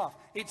simple graph.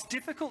 It's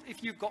difficult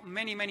if you've got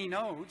many, many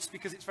nodes,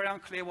 because it's very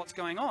unclear what's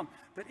going on.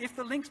 But if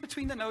the links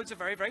between the nodes are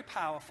very, very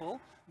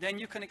powerful, then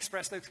you can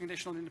express those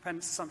conditional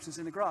independence assumptions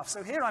in the graph.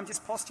 So here I'm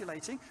just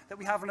postulating that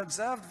we have an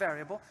observed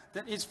variable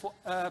that is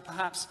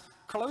perhaps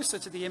closer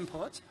to the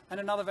input, and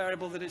another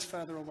variable that is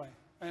further away.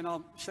 And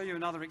I'll show you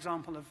another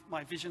example of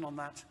my vision on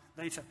that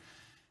later.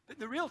 But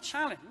the real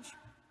challenge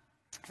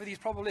for these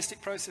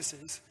probabilistic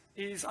processes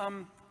is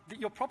that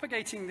you're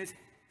propagating this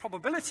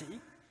probability.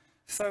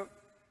 So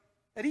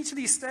at each of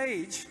these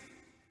stages,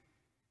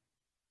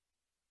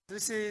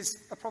 this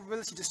is a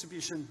probability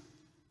distribution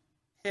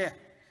here.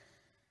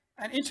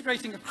 And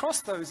integrating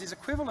across those is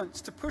equivalent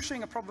to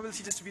pushing a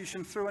probability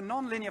distribution through a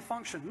nonlinear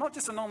function, not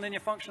just a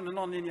nonlinear function, a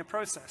nonlinear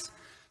process.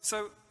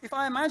 So if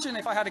I imagine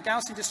if I had a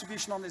Gaussian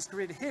distribution on this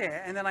grid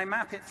here, and then I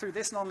map it through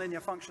this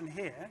nonlinear function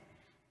here,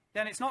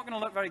 then it's not going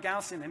to look very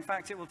Gaussian. In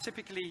fact, it will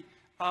typically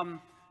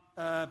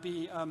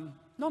be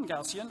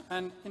non-Gaussian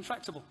and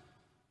intractable.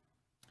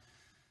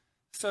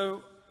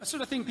 So a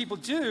sort of thing people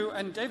do,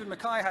 and David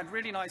Mackay had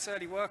really nice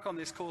early work on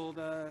this called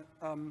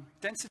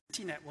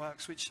density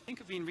networks, which I think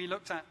have been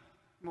relooked at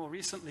more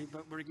recently,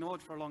 but were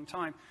ignored for a long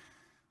time,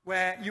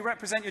 where you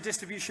represent your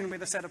distribution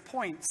with a set of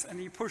points,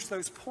 and you push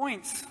those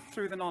points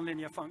through the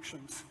nonlinear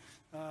functions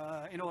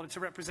in order to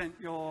represent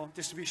your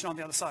distribution on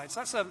the other side. So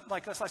that's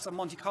like a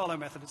Monte Carlo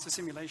method. It's a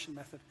simulation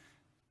method.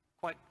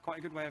 Quite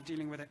a good way of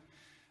dealing with it.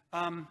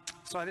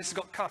 So this has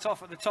got cut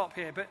off at the top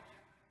here, but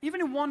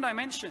even in one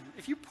dimension,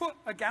 if you put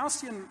a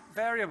Gaussian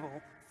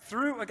variable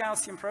through a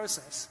Gaussian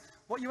process,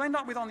 what you end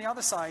up with on the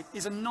other side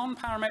is a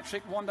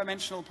non-parametric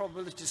one-dimensional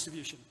probability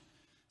distribution.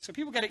 So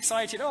people get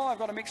excited, oh, I've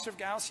got a mixture of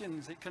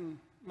Gaussians. It can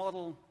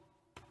model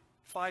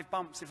 5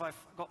 bumps if I've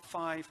got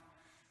 5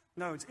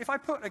 nodes. If I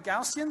put a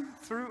Gaussian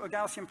through a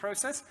Gaussian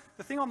process,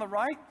 the thing on the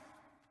right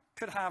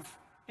could have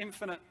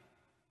infinite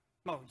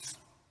modes.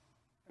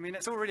 I mean,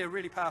 it's already a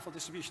really powerful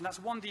distribution. That's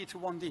 1D to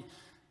 1D.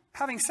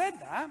 Having said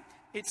that,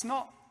 it's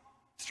not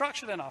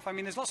structured enough. I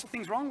mean, there's lots of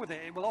things wrong with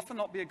it. It will often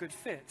not be a good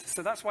fit.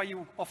 So that's why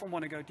you often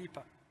want to go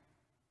deeper.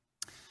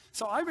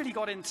 So I really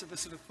got into the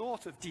sort of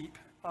thought of deep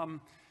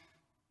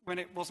when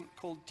it wasn't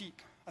called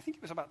deep. I think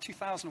it was about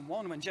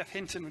 2001 when Jeff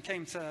Hinton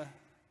came to,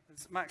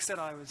 as Max said,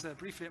 I was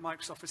briefly at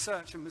Microsoft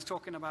Research and was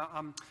talking about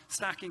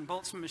stacking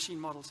Boltzmann machine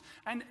models.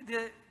 And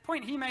the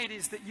point he made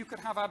is that you could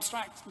have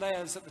abstract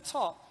layers at the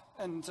top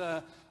and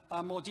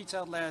more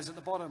detailed layers at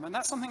the bottom. And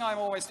that's something I'm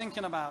always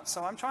thinking about.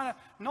 So I'm trying to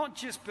not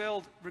just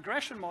build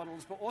regression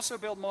models, but also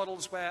build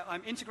models where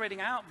I'm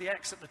integrating out the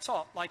X at the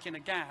top, like in a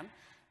GAN.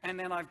 And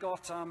then I've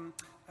got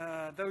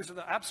those are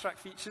the abstract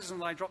features, and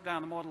when I drop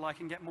down the model, I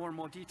can get more and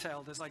more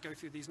detailed as I go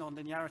through these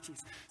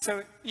nonlinearities.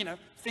 So, you know,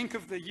 think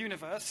of the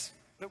universe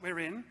that we're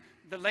in.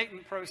 The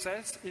latent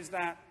process is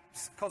that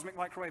cosmic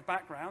microwave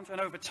background, and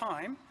over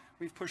time,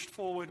 we've pushed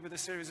forward with a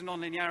series of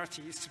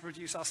nonlinearities to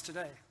produce us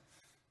today,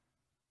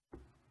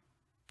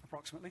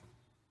 approximately.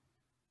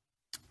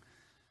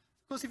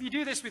 Of course, if you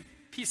do this with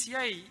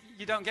PCA,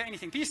 you don't get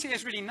anything. PCA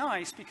is really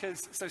nice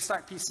because, so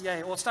stack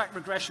PCA or stack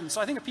regression.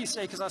 So I think of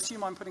PCA because I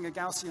assume I'm putting a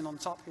Gaussian on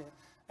top here.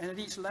 And at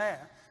each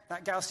layer,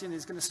 that Gaussian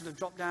is going to sort of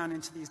drop down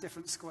into these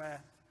different square.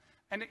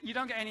 And you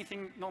don't get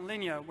anything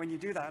nonlinear when you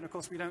do that. And of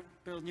course, we don't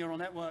build neural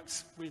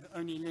networks with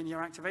only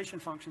linear activation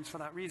functions for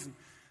that reason.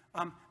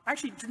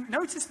 Actually,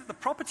 notice that the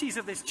properties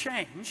of this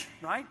change,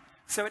 right?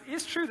 So it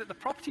is true that the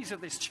properties of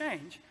this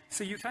change,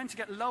 so you tend to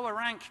get lower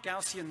rank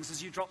Gaussians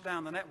as you drop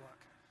down the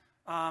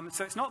network.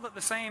 So it's not that the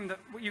same that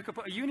you could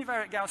put a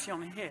univariate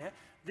Gaussian here.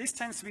 This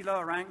tends to be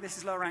lower rank. This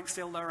is lower rank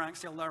still, lower rank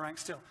still, lower rank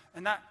still.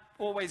 And that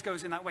always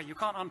goes in that way. You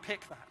can't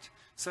unpick that.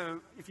 So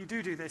if you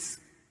do this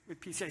with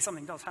PCA,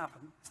 something does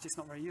happen. It's just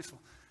not very useful.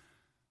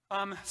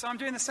 So I'm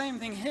doing the same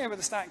thing here with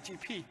the stack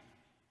GP.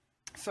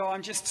 So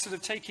I'm just sort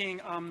of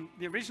taking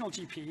the original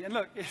GP. And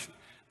look,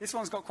 this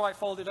one's got quite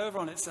folded over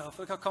on itself.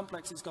 Look how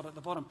complex it's got at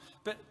the bottom.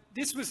 But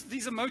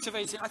these are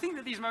motivated. I think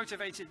that these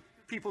motivated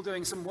people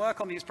doing some work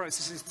on these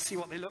processes to see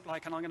what they look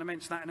like, and I'm going to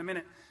mention that in a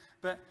minute.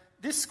 But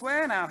this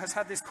square now has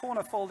had this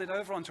corner folded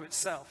over onto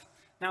itself.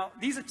 Now,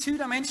 these are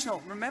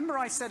two-dimensional. Remember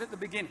I said at the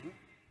beginning,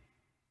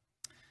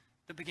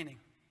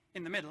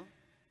 in the middle,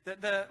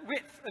 that the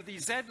width of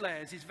these Z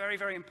layers is very,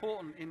 very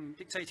important in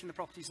dictating the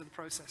properties of the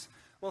process.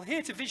 Well,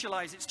 here to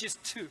visualize, it's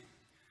just 2.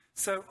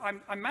 So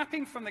I'm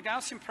mapping from the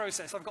Gaussian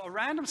process. I've got a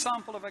random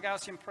sample of a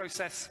Gaussian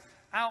process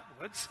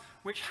outwards,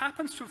 which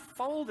happens to have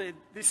folded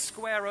this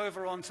square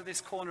over onto this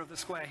corner of the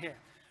square here.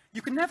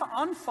 You can never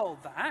unfold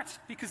that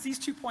because these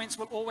 2 points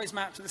will always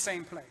map to the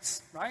same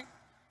place, right?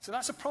 So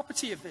that's a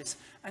property of this.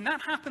 And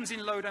that happens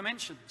in low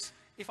dimensions.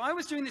 If I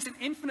was doing this in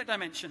infinite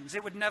dimensions,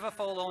 it would never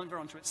fold over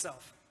onto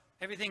itself.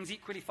 Everything's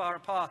equally far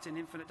apart in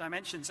infinite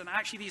dimensions. And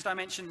actually these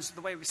dimensions,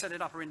 the way we set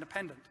it up, are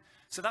independent.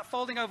 So that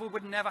folding over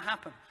would never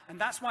happen. And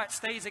that's why it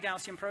stays a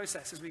Gaussian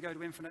process as we go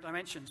to infinite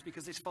dimensions,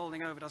 because this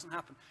folding over doesn't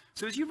happen.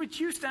 So as you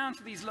reduce down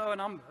to these lower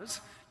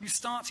numbers, you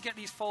start to get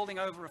these folding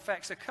over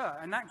effects occur.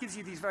 And that gives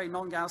you these very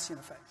non-Gaussian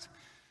effects.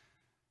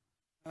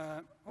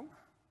 Why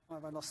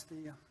have I lost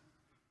the...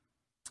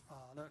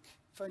 look,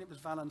 if only it was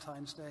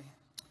Valentine's Day.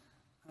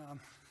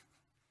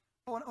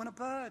 And a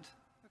bird.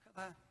 Look at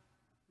that.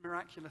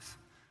 Miraculous.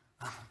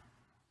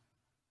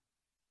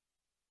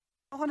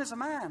 And there's a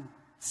man.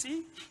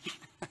 See?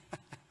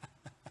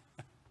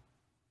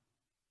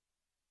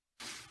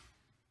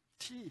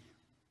 Gee,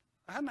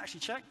 I hadn't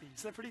actually checked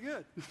these. They're pretty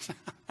good.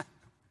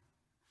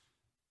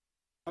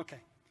 Okay.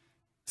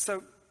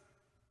 So,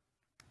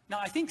 now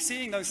I think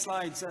seeing those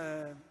slides,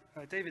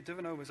 David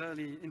Duverneau was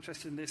early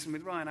interested in this, and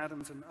with Ryan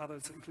Adams and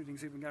others, including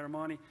Zubin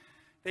Garamani,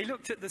 they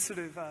looked at the sort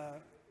of,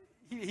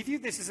 he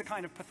viewed this as a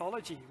kind of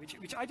pathology,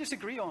 which I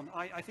disagree on.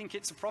 I think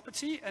it's a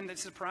property, and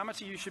it's a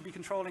parameter you should be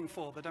controlling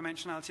for, the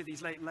dimensionality of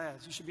these latent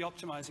layers. You should be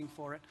optimizing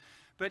for it.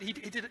 But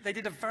they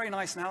did a very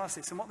nice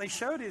analysis, and what they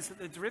showed is that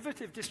the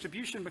derivative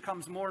distribution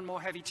becomes more and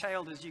more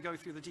heavy-tailed as you go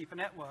through the deeper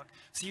network.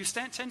 So you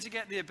tend to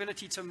get the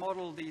ability to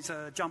model these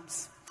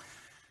jumps.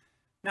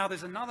 Now,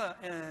 there's another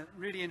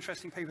really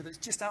interesting paper that's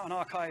just out on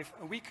arXiv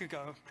a week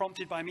ago,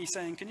 prompted by me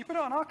saying, can you put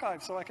it on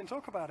arXiv so I can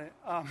talk about it?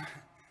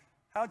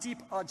 How deep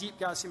are deep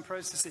Gaussian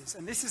processes?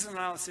 And this is an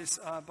analysis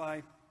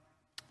by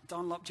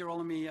Dunlop,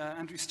 Girolami,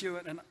 Andrew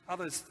Stewart, and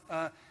others,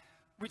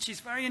 which is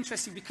very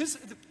interesting because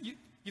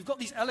you've got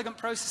these elegant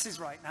processes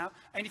right now.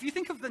 And if you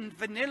think of the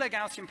vanilla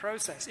Gaussian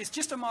process, it's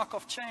just a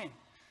Markov chain.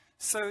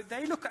 So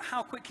they look at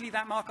how quickly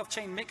that Markov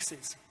chain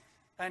mixes.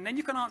 And then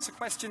you can answer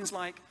questions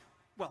like,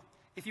 well,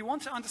 if you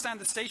want to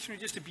understand the stationary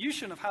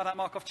distribution of how that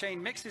Markov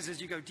chain mixes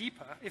as you go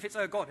deeper, if it's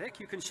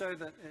ergodic, you can show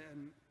that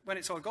when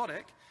it's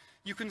ergodic,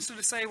 you can sort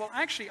of say, well,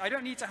 actually, I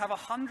don't need to have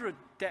 100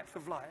 depth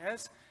of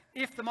layers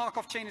if the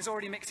Markov chain is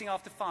already mixing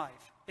after 5.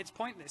 It's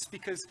pointless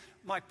because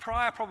my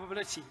prior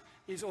probability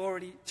is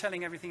already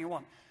telling everything you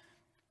want.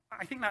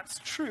 I think that's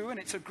true, and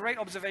it's a great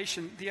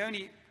observation. The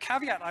only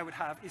caveat I would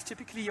have is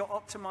typically you're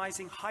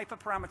optimizing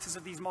hyperparameters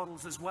of these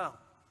models as well.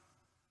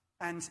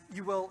 And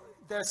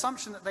their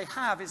assumption that they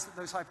have is that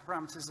those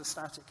hyperparameters are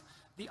static.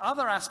 The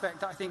other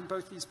aspect that I think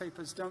both these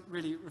papers don't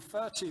really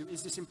refer to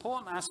is this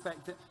important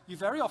aspect that you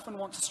very often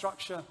want to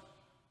structure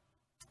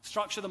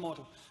the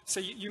model. So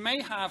you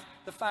may have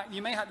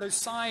those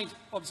side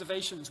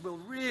observations will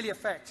really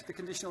affect the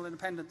conditional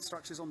independent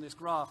structures on this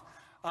graph.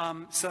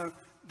 So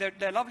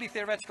they're lovely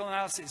theoretical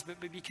analyses, but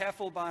be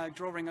careful by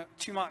drawing a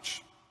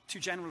too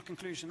general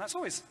conclusion. That's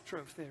always true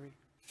of theory,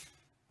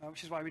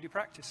 which is why we do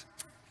practice.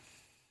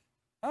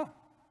 Oh,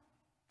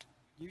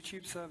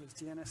 YouTube server's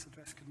DNS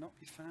address could not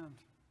be found.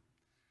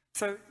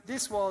 So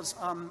this was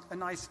a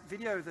nice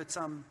video that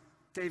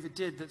David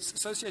did that's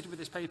associated with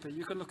this paper.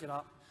 You can look it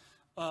up,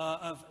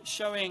 of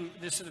showing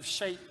the sort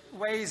of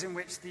ways in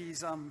which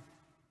these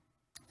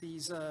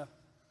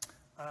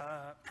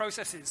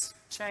processes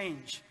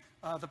change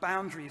the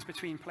boundaries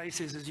between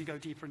places as you go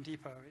deeper and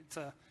deeper.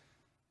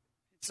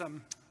 It's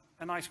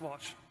a nice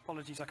watch.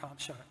 Apologies, I can't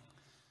show it.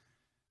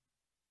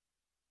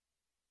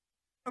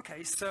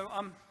 Okay, so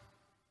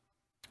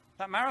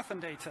that marathon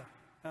data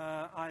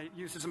I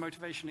used as a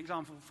motivation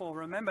example before.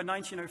 Remember,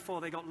 1904,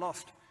 they got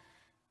lost,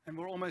 and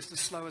were almost as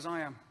slow as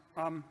I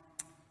am.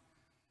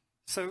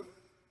 So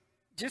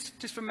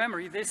just from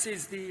memory, this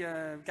is the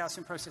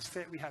Gaussian process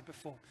fit we had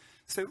before.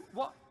 So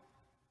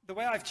the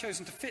way I've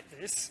chosen to fit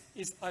this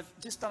is I've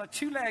just done a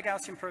two-layer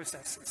Gaussian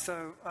process.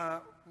 So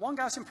one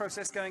Gaussian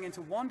process going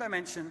into one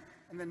dimension,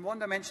 and then one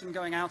dimension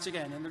going out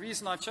again. And the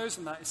reason I've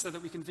chosen that is so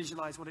that we can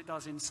visualize what it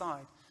does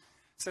inside.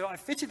 So I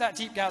fitted that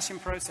deep Gaussian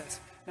process.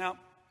 Now,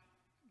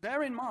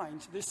 bear in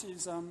mind, this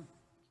is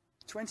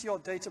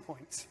 20-odd data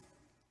points.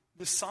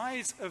 The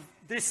size of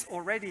this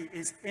already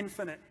is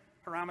infinite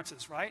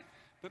parameters, right?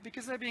 But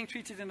because they're being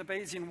treated in a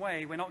Bayesian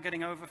way, we're not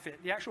getting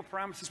overfit. The actual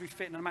parameters we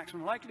fit in a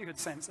maximum likelihood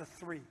sense are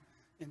 3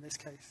 in this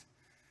case.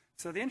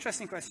 So the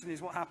interesting question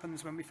is what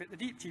happens when we fit the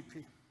deep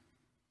GP?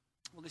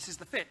 Well, this is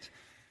the fit.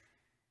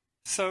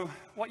 So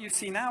what you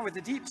see now with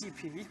the deep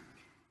GP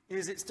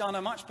is it's done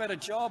a much better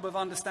job of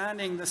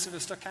understanding the sort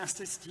of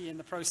stochasticity in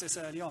the process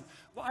early on.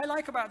 What I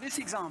like about this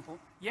example,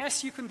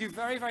 yes, you can do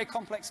very, very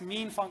complex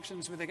mean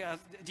functions with a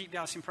deep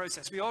Gaussian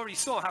process. We already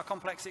saw how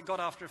complex it got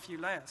after a few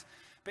layers.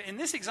 But in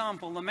this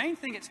example, the main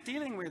thing it's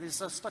dealing with is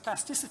the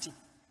stochasticity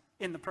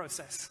in the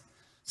process.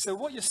 So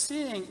what you're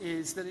seeing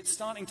is that it's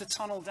starting to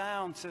tunnel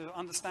down to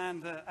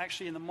understand that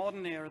actually in the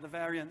modern era, the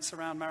variance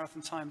around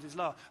marathon times is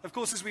low. Of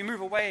course, as we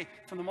move away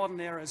from the modern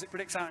era, as it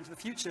predicts out into the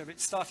future,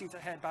 it's starting to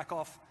head back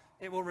off.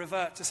 It will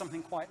revert to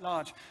something quite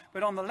large.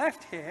 But on the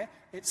left here,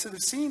 it's sort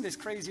of seen this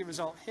crazy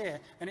result here,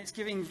 and it's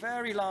giving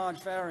very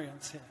large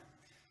variance here.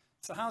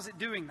 So how's it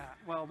doing that?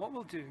 Well, what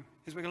we'll do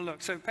is we're going to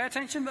look. So pay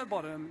attention at the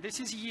bottom. This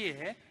is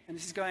year, and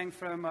this is going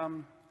from, I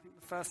think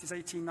the first is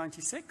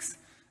 1896.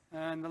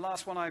 And the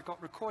last one I've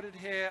got recorded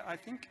here, I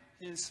think,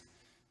 is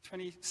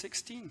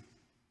 2016.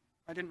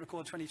 I didn't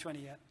record 2020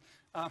 yet.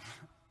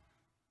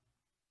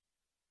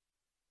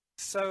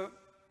 So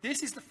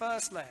this is the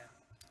first layer.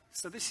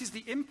 So this is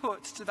the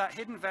input to that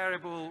hidden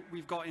variable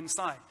we've got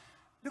inside.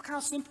 Look how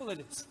simple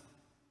it is.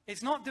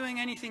 It's not doing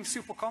anything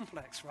super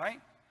complex,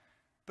 right?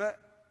 But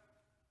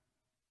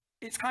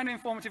it's kind of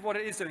informative what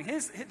it is doing.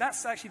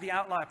 That's actually the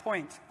outlier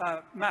point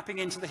mapping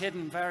into the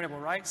hidden variable,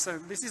 right? So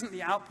this isn't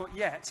the output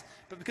yet,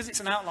 but because it's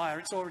an outlier,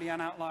 it's already an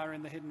outlier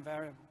in the hidden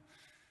variable.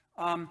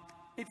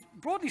 It's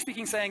broadly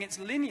speaking saying it's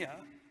linear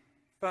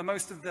for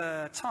most of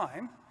the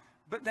time,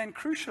 but then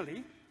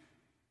crucially,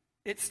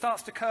 it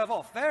starts to curve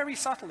off very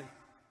subtly.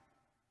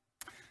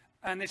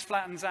 And this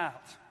flattens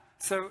out.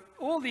 So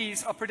all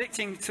these are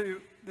predicting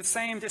to the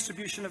same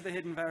distribution of the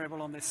hidden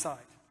variable on this side,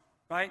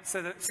 right?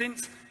 So that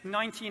since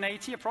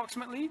 1980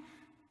 approximately,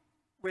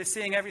 we're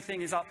seeing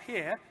everything is up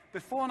here.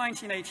 Before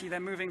 1980, they're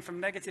moving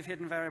from negative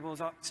hidden variables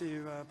up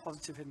to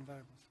positive hidden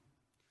variables.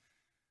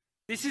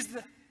 This is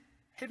the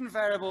hidden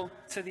variable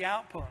to the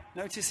output.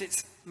 Notice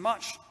it's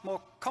much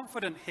more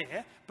confident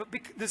here, but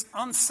there's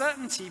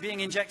uncertainty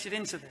being injected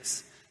into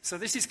this. So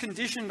this is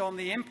conditioned on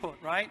the input,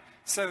 right?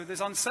 So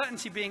there's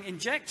uncertainty being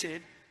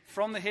injected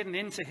from the hidden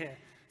into here.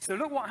 So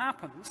look what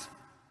happens.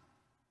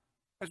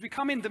 As we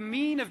come in, the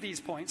mean of these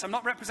points, I'm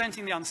not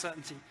representing the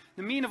uncertainty.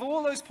 The mean of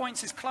all those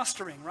points is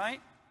clustering, right?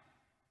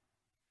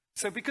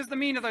 So because the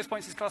mean of those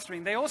points is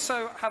clustering, they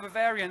also have a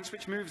variance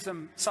which moves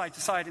them side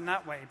to side in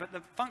that way. But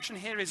the function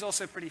here is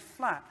also pretty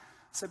flat.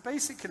 So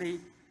basically,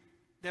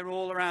 they're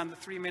all around the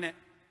 3-minute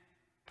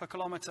per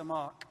kilometer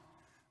mark.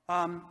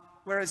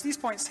 Whereas these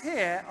points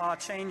here are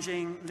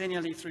changing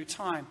linearly through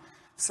time.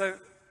 So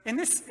in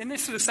this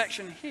sort of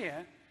section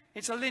here,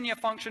 it's a linear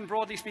function,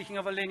 broadly speaking,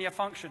 of a linear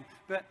function.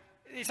 But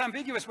it's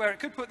ambiguous where it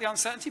could put the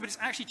uncertainty, but it's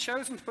actually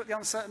chosen to put the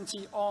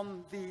uncertainty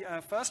on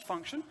the first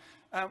function.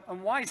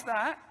 And why is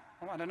that?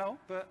 Well, I don't know,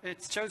 but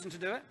it's chosen to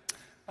do it.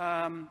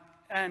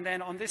 And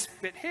then on this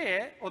bit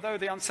here, although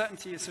the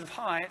uncertainty is sort of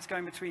high, it's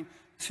going between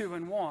 2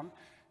 and 1,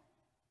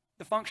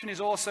 the function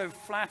is also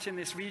flat in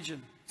this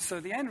region. So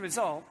the end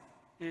result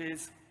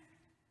is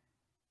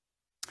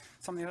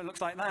something that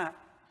looks like that.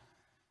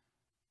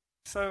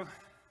 So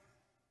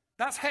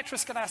that's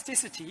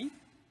heteroscedasticity,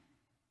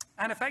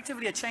 and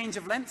effectively a change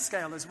of length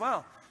scale as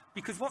well.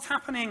 Because what's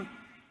happening,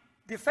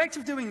 the effect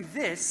of doing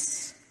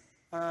this,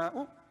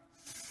 the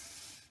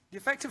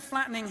effect of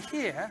flattening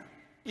here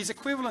is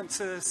equivalent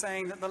to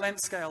saying that the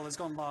length scale has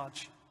gone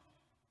large.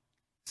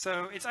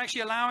 So it's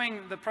actually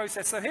allowing the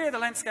process, so here the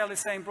length scale is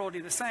staying broadly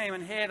the same,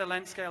 and here the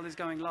length scale is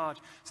going large.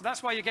 So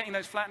that's why you're getting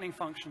those flattening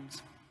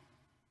functions.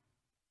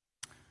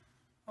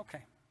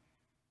 Okay.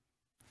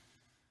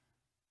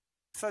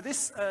 So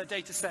this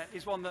data set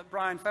is one that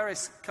Brian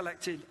Ferris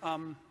collected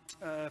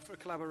for a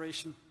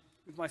collaboration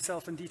with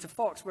myself and Dieter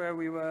Fox, where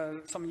we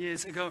were some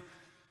years ago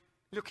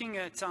looking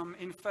at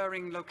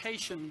inferring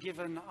location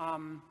given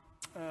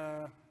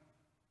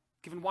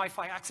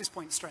Wi-Fi access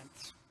point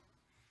strengths.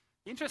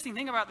 The interesting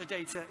thing about the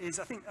data is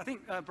I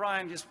think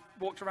Brian just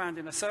walked around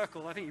in a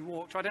circle. I think he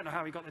walked. I don't know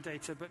how he got the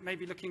data, but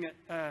maybe looking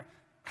at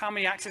how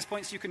many access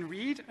points you can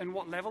read and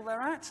what level they're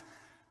at.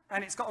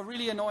 And it's got a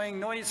really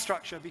annoying noise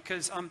structure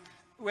because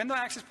when the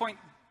access point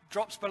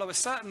drops below a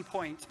certain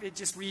point, it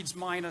just reads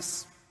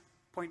minus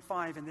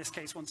 0.5 in this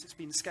case once it's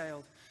been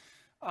scaled.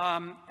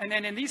 And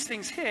then in these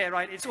things here,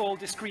 right, it's all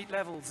discrete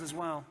levels as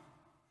well.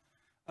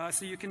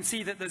 So you can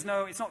see that there's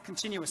no, it's not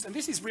continuous. And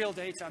this is real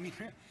data. I mean,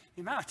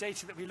 the amount of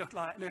data that we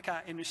look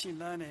at in machine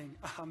learning,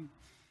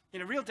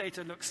 real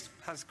data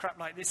has crap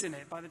like this in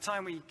it. By the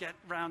time we get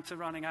around to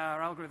running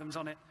our algorithms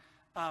on it,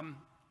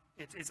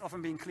 it's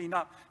often being cleaned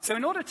up. So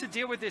in order to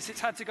deal with this, it's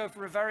had to go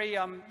for a very,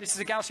 this is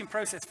a Gaussian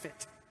process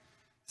fit.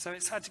 So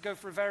it's had to go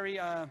for a very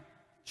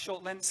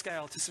short length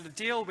scale to sort of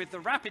deal with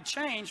the rapid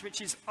change, which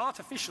is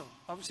artificial.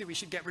 Obviously, we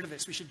should get rid of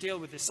this. We should deal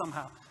with this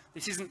somehow.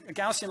 This isn't, a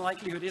Gaussian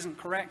likelihood isn't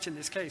correct in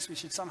this case. We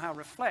should somehow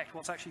reflect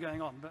what's actually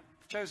going on, but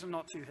I've chosen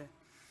not to here.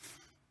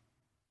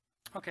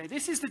 Okay,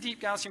 this is the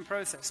deep Gaussian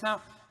process.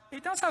 Now,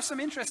 it does have some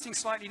interesting,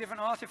 slightly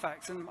different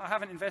artifacts, and I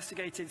haven't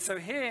investigated. So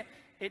here,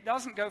 it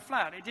doesn't go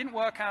flat. It didn't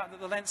work out that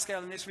the length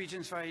scale in this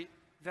region is very,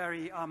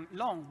 very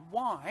long.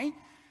 Why?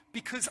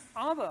 Because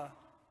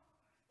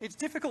it's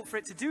difficult for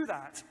it to do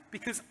that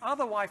because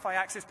other Wi-Fi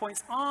access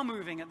points are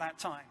moving at that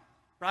time,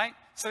 right?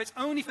 So it's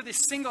only for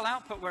this single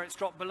output where it's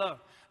dropped below.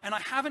 And I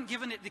haven't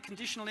given it the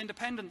conditional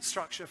independent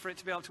structure for it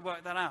to be able to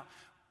work that out.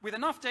 With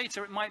enough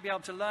data, it might be able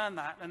to learn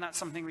that, and that's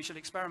something we should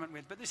experiment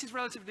with. But this is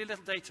relatively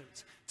little data.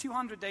 It's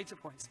 200 data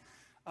points.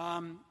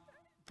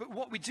 But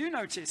what we do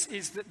notice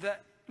is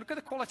that look at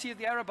the quality of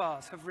the error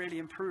bars have really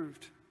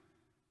improved.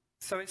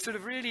 So it's sort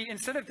of really,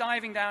 instead of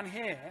diving down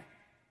here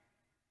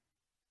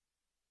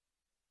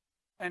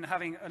and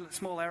having a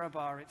small error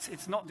bar,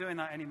 it's not doing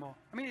that anymore.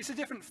 I mean, it's a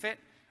different fit.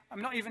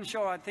 I'm not even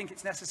sure I'd think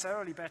it's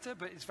necessarily better,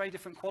 but it's very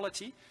different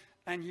quality.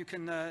 And you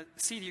can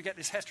see you get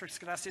this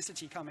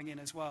heteroscedasticity coming in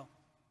as well.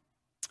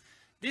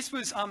 This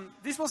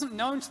wasn't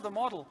known to the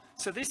model.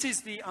 So this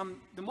is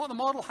what the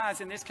model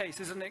has in this case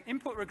is an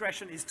input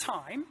regression is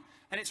time,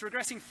 and it's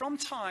regressing from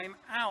time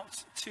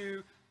out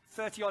to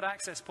 30-odd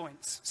access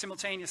points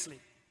simultaneously.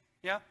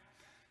 Yeah?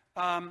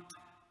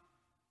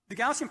 The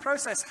Gaussian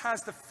process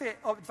has the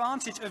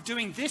advantage of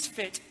doing this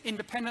fit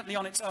independently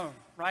on its own,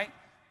 right?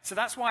 So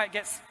that's why it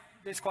gets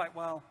this quite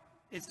well.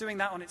 It's doing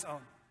that on its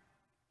own.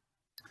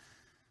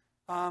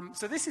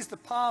 So this is the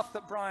path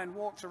that Brian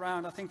walked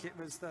around. I think it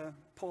was the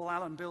Paul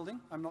Allen building,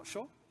 I'm not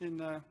sure, in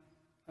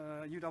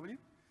UW.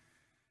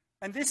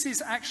 And this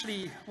is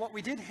actually, what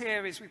we did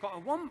here is we've got a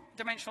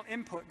one-dimensional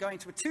input going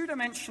to a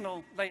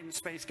two-dimensional latent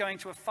space, going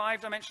to a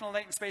five-dimensional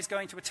latent space,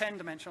 going to a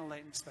 10-dimensional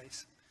latent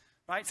space,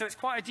 right? So it's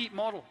quite a deep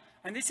model.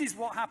 And this is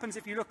what happens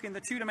if you look in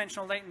the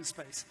two-dimensional latent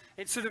space.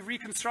 It's sort of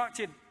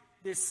reconstructed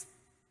this,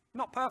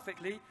 not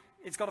perfectly,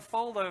 it's got a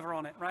fold over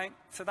on it, right?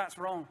 So that's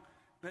wrong.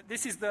 But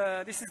this is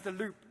the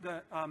loop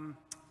that,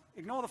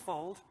 ignore the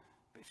fold,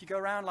 but if you go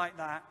around like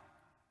that,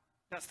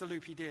 that's the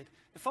loop he did.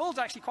 The fold's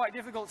actually quite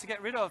difficult to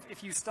get rid of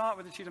if you start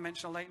with a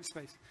two-dimensional latent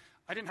space.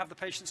 I didn't have the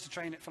patience to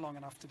train it for long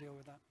enough to deal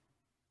with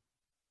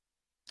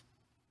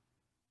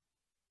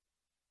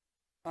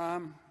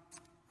that.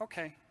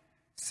 Okay,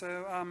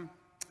 so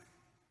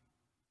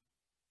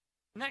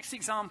next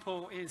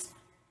example is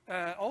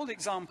old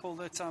example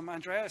that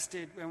Andreas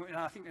did,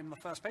 I think in the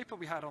first paper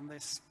we had on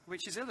this,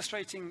 which is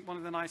illustrating one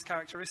of the nice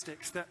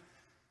characteristics that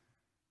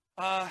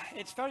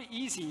it's very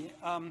easy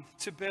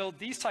to build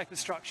these type of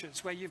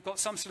structures where you've got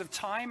some sort of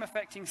time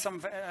affecting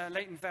some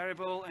latent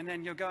variable, and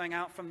then you're going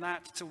out from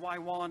that to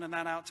y1 and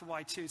then out to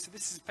y2. So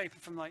this is a paper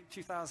from like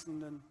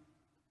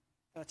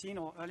 2013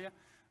 or earlier,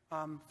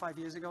 5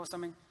 years ago or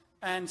something.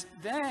 And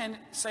then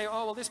say,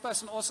 oh, well, this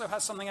person also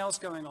has something else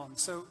going on.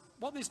 So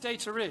what this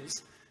data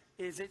is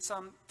it's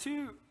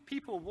two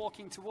people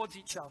walking towards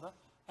each other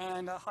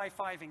and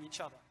high-fiving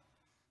each other.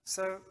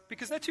 So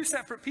because they're two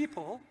separate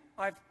people,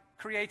 I've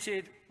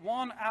created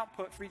one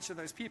output for each of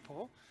those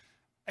people,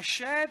 a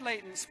shared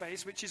latent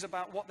space, which is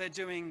about what they're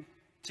doing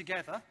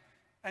together,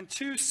 and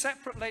two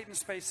separate latent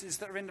spaces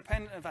that are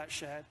independent of that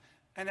shared,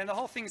 and then the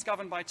whole thing's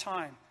governed by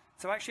time.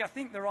 So actually, I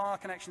think there are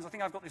connections. I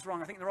think I've got this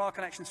wrong. I think there are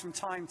connections from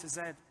time to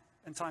Z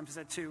and time to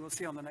Z2. We'll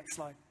see on the next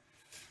slide.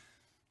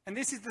 And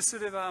this is the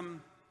sort of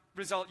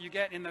result you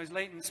get in those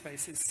latent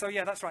spaces. So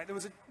yeah, that's right. There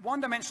was a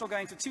one-dimensional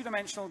going to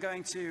two-dimensional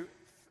going to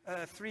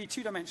three.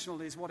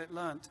 Two-dimensional is what it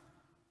learned.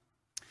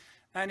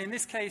 And in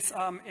this case,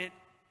 it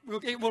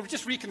will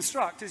just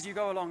reconstruct as you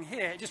go along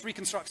here. It just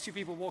reconstructs two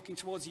people walking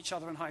towards each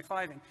other and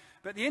high-fiving.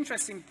 But the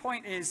interesting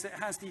point is that it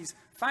has these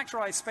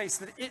factorized space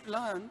that it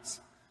learns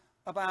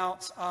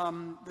about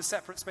the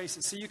separate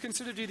spaces. So you can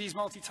sort of do these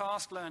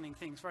multitask learning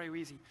things very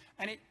easy.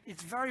 And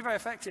it's very, very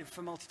effective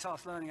for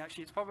multitask learning,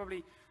 actually. It's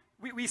probably,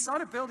 we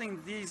started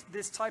building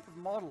this type of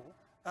model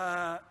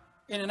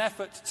in an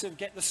effort to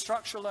get the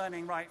structural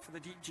learning right for the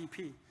deep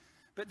GP.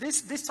 But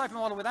this type of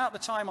model without the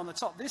time on the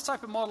top, this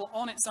type of model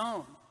on its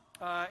own,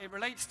 it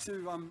relates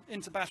to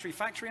inter-battery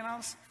factor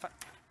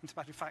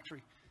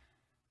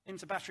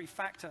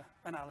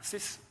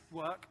analysis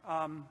work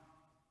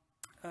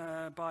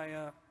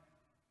by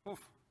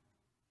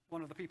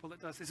one of the people that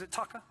does, is it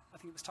Tucker? I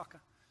think it was Tucker.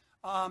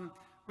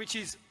 Which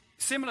is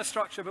similar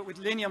structure but with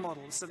linear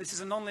models. So this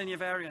is a nonlinear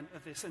variant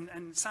of this.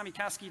 And Sami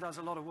Kasky does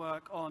a lot of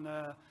work on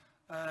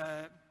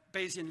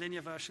Bayesian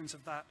linear versions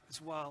of that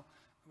as well,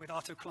 with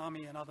Arto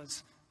Klami and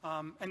others.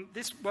 And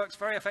this works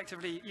very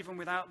effectively even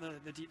without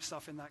the deep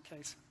stuff in that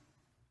case.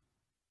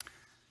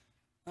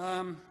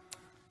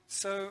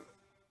 So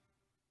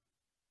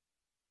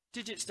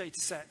digits data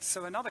sets.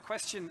 So another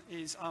question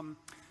is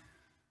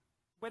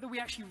whether we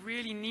actually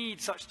really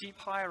need such deep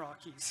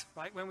hierarchies,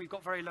 right, when we've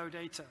got very low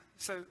data.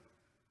 So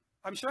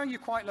I'm showing you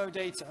quite low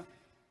data.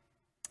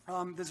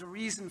 There's a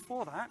reason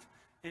for that.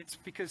 It's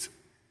because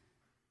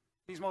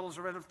these models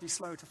are relatively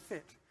slow to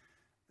fit.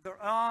 There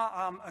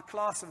are a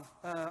class of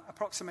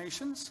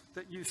approximations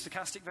that use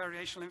stochastic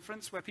variational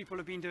inference where people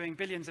have been doing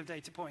billions of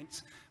data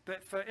points.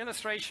 But for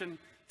illustration,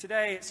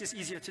 today it's just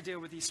easier to deal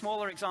with these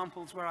smaller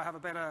examples where I have a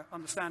better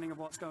understanding of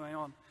what's going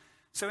on.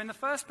 So in the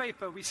first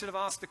paper, we sort of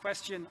asked the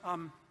question,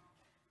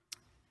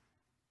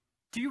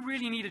 do you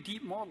really need a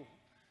deep model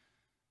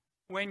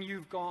when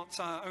you've got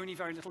only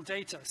very little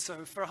data?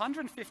 So for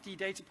 150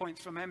 data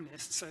points from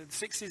MNIST, so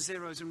sixes,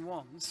 zeros, and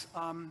ones,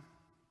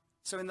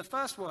 so in the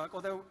first work,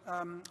 although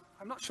I'm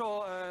not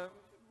sure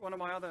one of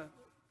my other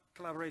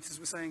collaborators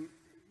was saying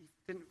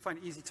he didn't find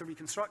it easy to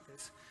reconstruct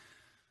this,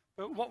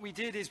 but what we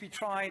did is we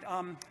tried,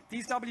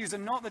 these W's are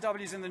not the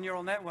W's in the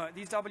neural network.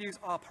 These W's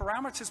are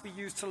parameters we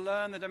use to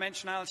learn the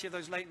dimensionality of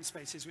those latent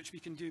spaces, which we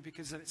can do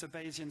because it's a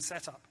Bayesian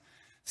setup.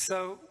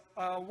 So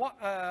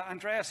what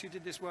Andreas, who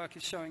did this work,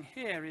 is showing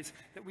here is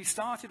that we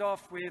started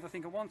off with, I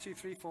think, a 1, 2,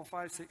 3, 4,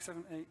 5, 6,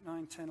 7, 8,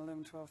 9, 10,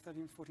 11, 12,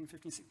 13, 14,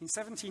 15, 16,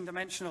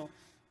 17-dimensional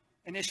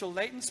initial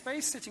latent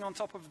space sitting on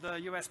top of the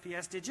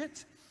USPS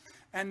digit.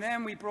 And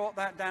then we brought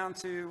that down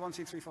to 1,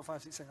 2, 3, 4,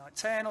 5, 6, 7, 8,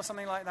 10 or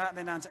something like that,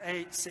 then down to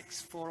 8,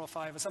 6, 4, or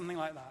 5 or something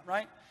like that,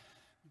 right?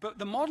 But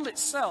the model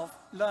itself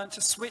learned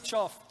to switch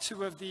off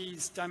two of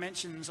these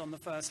dimensions on the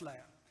first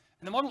layer.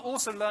 And the model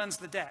also learns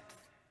the depth.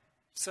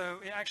 So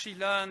it actually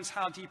learns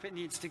how deep it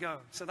needs to go.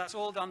 So that's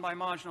all done by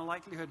marginal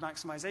likelihood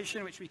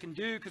maximization, which we can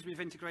do because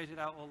we've integrated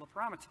out all the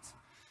parameters.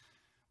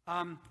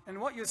 And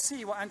what you'll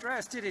see, what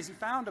Andreas did is he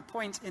found a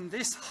point in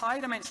this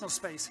high-dimensional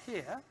space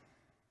here,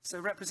 so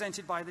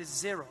represented by this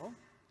 0,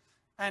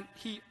 and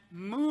he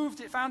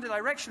moved, it found a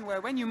direction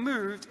where when you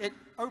moved, it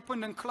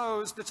opened and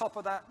closed the top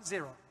of that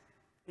 0.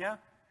 Yeah?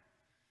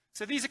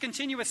 So these are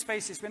continuous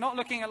spaces. We're not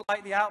looking at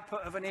like the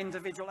output of an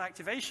individual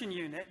activation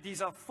unit.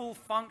 These are full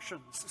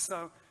functions.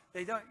 So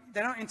they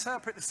don't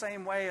interpret the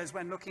same way as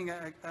when looking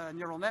at a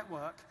neural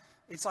network.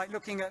 It's like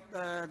looking at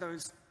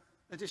those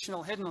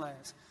additional hidden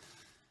layers.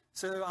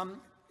 So,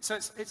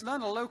 it's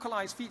learned a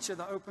localized feature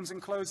that opens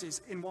and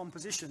closes in one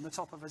position, the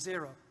top of a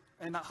 0,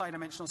 in that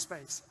high-dimensional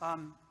space.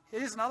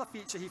 Here's another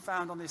feature he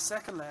found on this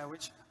second layer,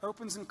 which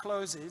opens and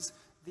closes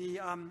the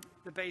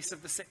base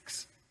of the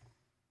 6.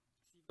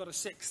 You've got a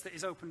 6 that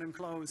is opened and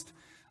closed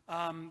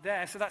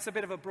there, so that's a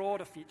bit of a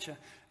broader feature.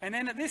 And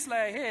then at this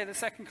layer here, the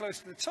second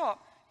close to the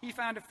top, he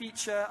found a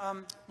feature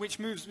which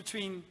moves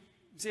between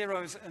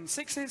 0s and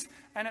 6s,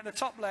 and at the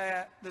top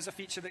layer, there's a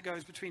feature that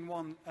goes between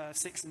 1,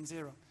 6, and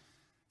 0.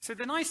 So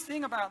the nice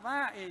thing about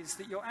that is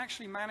that you're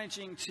actually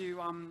managing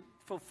to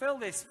fulfill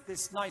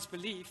this nice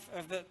belief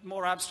of that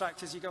more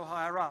abstract as you go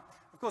higher up.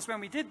 Of course, when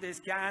we did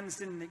this, GANs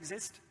didn't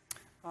exist.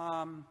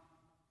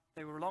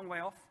 They were a long way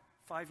off,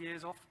 5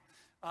 years off.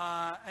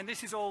 And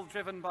this is all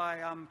driven by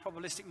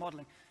probabilistic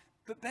modeling.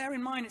 But bear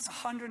in mind, it's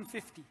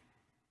 150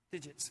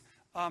 digits.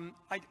 I'm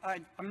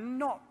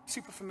not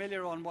super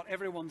familiar on what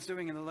everyone's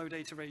doing in the low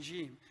data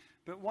regime.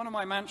 But one of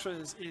my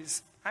mantras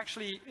is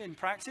actually, in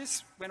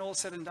practice, when all's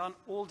said and done,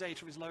 all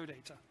data is low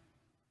data.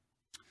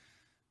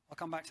 I'll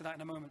come back to that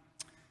in a moment.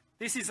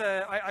 This is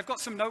I've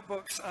got some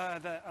notebooks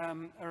that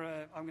I'm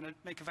going to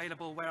make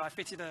available where I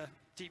fitted a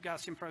deep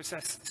Gaussian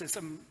process to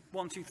some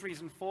 1, 2,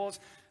 3s, and 4s.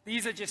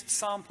 These are just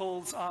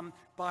samples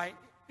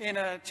in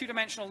a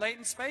two-dimensional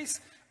latent space.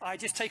 I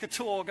just take a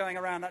tour going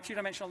around that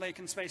two-dimensional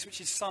latent space,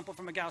 which is sampled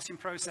from a Gaussian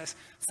process.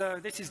 So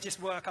this is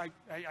just work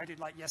I did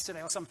like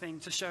yesterday or something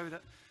to show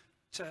that,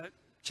 to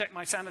check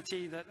my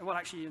sanity that, well,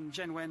 actually, and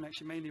Jen Wen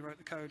actually mainly wrote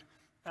the code,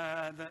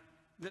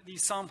 that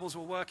these samples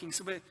were working.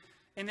 So we're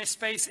in this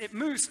space, it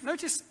moves.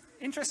 Notice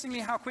interestingly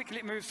how quickly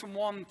it moves from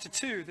 1 to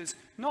 2. There's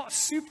not a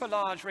super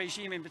large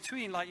regime in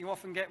between like you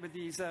often get with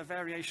these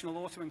variational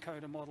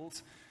autoencoder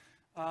models.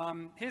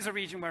 Here's a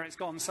region where it's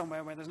gone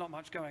somewhere where there's not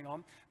much going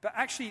on. But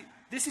actually,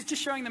 this is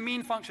just showing the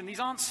mean function. These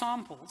aren't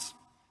samples.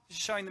 This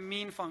is showing the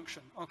mean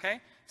function,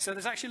 okay? So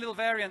there's actually a little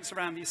variance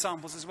around these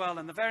samples as well,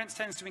 and the variance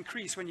tends to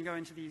increase when you go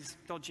into these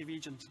dodgy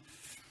regions.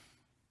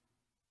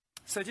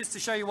 So just to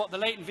show you what the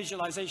latent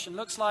visualization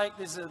looks like,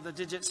 these are the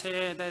digits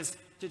here. There's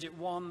digit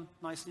 1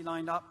 nicely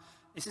lined up.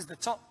 This is the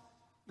top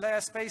layer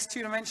space,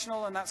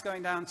 2-dimensional, and that's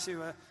going down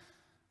to a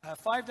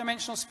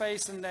 5-dimensional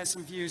space, and there's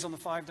some views on the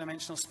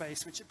 5-dimensional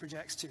space which it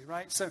projects to,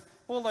 right? So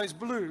all those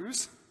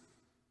blues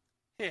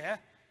here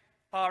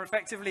are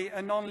effectively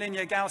a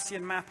nonlinear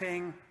Gaussian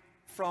mapping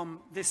from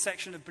this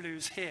section of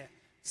blues here.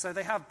 So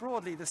they have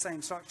broadly the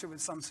same structure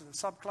with some sort of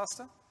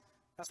subcluster.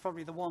 That's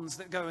probably the ones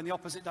that go in the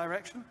opposite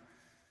direction.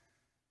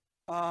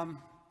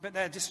 But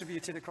they're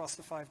distributed across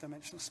the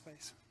 5-dimensional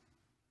space.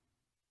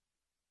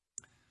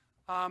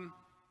 Now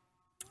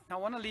I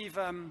want to leave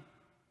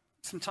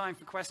some time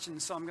for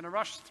questions, so I'm going to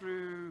rush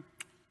through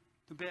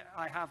the bit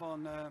I have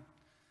on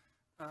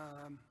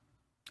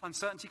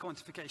uncertainty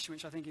quantification,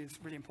 which I think is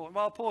really important.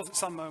 Well, I'll pause at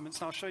some moments,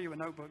 and I'll show you a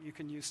notebook you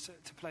can use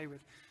to play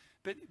with.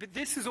 But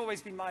this has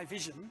always been my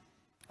vision,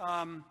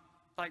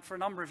 like for a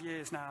number of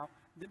years now.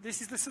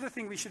 This is the sort of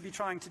thing we should be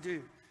trying to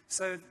do.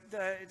 So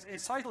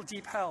it's titled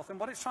Deep Health, and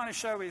what it's trying to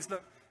show is,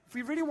 look, if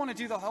we really want to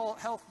do the whole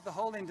health of the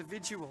whole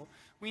individual,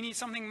 we need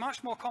something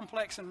much more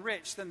complex and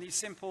rich than these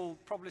simple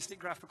probabilistic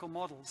graphical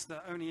models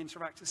that only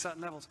interact at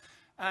certain levels.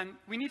 And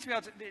we need to be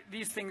able to,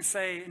 these things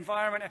say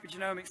environment,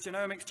 epigenomics,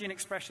 genomics, gene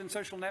expression,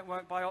 social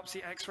network,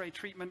 biopsy, X-ray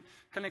treatment,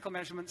 clinical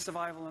measurement,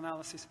 survival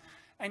analysis.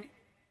 And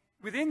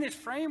within this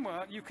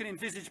framework, you can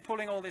envisage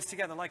pulling all this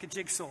together like a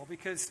jigsaw,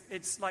 because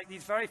it's like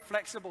these very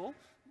flexible,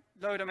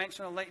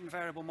 low-dimensional latent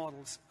variable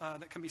models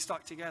that can be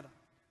stuck together.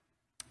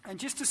 And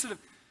just to sort of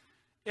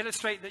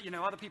illustrate that, you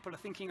know, other people are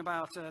thinking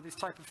about this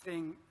type of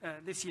thing,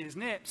 this year's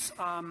NIPS,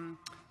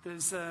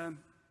 there's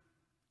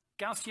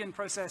Gaussian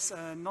process,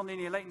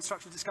 nonlinear latent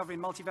structure discovery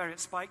in multivariate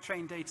spike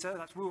train data.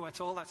 That's Wu et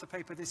al. That's a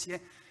paper this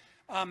year.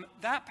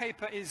 That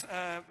paper is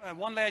a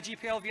one-layer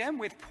GPLVM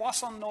with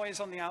Poisson noise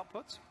on the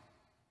outputs.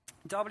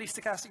 Doubly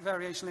stochastic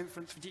variational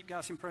inference for deep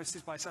Gaussian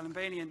processes by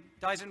Salimbaini and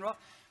Dijzenroth.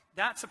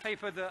 That's a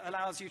paper that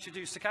allows you to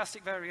do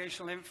stochastic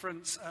variational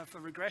inference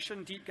for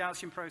regression, deep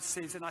Gaussian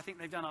processes, and I think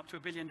they've done up to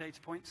 1 billion data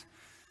points.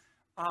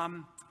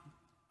 I'm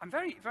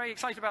very, very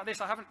excited about this.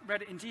 I haven't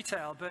read it in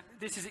detail, but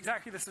this is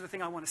exactly the sort of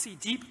thing I want to see.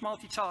 Deep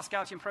multitask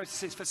Gaussian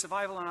processes for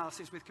survival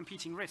analysis with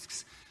competing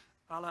risks,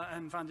 Allah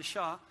and van der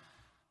Schaar.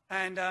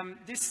 And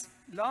this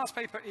last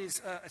paper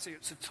is,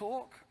 it's a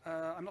talk.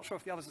 I'm not sure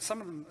if the others,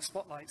 some of them are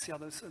spotlights, the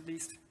others at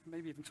least,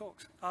 maybe even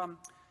talks.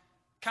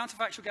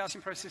 Counterfactual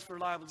Gaussian process for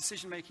reliable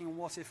decision-making and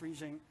what-if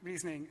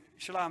reasoning,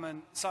 Shalom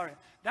and Saria.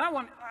 That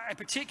one I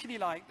particularly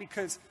like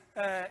because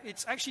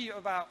it's actually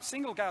about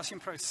single Gaussian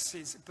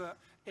processes, but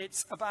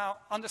it's about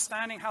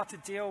understanding how to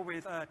deal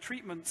with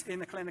treatments in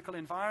the clinical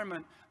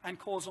environment and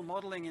causal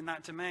modeling in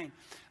that domain.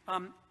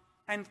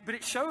 But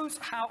it shows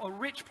how a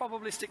rich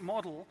probabilistic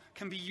model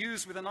can be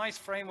used with a nice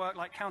framework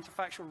like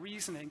counterfactual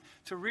reasoning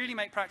to really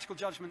make practical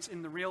judgments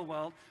in the real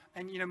world.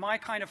 And you know, my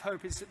kind of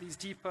hope is that these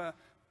deeper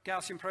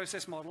Gaussian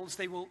process models,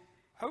 they will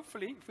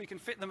hopefully, if we can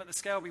fit them at the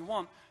scale we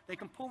want, they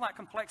can pull that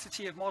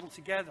complexity of model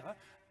together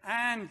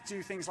and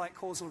do things like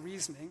causal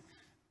reasoning.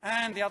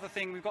 And the other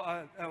thing, we've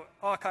got an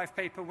archive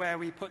paper where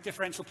we put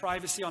differential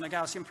privacy on a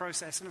Gaussian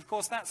process. And of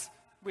course, that's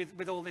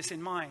with all this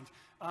in mind.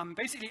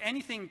 Basically,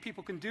 anything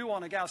people can do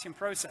on a Gaussian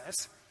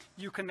process,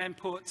 you can then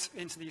put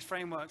into these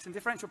frameworks. And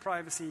differential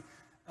privacy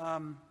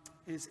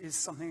is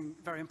something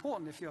very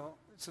important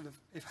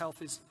if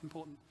health is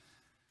important.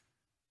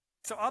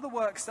 So other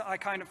works that I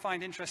kind of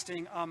find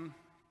interesting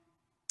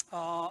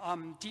are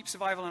deep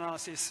survival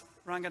analysis,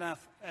 Ranganath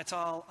et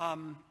al.,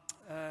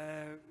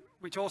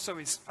 which also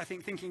is, I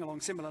think, thinking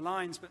along similar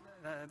lines, but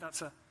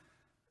that's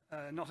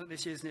not at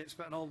this year's NIPS,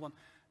 but an old one.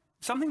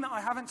 Something that I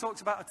haven't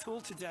talked about at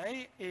all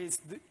today is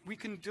that we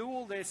can do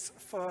all this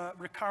for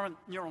recurrent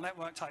neural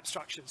network type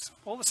structures.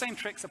 All the same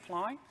tricks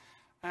apply,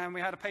 and we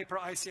had a paper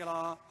at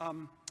ICLR,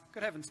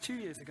 good heavens, 2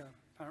 years ago,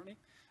 apparently,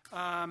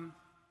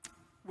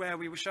 where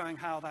we were showing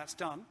how that's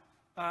done.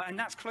 And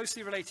that's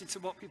closely related to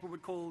what people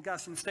would call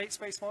Gaussian state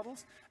space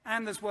models.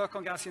 And there's work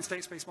on Gaussian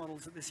state space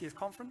models at this year's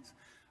conference.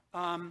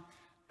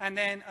 And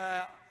then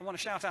I want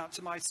to shout out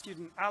to my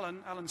student,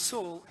 Alan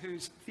Sewell,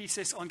 whose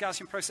thesis on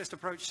Gaussian processed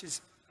approaches,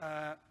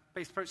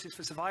 based approaches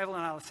for survival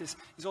analysis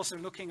is also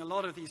looking a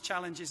lot of these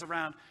challenges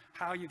around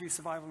how you do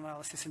survival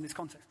analysis in this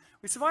context.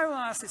 With survival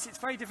analysis, it's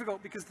very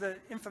difficult because the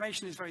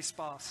information is very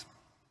sparse.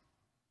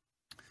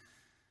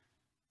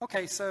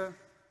 Okay, so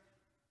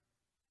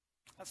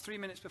that's 3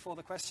 minutes before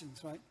the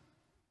questions, right?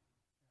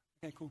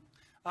 Okay, cool.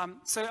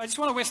 So I just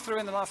want to whisk through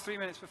in the last 3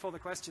 minutes before the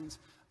questions.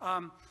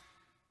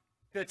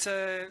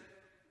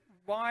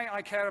 Why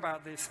I care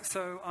about this.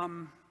 So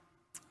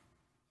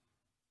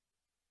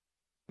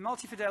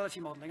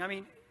multi-fidelity modeling. I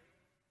mean,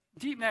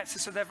 deep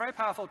nets, so they're a very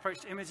powerful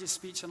approach to images,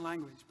 speech, and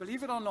language.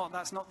 Believe it or not,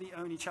 that's not the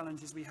only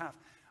challenges we have.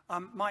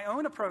 My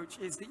own approach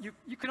is that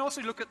you can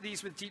also look at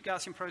these with deep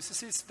Gaussian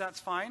processes. That's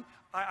fine.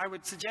 I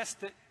would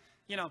suggest that,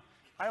 you know,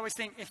 I always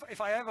think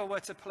if I ever were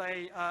to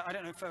play, I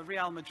don't know, for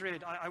Real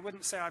Madrid, I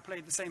wouldn't say I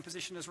played the same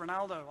position as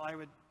Ronaldo. I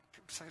would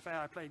say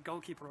I played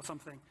goalkeeper or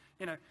something.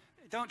 You know,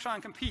 don't try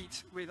and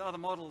compete with other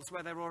models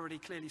where they're already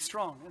clearly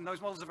strong. And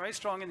those models are very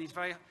strong in these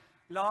very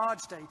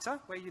large data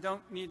where you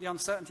don't need the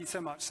uncertainty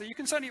so much. So you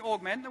can certainly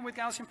augment them with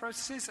Gaussian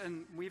processes,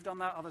 and we've done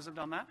that, others have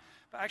done that.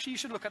 But actually, you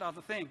should look at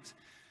other things.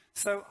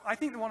 So I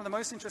think that one of the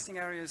most interesting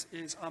areas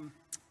is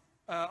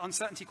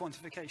uncertainty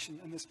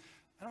quantification. And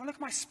look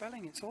at my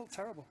spelling, it's all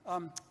terrible.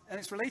 And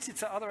it's related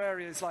to other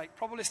areas like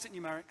probabilistic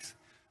numerics,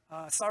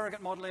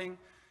 surrogate modeling,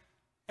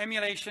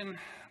 emulation.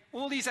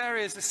 All these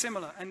areas are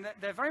similar, and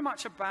they're very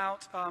much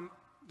about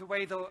the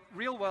way the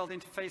real world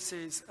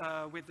interfaces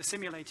with the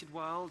simulated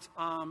world,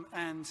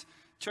 and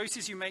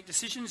choices you make,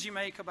 decisions you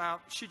make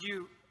about should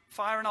you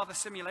fire another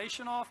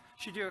simulation off,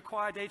 should you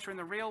acquire data in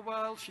the real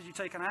world, should you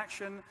take an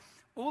action.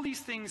 All these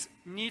things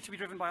need to be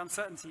driven by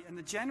uncertainty, and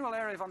the general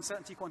area of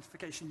uncertainty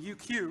quantification,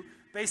 UQ,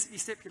 basically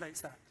stipulates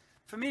that.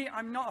 For me,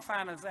 I'm not a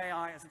fan of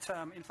AI as a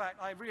term. In fact,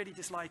 I really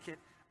dislike it.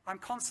 I'm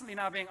constantly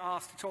now being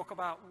asked to talk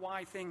about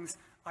why things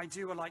I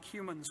do are like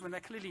humans when they're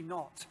clearly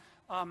not.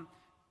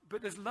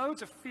 But there's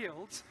loads of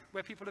fields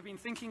where people have been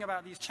thinking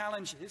about these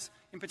challenges,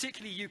 in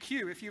particularly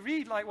UQ. If you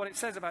read like what it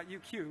says about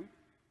UQ,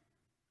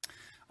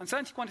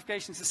 uncertainty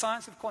quantification is the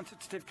science of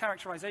quantitative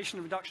characterization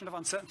and reduction of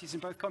uncertainties in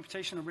both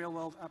computation and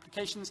real-world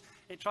applications.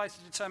 It tries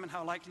to determine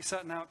how likely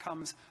certain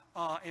outcomes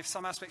are if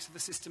some aspects of the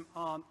system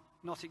are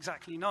not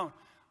exactly known.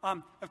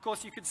 Of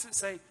course, you could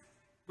say,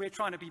 we're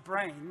trying to be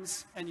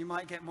brains, and you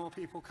might get more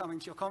people coming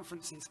to your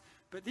conferences.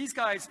 But these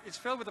guys, it's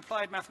filled with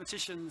applied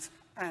mathematicians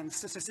and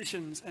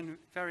statisticians and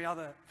very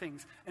other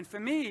things. And for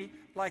me,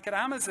 like at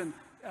Amazon,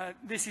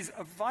 this is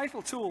a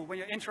vital tool when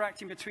you're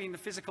interacting between the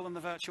physical and the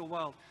virtual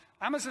world.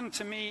 Amazon,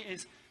 to me,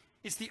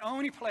 is the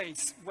only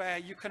place where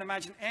you can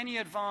imagine any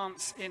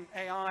advance in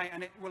AI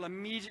and it will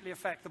immediately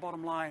affect the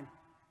bottom line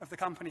of the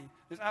company.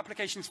 There's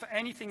applications for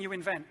anything you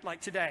invent,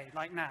 like today,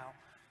 like now,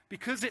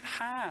 because it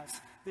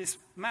has this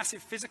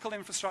massive physical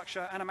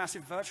infrastructure and a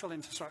massive virtual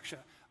infrastructure.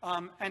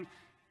 And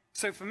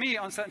so for me,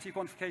 uncertainty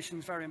quantification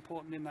is very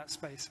important in that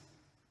space.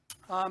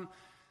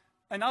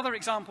 Another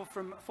example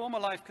from former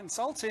life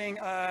consulting,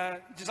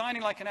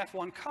 designing like an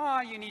F1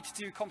 car, you need to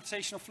do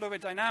computational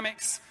fluid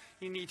dynamics,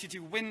 you need to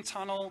do wind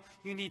tunnel,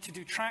 you need to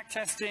do track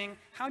testing.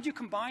 How do you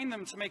combine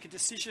them to make a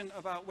decision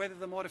about whether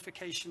the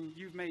modification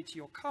you've made to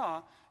your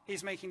car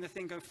is making the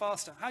thing go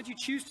faster? How do you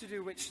choose to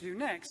do which to do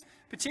next,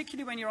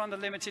 particularly when you're under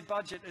limited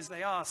budget as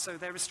they are? So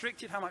they're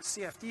restricted how much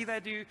CFD they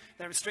do,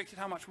 they're restricted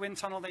how much wind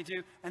tunnel they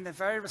do, and they're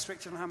very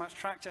restricted on how much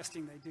track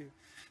testing they do.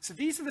 So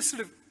these are the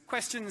sort of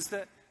questions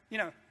that, you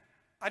know,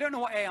 I don't know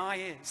what AI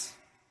is,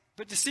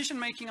 but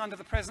decision-making under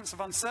the presence of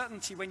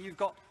uncertainty when you've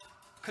got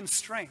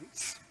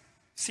constraints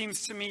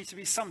seems to me to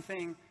be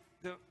something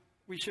that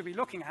we should be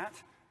looking at,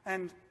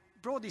 and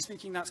broadly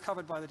speaking, that's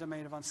covered by the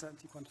domain of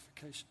uncertainty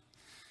quantification.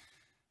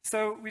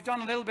 So we've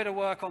done a little bit of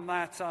work on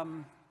that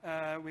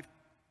with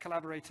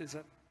collaborators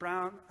at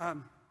Brown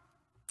and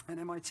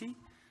MIT.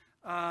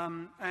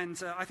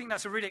 I think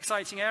that's a really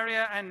exciting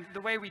area, and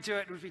the way we do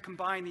it is we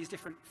combine these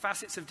different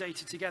facets of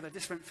data together,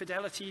 different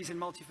fidelities in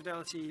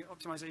multi-fidelity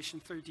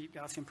optimization through deep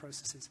Gaussian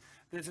processes.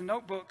 There's a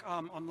notebook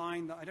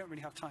online that I don't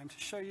really have time to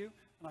show you,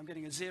 and I'm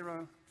getting a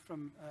 0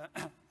 from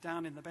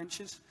down in the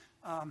benches.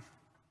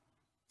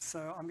 So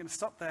I'm going to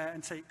stop there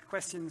and take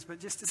questions, but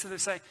just to sort of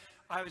say,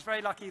 I was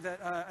very lucky that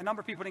a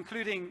number of people,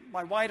 including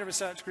my wider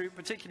research group,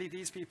 particularly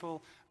these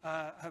people,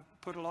 have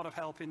put a lot of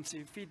help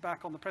into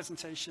feedback on the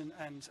presentation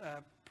and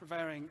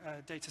preparing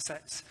data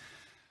sets.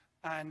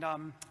 And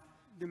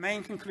the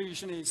main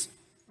conclusion is,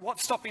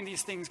 what's stopping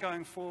these things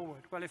going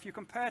forward? Well, if you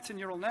compare to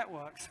neural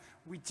networks,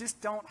 we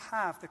just don't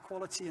have the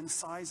quality and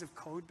size of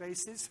code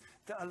bases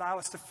that allow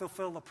us to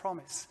fulfill the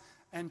promise.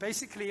 And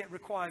basically, it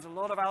requires a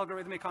lot of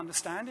algorithmic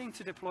understanding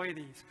to deploy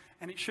these.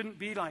 And it shouldn't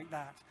be like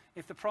that.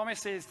 If the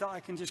promise is that I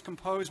can just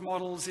compose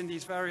models in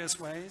these various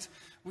ways,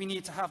 we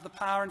need to have the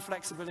power and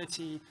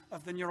flexibility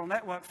of the neural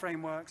network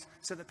frameworks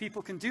so that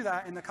people can do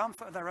that in the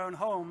comfort of their own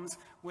homes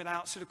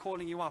without sort of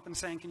calling you up and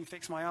saying, can you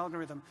fix my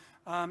algorithm?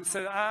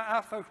 So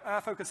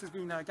our focus has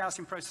been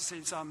Gaussian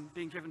processes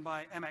being driven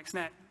by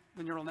MXNet,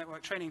 the neural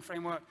network training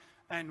framework,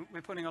 and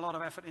we're putting a lot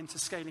of effort into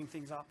scaling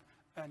things up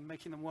and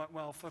making them work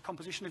well for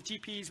composition of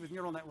GPs with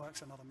neural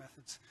networks and other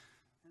methods.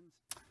 And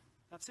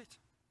that's it.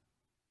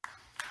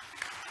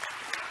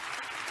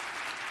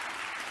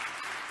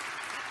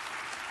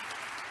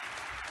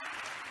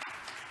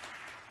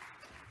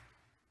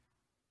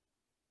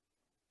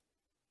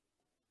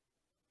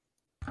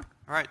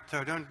 All right,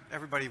 so don't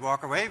everybody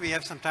walk away. We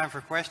have some time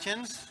for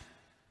questions.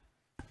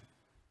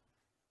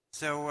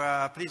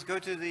 So please go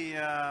to the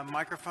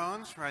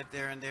microphones right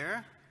there and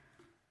there.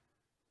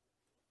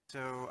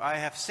 So I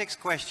have 6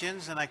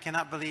 questions, and I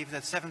cannot believe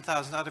that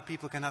 7,000 other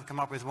people cannot come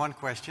up with one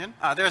question.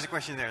 There's a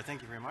question there.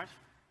 Thank you very much.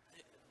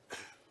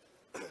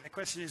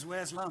 question is,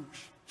 where's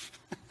lunch?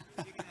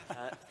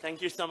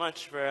 Thank you so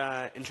much for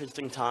an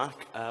interesting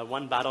talk.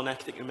 One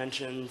bottleneck that you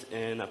mentioned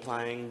in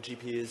applying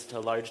GPs to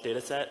large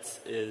data sets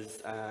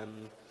is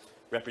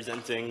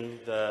representing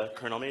the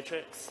kernel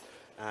matrix.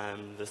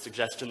 The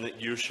suggestion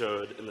that you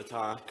showed in the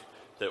talk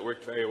that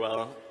worked very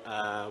well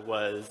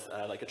was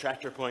like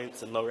attractor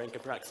points and low-rank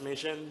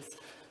approximations.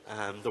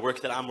 The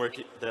work that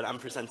I'm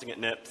presenting at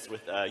NIPS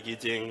with Yi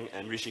Ding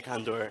and Rishi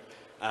Kandor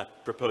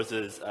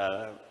proposes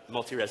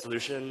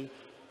multi-resolution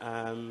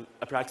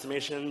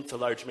approximation to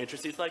large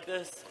matrices like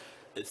this.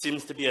 It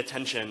seems to be a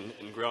tension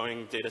in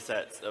growing data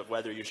sets of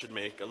whether you should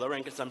make a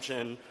low-rank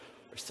assumption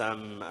or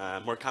some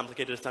more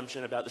complicated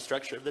assumption about the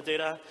structure of the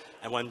data.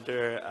 I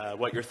wonder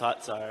what your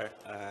thoughts are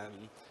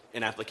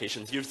in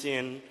applications you've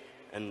seen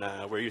and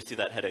where you see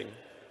that heading.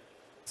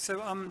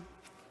 So,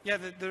 yeah,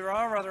 there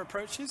are other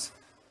approaches.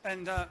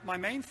 And my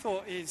main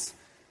thought is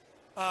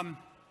the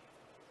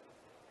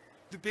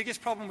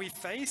biggest problem we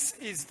face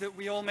is that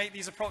we all make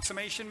these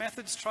approximation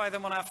methods, try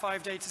them on our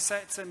 5 data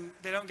sets, and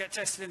they don't get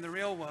tested in the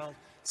real world.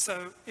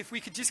 So if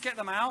we could just get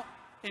them out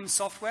in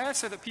software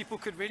so that people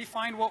could really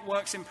find what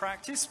works in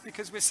practice,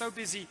 because we're so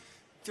busy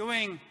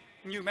doing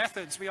new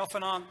methods, we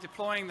often aren't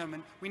deploying them,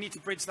 and we need to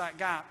bridge that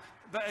gap.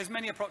 But as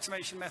many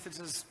approximation methods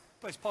as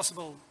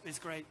possible is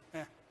great.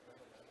 Yeah.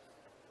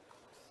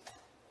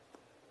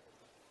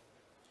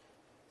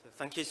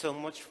 Thank you so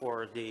much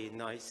for the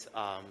nice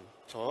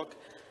talk.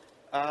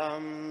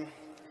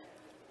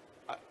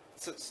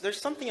 So there's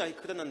something I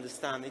couldn't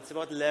understand. It's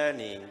about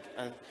learning,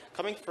 and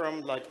coming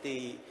from like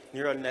the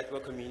neural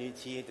network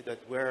community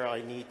where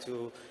I need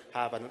to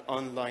have an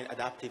online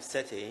adaptive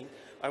setting,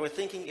 I was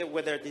thinking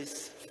whether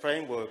this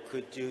framework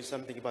could do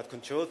something about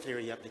control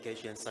theory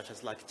applications such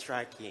as like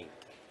tracking.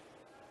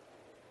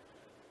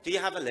 Do you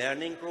have a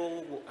learning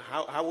rule?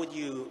 How would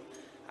you,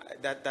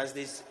 does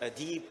this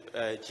deep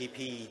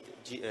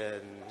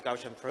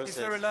Gaussian process? Is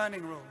there a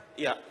learning rule?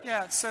 Yeah.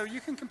 Yeah, so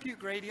you can compute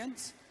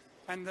gradients,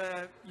 and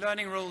the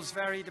learning rules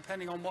vary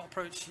depending on what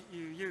approach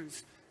you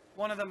use.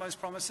 One of the most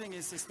promising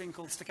is this thing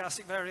called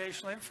stochastic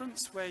variational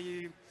inference, where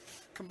you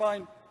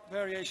combine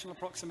variational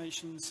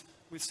approximations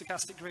with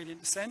stochastic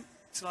gradient descent.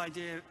 It's an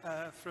idea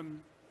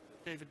from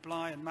David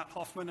Bly and Matt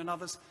Hoffman and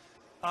others.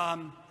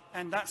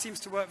 And that seems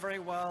to work very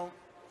well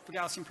for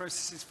Gaussian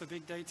processes for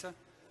big data.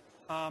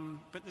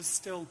 But there's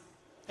still,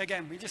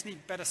 again, we just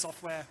need better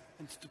software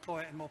and to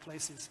deploy it in more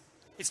places.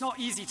 It's not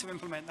easy to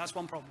implement, that's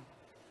one problem.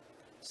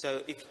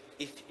 So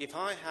if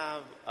I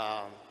have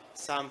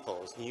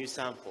samples, new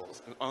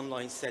samples, an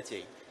online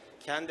setting,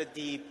 can the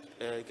deep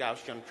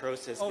Gaussian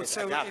process Oh, get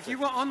so adapted? if you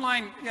were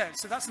online, yeah,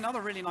 so that's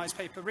another really nice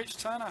paper. Rich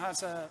Turner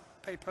has a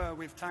paper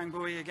with Tang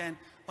Bui again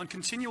on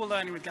continual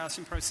learning with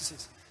Gaussian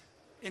processes.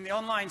 In the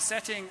online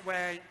setting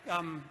where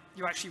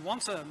you actually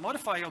want to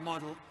modify your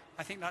model,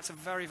 I think that's a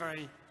very,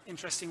 very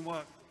interesting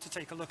work to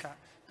take a look at.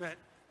 But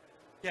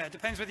yeah, it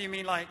depends whether you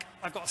mean like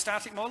I've got a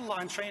static model that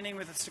I'm training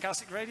with a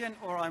stochastic gradient,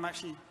 or I'm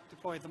actually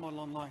deployed the model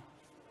online.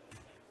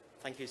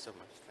 Thank you so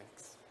much.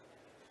 Thanks.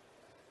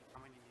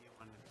 How many do you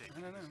want to take?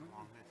 I don't know.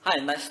 Hi,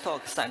 nice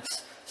talk,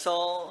 thanks.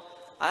 So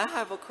I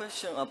have a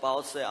question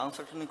about the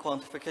uncertainty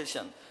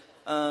quantification.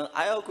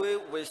 I agree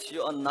with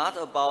you a lot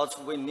about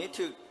we need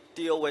to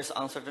deal with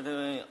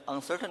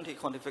uncertainty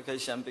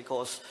quantification,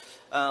 because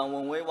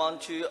when we want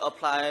to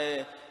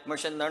apply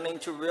machine learning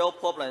to real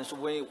problems,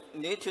 we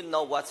need to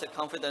know what's the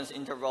confidence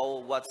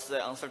interval, what's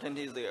the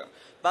uncertainty there.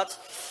 But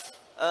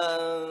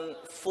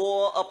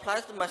for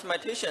applied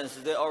mathematicians,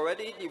 they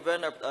already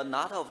developed a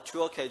lot of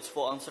toolkits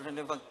for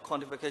uncertainty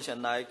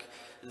quantification, like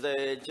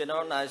the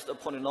generalized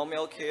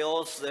polynomial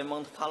chaos, the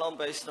Monte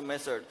Carlo-based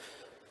method.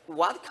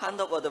 What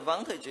kind of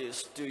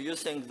advantages do you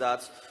think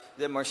that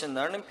the machine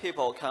learning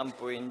people can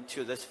bring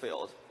to this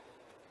field?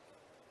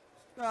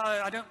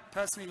 I don't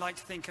personally like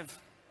to think of,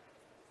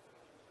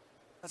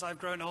 as I've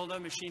grown older,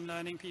 machine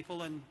learning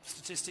people and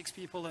statistics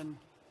people and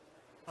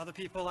other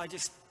people. I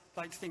just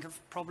like to think of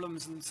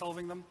problems and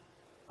solving them.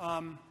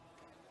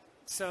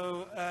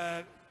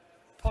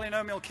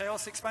 Polynomial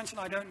chaos expansion,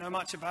 I don't know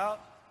much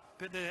about,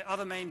 but the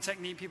other main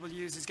technique people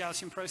use is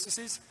Gaussian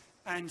processes,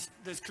 and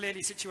there's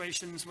clearly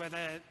situations where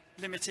they're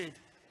limited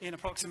in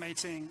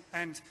approximating,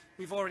 and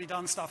we've already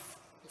done stuff.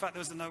 In fact, there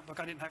was a notebook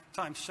I didn't have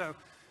time to show,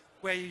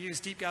 where you use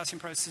deep Gaussian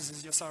processes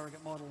as your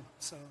surrogate model.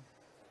 So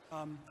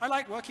I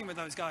like working with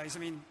those guys. I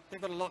mean,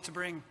 they've got a lot to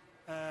bring.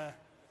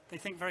 They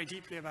think very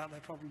deeply about their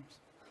problems.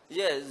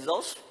 Yeah,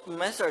 those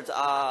methods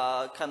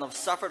are kind of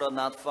suffered or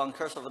not from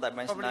curse of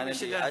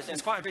dimensionality. Yeah,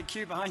 there's quite a big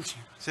queue behind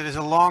you. So there's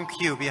a long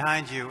queue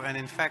behind you, and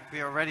in fact,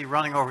 we're already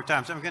running over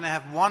time. So I'm going to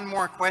have one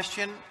more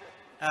question,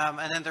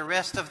 and then the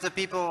rest of the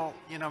people,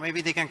 you know,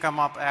 maybe they can come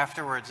up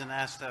afterwards and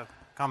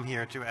come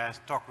here to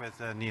talk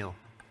with Neil.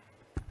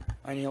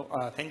 Hi,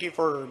 Neil. Thank you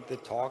for the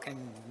talk,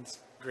 and it's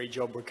a great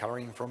job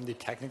recovering from the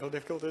technical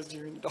difficulties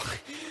during the talk.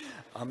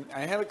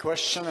 I have a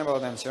question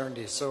about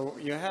uncertainty. So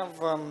you have,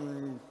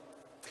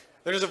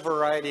 there's a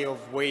variety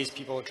of ways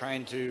people are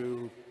trying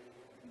to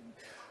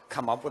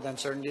come up with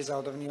uncertainties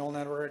out of neural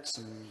networks,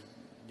 and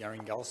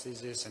Yarin-Gall's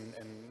thesis and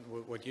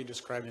what you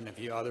described and a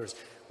few others.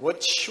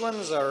 Which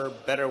ones are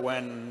better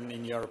when,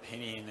 in your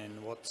opinion,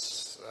 and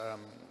what's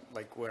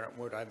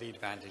what are the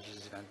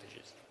advantages?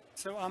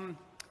 So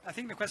I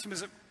think the question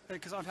was,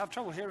 because I've had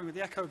trouble hearing with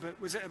the echo, but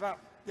was it about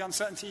the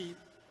uncertainty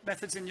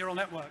methods in neural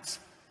networks?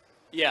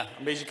 Yeah,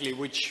 basically,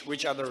 which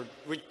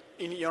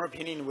in your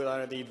opinion, what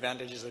are the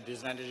advantages or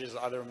disadvantages of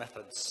other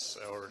methods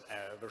or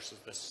versus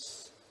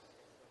this?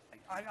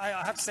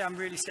 I have to say I'm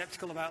really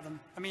skeptical about them.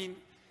 I mean,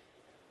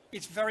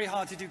 it's very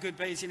hard to do good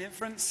Bayesian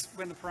inference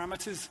when the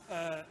parameters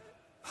are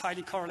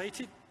highly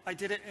correlated. I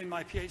did it in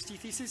my PhD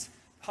thesis.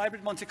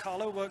 Hybrid Monte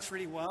Carlo works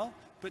really well,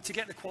 but to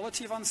get the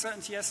quality of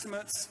uncertainty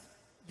estimates,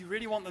 you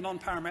really want the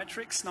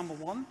non-parametrics, number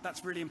one.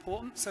 That's really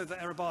important, so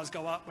the error bars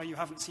go up where you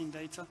haven't seen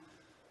data.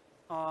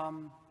 I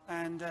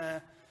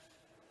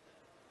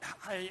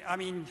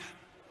mean,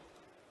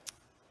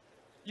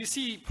 you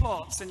see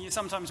plots and you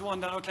sometimes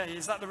wonder, okay,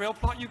 is that the real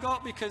plot you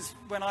got? Because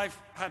when I've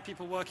had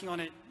people working on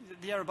it,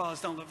 the error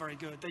bars don't look very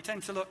good. They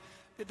tend to look,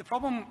 the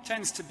problem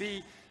tends to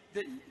be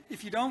that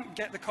if you don't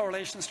get the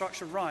correlation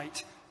structure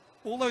right,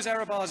 all those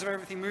error bars of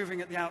everything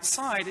moving at the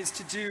outside is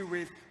to do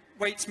with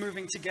weights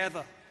moving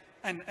together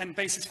and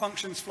basis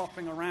functions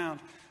flopping around.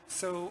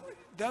 So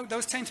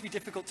those tend to be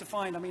difficult to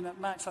find. I mean,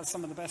 Max has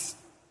some of the best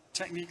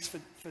techniques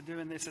for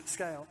doing this at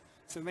scale.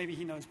 So maybe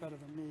he knows better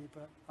than me,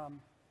 but...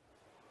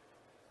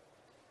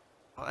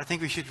 Well, I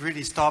think we should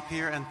really stop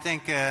here and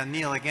thank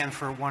Neil again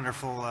for a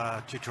wonderful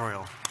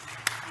tutorial.